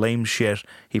toasts lame shit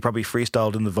he probably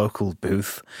freestyled in the vocal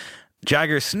booth.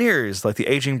 Jagger sneers like the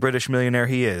aging British millionaire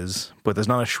he is, but there's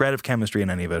not a shred of chemistry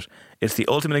in any of it. It's the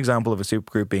ultimate example of a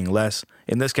supergroup being less,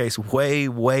 in this case way,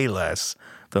 way less,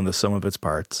 than the sum of its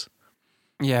parts.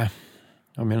 Yeah.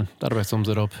 I mean, that about sums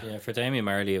it up. Yeah, for Damian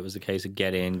Marley, it was a case of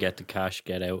get in, get the cash,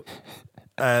 get out.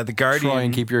 The Guardian. Try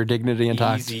and keep your dignity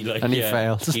intact. Easy, like, and he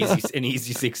failed. An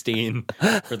easy 16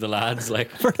 for the lads.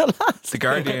 Like for the lads. The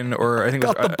Guardian, or I think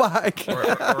got the bag. or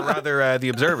rather, The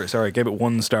Observer, gave it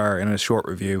 1 star in a short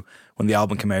review when the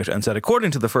album came out and said,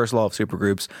 according to the first law of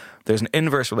supergroups, there's an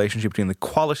inverse relationship between the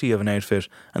quality of an outfit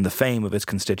and the fame of its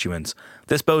constituents.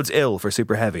 This bodes ill for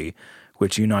Super Heavy,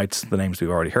 which unites the names we've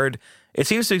already heard. It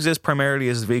seems to exist primarily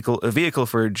as a vehicle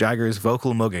for Jagger's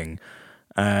vocal mugging.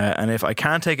 And if I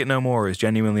Can't Take It No More is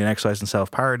genuinely an exercise in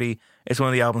self-parody, it's one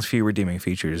of the album's few redeeming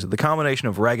features. The combination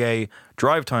of reggae,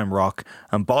 drive-time rock,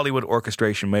 and Bollywood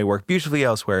orchestration may work beautifully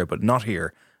elsewhere, but not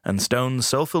here, and Stone's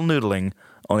soulful noodling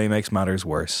only makes matters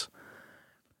worse.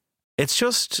 It's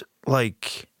just,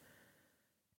 like,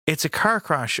 it's a car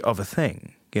crash of a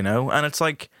thing, you know? And it's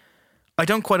like, I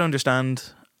just don't quite understand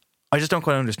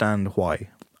why.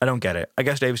 I don't get it. I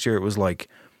guess Dave Stewart was like,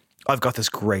 I've got this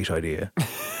great idea.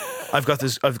 I've got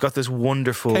this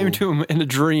wonderful... Came to him in a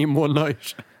dream one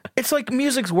night. It's like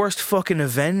music's worst fucking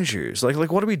Avengers.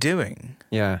 Like what are we doing?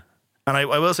 Yeah. And I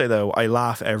will say, though, I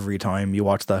laugh every time you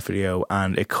watch that video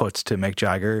and it cuts to Mick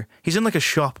Jagger. He's in like a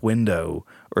shop window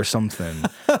or something,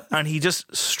 and he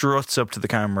just struts up to the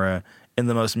camera in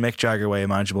the most Mick Jagger way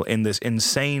imaginable in this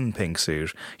insane pink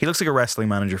suit. He looks like a wrestling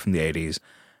manager from the 80s.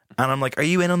 And I'm like, are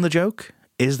you in on the joke?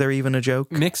 Is there even a joke?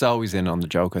 Mick's always in on the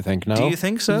joke, I think, no? Do you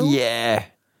think so? Yeah.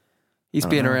 He's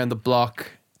been around the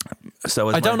block. So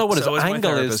I don't know what his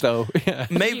angle is, though. Yeah.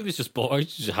 Maybe he was just bored.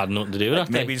 He just had nothing to do that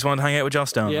Maybe day. he just wanted to hang out with Joss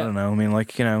Stone. Yeah. I don't know. I mean,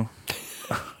 like, you know.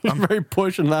 I'm very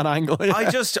pushing that angle. Yeah.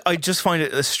 I just find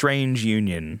it a strange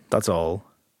union. That's all.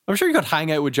 I'm sure you could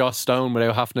hang out with Joss Stone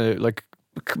without having to, like,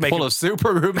 pull a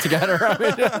super group together. I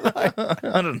mean,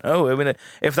 I don't know. I mean,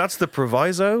 if that's the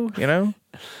proviso, you know.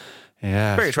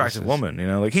 Yeah, very attractive woman, you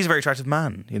know, like he's a very attractive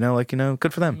man, you know, like, you know,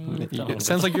 good for them. It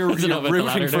sounds like you're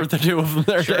rooting for the two of them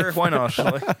there. Sure, Dave. why not?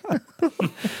 Like,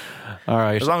 all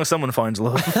right. As long as someone finds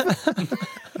love.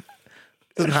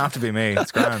 Doesn't have to be me.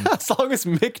 It's grand. As long as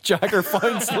Mick Jagger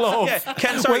finds love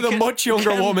with a much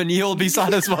younger woman, you'll be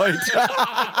satisfied.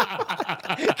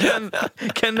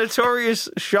 Can notorious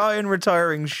shy and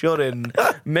retiring shut-in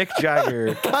Mick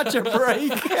Jagger catch a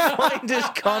break? Find his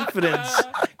confidence.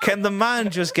 Can the man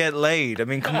just get laid? I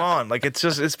mean, come on. Like,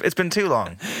 it's been too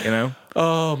long, you know?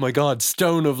 Oh my God,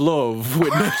 Stone of Love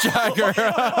with Mick Jagger.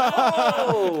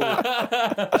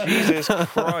 Jesus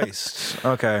Christ.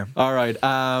 Okay. All right.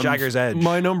 Jagger's Edge.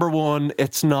 My number one,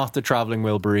 it's not the Travelling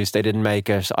Wilburys. They didn't make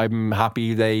it. I'm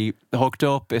happy they hooked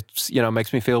up. It's, you know,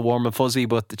 makes me feel warm and fuzzy,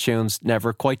 but the tunes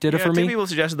never quite did it for me. Two people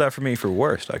suggested that for me for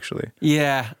worst, actually.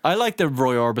 Yeah. I like the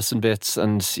Roy Orbison bits,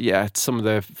 and yeah, some of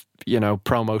the, you know,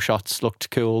 promo shots looked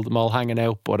cool, them all hanging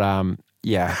out, but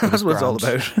yeah. That's what it's all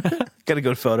about. Get a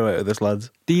good photo out of this, lads.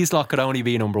 These lot could only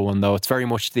be number one, though. It's very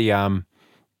much the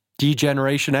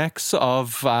D-Generation X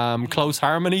of close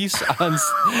harmonies and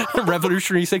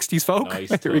revolutionary 60s folk.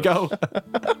 Nice. Here we go.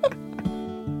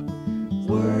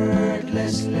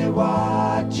 Wordlessly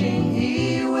watching,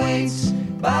 he waits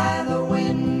by the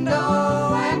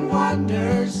window and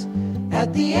wonders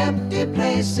at the empty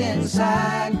place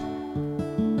inside.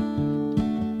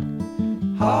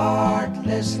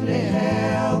 Heartlessly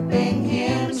helping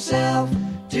himself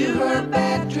to her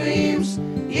bad dreams,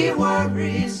 he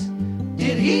worries,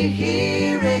 did he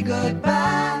hear a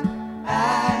goodbye?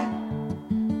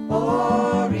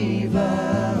 Or even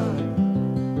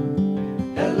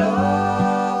hello,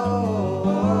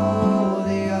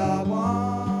 they are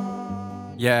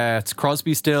one. Yeah, it's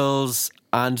Crosby, Stills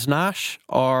and Nash,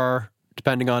 or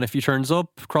depending on if he turns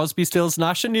up, Crosby, Stills,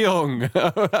 Nash and Young,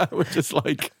 which is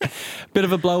like a bit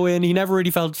of a blow in. He never really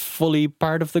felt fully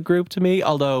part of the group to me,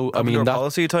 although, I mean, that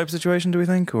policy type situation, do we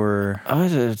think? Or I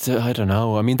don't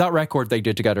know. I mean, that record they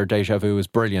did together, Deja Vu, is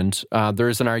brilliant. There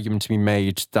is an argument to be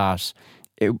made that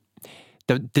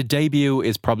the debut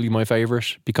is probably my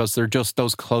favourite because they're just,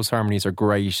 those close harmonies are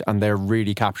great and they're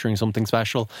really capturing something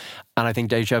special. And I think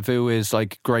Deja Vu is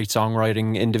like great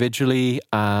songwriting individually,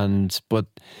 but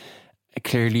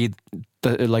clearly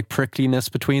the like prickliness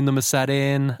between them is set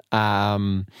in.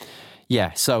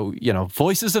 Yeah, so, you know,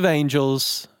 Voices of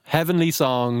Angels, heavenly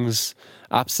songs,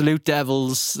 absolute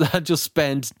devils that just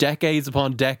spent decades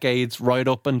upon decades right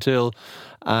up until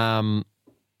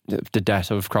the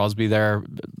death of Crosby there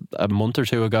a month or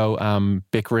two ago,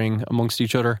 bickering amongst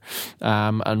each other.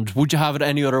 And would you have it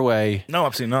any other way? No,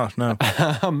 absolutely not. No.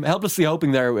 Helplessly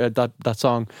hoping there, that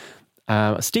song.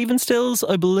 Stephen Stills,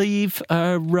 I believe,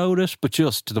 wrote it, but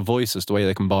just the voices, the way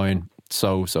they combine,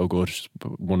 so good.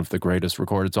 One of the greatest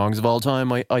recorded songs of all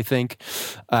time, I think.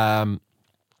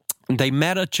 They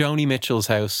met at Joni Mitchell's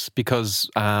house because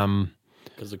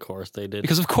of course they did.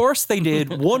 Because of course they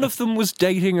did. One of them was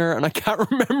dating her, and I can't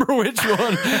remember which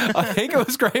one. I think it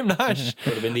was Graham Nash.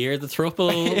 Would have been the year of the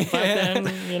throuple back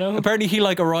then, you know. Apparently he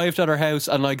like arrived at her house,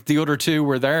 and like the other two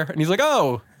were there, and he's like,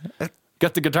 "Oh,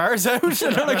 get the guitars out."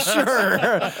 And they're like, "Sure."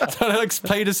 So they like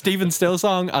played a Stephen Stills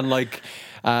song, and like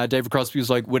David Crosby was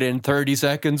like, within 30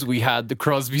 seconds we had the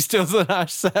Crosby, Stills and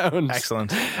Nash sound.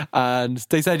 Excellent. And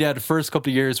they said, yeah, the first couple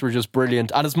of years were just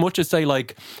brilliant. And as much as they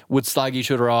like would slag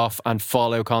each other off and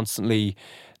fall out constantly,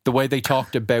 the way they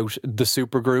talked about the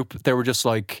supergroup, they were just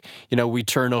like, you know, we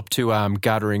turn up to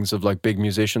gatherings of like big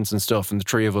musicians and stuff, and the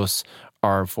three of us,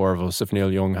 or four of us, if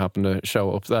Neil Young happened to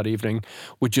show up that evening,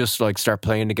 would just like start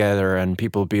playing together, and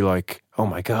people would be like, oh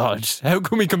my God, how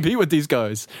can we compete with these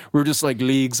guys? We're just like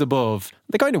leagues above.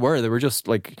 They kind of were. They were just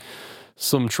like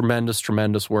some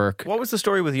tremendous work. What was the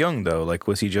story with Young, though? Like,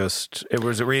 was it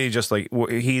really just like,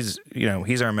 he's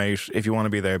our mate, if you want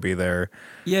to be there, be there?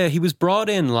 Yeah, he was brought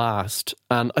in last,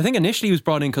 and I think initially he was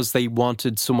brought in because they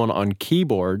wanted someone on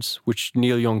keyboards, which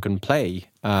Neil Young can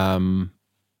play.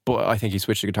 but I think he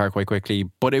switched to guitar quite quickly.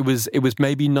 But it was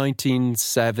maybe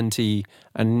 1970,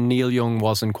 and Neil Young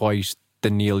wasn't quite the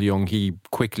Neil Young he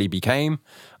quickly became.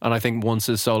 And I think once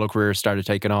his solo career started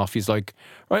taking off, he's like,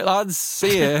 right, lads,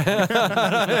 see ya.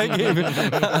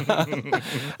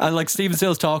 And like Stephen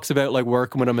Stills talks about like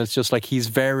working with him, it's just like he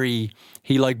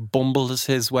like bumbles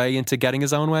his way into getting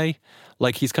his own way.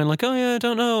 Like he's kind of like, oh yeah, I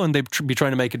don't know. And they'd be trying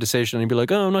to make a decision and he'd be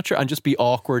like, oh, I'm not sure. And just be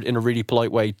awkward in a really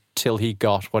polite way till he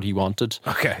got what he wanted.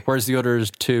 Okay. Whereas the other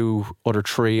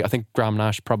three, I think Graham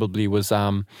Nash probably was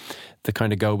the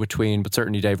kind of go-between, but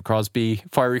certainly David Crosby,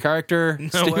 fiery character,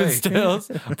 Stephen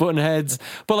Stills, button heads.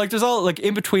 But like there's all like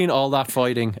in between all that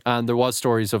fighting, and there was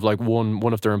stories of like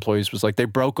one of their employees was like they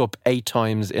broke up 8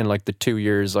 times in like the 2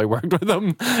 years I worked with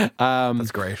them.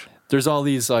 That's great. There's all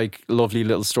these like lovely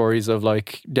little stories of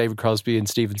like David Crosby and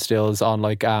Stephen Stills on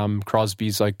like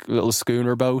Crosby's like little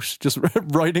schooner boat just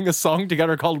writing a song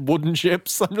together called Wooden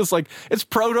Ships. I'm just like, it's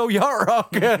proto yacht rock.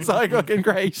 It's like fucking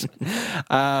great.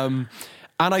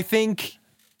 And I think,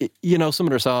 you know, some of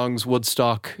their songs,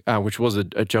 Woodstock, which was a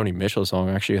Joni Mitchell song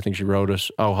actually, I think she wrote it,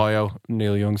 Ohio,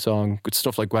 Neil Young song, good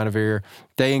stuff like Guinevere,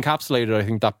 they encapsulated I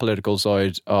think that political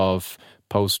side of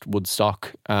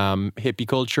post-Woodstock hippie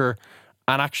culture.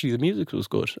 And actually the music was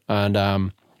good.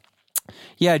 And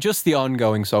yeah, just the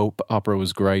ongoing soap opera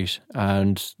was great.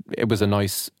 And it was a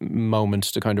nice moment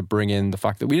to kind of bring in the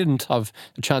fact that we didn't have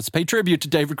a chance to pay tribute to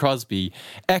David Crosby.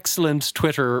 Excellent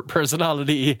Twitter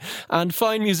personality and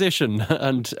fine musician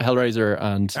and Hellraiser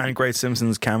and great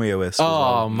Simpsons cameoist.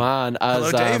 Oh, man.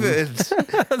 Hello, David.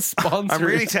 Sponsor. I'm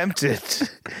really tempted.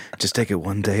 Just take it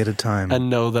one day at a time. And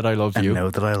know that I love you. And know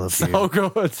that I love you. So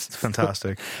good. It's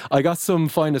fantastic. I got some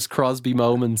finest Crosby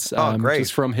moments great.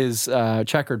 just from his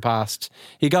checkered past.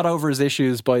 He got over his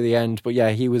issues by the end, but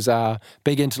yeah, he was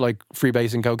big into like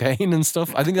freebasing cocaine and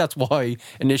stuff. I think that's why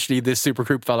initially this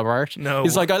supergroup fell apart. No.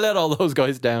 He's like, I let all those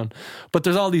guys down. But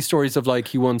there's all these stories of like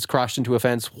he once crashed into a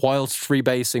fence whilst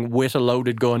freebasing with a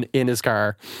loaded gun in his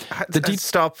car.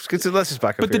 Stop. Let's just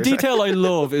back up But here. the detail I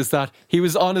love is that he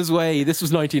was on his way, this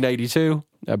was 1982,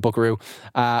 Buckaroo.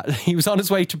 He was on his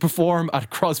way to perform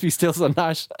at Crosby, Stills and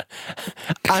Nash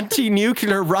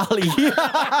anti-nuclear rally,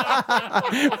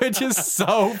 which is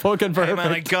so fucking perfect. Hey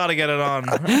man, I gotta get it on.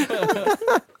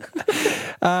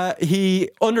 He,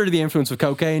 under the influence of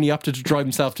cocaine, he opted to drive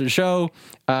himself to the show.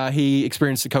 He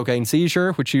experienced a cocaine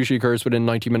seizure, which usually occurs within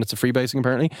 90 minutes of freebasing,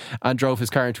 apparently, and drove his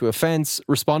car into a fence.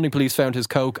 Responding police found his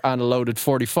coke and a loaded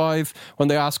 .45. When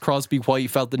they asked Crosby why he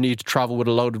felt the need to travel with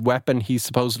a loaded weapon, he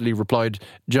supposedly replied,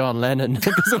 John Lennon,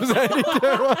 because it was 82.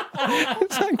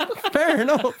 It's like, fair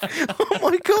enough. Oh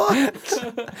my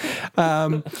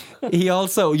God. He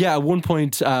also, at one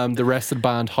point, the rest of the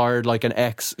band hired like an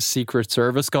ex-Secret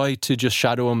Service guy to just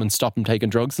shadow him and stop him taking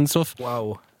drugs and stuff.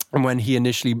 Wow. And when he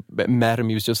initially met him,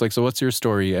 he was just like, so what's your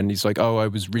story? And he's like, oh, I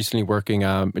was recently working,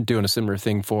 doing a similar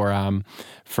thing for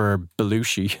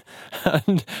Belushi.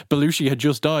 And Belushi had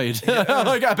just died,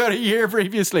 like about a year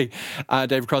previously.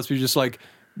 David Crosby was just like,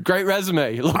 great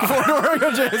resume. Looking forward to working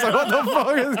on James. Like, what the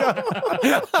fuck is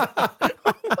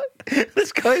going?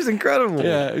 This guy's incredible.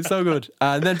 Yeah, it's so good.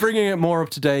 And then bringing it more up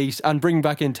to date and bringing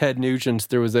back in Ted Nugent,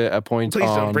 there was a point. Please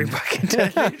don't bring back in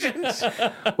Ted Nugent.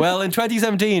 Well, in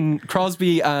 2017,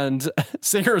 Crosby and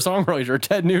singer-songwriter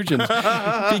Ted Nugent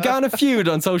began a feud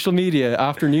on social media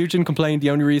after Nugent complained the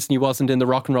only reason he wasn't in the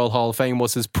Rock and Roll Hall of Fame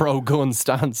was his pro-gun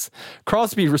stance.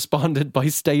 Crosby responded by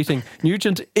stating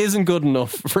Nugent isn't good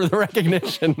enough for the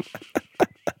recognition.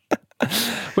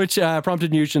 Which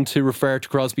prompted Nugent to refer to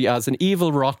Crosby as an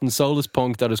evil, rotten, soulless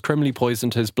punk that has criminally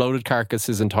poisoned his bloated carcass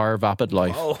his entire vapid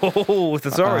life. Oh,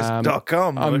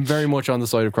 thesaurus.com. I'm very much on the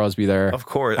side of Crosby there. Of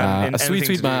course. A sweet,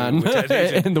 sweet man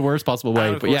in the worst possible way.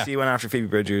 And of course, he went after Phoebe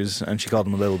Bridgers and she called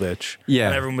him a little bitch. Yeah.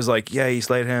 And everyone was like, yeah, he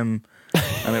slayed him.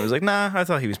 And it was like, nah, I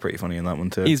thought he was pretty funny in that one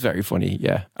too. He's very funny,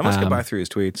 yeah. I must get back through his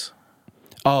tweets.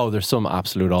 Oh, there's some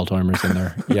absolute all-timers in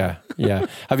there. Yeah.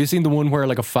 Have you seen the one where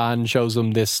like a fan shows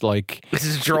him this like... This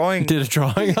is a drawing. Did a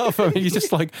drawing of him. He's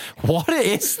just like, what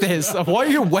is this? Why are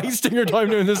you wasting your time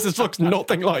doing this? This looks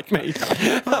nothing like me.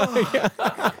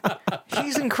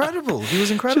 He's incredible. He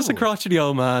was incredible. Just a crotchety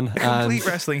old man. A complete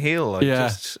wrestling heel.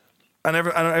 And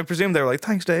I presume they were like,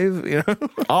 thanks, Dave. You know?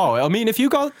 Oh, I mean, if you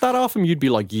got that off him, you'd be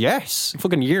like, yes,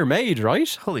 fucking year made, right?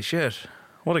 Holy shit.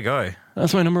 What a guy.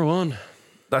 That's my number one.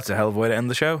 That's a hell of a way to end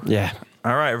the show. Yeah.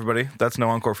 All right, everybody. That's no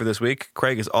encore for this week.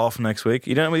 Craig is off next week.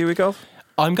 You don't have a week off?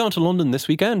 I'm going to London this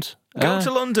weekend. Go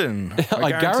to London.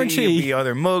 I guarantee you'll be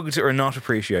either mugged or not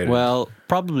appreciated. Well,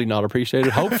 probably not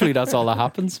appreciated. Hopefully that's all that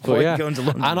happens. But yeah. Going to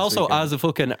London and also as a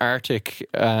fucking Arctic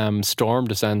storm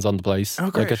descends on the place.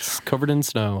 Oh, great. Like it's covered in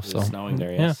snow. So It's snowing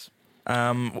there, yes.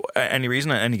 Any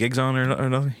reason? Any gigs on or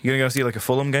nothing? You gonna go see like a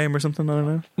Fulham game or something? I don't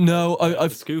know. No,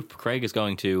 I've Scoop. Craig is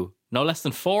going to no less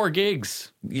than 4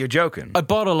 gigs. You're joking. I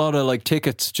bought a lot of like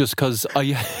tickets just because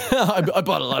I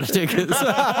bought a lot of tickets.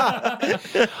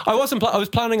 I was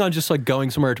planning on just like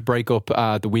going somewhere to break up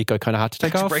the week I kind of had to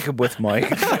take off. Break up with my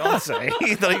fiance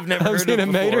that you've never heard of a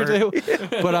mate or before.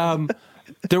 two. But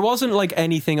there wasn't like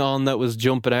anything on that was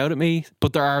jumping out at me,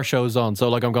 but there are shows on. So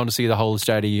like I'm going to see The Whole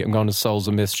Steady, I'm going to Souls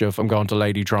of Mischief, I'm going to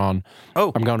Ladytron.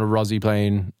 Oh, I'm going to Rosie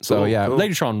Plain. So cool, yeah, cool.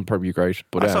 Ladytron would probably be great.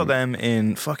 But I saw them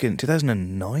in fucking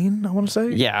 2009, I want to say.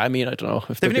 Yeah, I mean, I don't know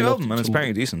if They have a they've new been album up and it's to-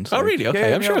 apparently decent. Oh really? Okay,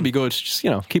 Yeah, I'm sure it'll be good. Just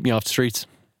keep me off the streets.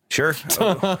 Sure.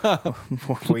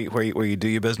 where you do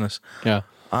your business. Yeah.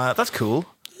 That's cool.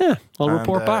 Yeah, I'll And,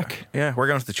 report back. Yeah, we're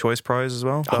going to the Choice Prize as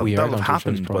well. We are That'll going have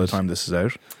to the Choice happened by the Prize. time this is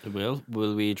out.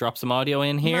 Will we drop some audio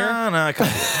in here? No,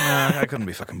 I couldn't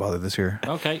be fucking bothered this year.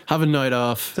 Okay. Have a night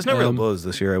off. There's no real buzz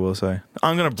this year, I will say.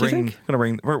 I'm gonna Do you bring,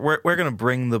 think? we're gonna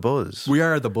bring the buzz. We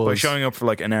are the buzz. By showing up for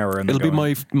like an hour and It'll then be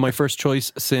going. my first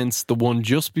choice since the one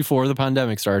just before the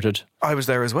pandemic started. I was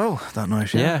there as well that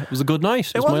night. Yeah, it was a good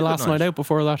night. It was was my a good last night. night out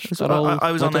before that.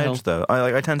 I was on edge though.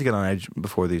 I tend to get on edge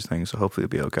before these things, so hopefully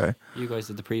it'll be okay. You guys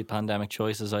did the pre-pandemic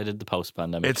choices. I did the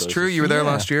post-pandemic It's choices. true. You were there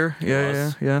last year.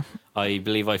 Yes. Yeah. I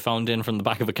believe I phoned in from the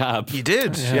back of a cab. You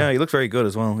did. Yeah, you look very good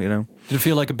as well. You know. Did it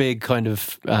feel like a big kind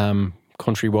of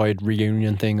countrywide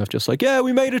reunion thing of just like, yeah,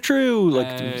 we made it through, like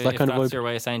that if kind of that's vibe? your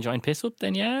way of saying join piss up,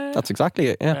 then yeah. That's exactly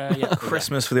it. Yeah. yeah.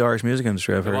 Christmas for the Irish music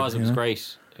industry. I've heard. It was you know?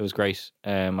 great. It was great. I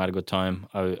had a good time.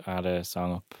 I had a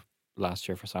song up last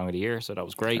year for Song of the Year, so that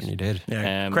was great. And you did.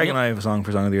 Yeah. Craig and I have a song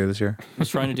for Song of the Year this year. I was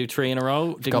trying to do 3 in a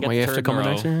row. Didn't Got get my the if to third come in a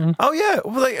next row. year. Oh yeah.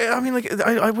 Well, like, I mean, like,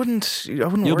 I wouldn't. You'll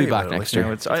worry be back about it. next Like, you year.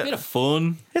 know, It's a bit of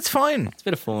fun. It's fine. It's a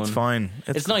bit of fun. It's fine.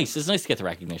 It's nice. It's nice to get the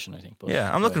recognition, I think. But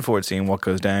Yeah, I'm looking forward to seeing what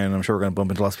goes down. I'm sure we're going to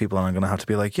bump into lots of people, and I'm going to have to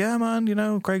be like, "Yeah, man, you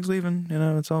know, Craig's leaving. You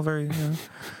know, it's all very." You know.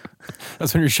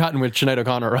 That's when you're chatting with Sinead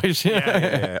O'Connor, right?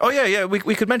 Yeah. Oh yeah.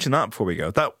 We could mention that before we go.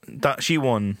 That she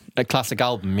won a classic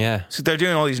album. Yeah. So they're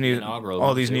doing all these new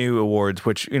Inaugural new awards,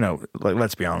 which like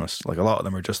let's be honest, like a lot of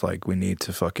them are just like we need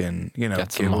to fucking Get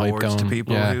give some hype awards going. to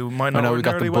people Yeah. who might I not. know we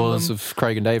got the ordinarily win buzz them. of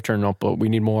Craig and Dave turning up, but we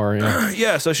need more. Yeah.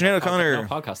 Yeah, so Sinead O'Connor.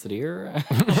 Podcast of the year.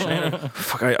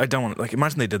 Fuck, I don't want. Like,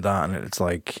 imagine they did that, and it's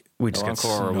like we just No get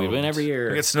encore, snubbed. we'd win every year.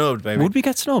 We get snubbed, baby. Would we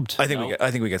get snubbed? I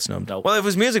think we get snubbed. Well, if it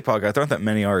was music podcast, there aren't that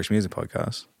many Irish music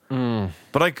podcasts.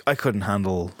 But I couldn't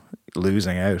handle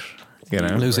losing out. You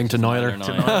know, Losing to Niler. in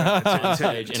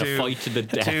a fight to the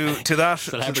death. to that.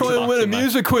 Try and win a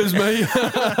music quiz, mate.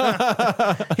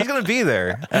 He's going to be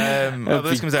there. It'd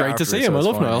this be comes out great to afterwards, see him. so I it's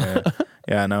love fine, Noel.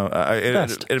 Yeah, no,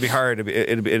 it'd be hard.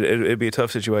 It'd be a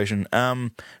tough situation.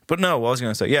 But no, what I was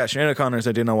going to say, yeah, Sinead O'Connor's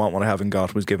I Did Not Want What I Haven't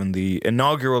Got was given the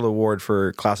inaugural award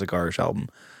for Classic Irish Album.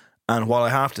 And while I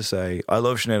have to say, I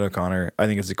love Sinead O'Connor, I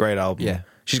think it's a great album. Yeah.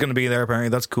 She's going to be there apparently,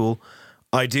 that's cool.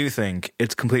 I do think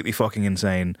it's completely fucking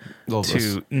insane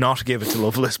Loveless. to not give it to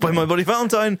Loveless by My Buddy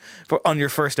Valentine on your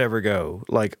first ever go.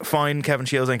 Like, fine, Kevin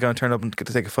Shields ain't going to turn up and get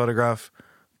to take a photograph,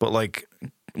 but like,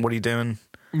 what are you doing?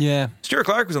 Yeah. Stuart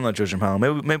Clark was on that judging panel.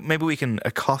 Maybe we can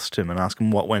accost him and ask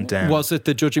him what went down. Was it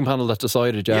the judging panel that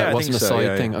decided? Yeah, I it wasn't think a so, side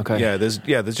yeah. thing. Okay. Yeah,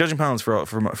 there's judging panels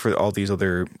for all these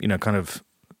other, you know, kind of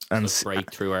and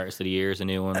Breakthrough Artist of the Year is a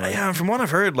new one. Like. yeah, and from what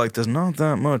I've heard, like there's not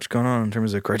that much going on in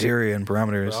terms of criteria and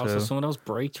parameters. But also, So. some of those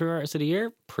Breakthrough Artists of the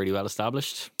Year pretty well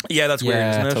established. Yeah, that's weird, Yeah,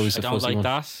 isn't it's it? always I a don't fuzzy like one.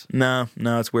 that.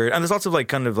 No, it's weird. And there's lots of like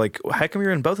kind of like, how come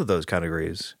you're in both of those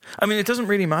categories? I mean, it doesn't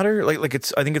really matter. Like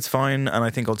it's, I think it's fine, and I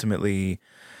think ultimately,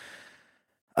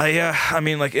 I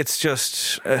mean, like it's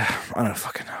just, I don't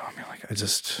fucking know. I mean, like I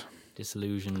just,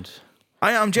 Disillusioned.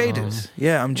 I'm jaded.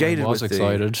 Yeah, I'm jaded. I was with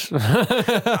excited.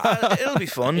 It'll be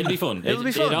fun. It'll be fun. It'll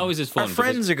be fun. It always is fun. Our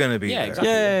friends are going to be Yeah, there.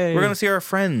 exactly. Yay. We're going to see our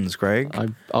friends, Craig. I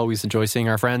always enjoy seeing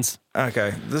our friends.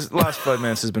 Okay, this last 5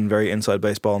 minutes has been very inside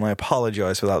baseball, and I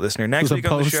apologise for that, listener. Next As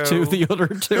week on the opposed show, to the other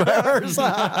 2 hours.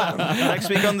 next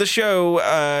week on the show,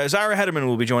 Zara Hederman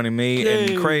will be joining me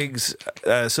in Craig's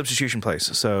substitution place,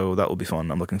 so that will be fun.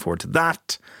 I'm looking forward to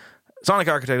that. Sonic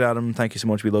Architect Adam, thank you so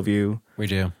much. We love you. We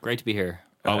do. Great to be here.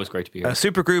 Always great to be here. A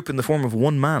super group in the form of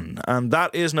one man, and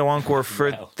that is No Encore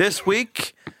for this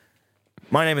week.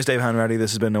 My name is Dave Hanratty. This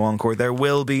has been No Encore. There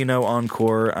will be no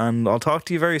encore, and I'll talk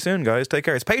to you very soon, guys. Take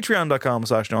care. It's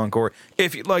patreon.com/No Encore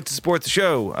if you'd like to support the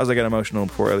show. As I get emotional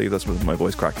before I leave, that's with my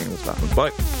voice cracking. That's happening.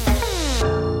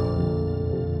 Bye.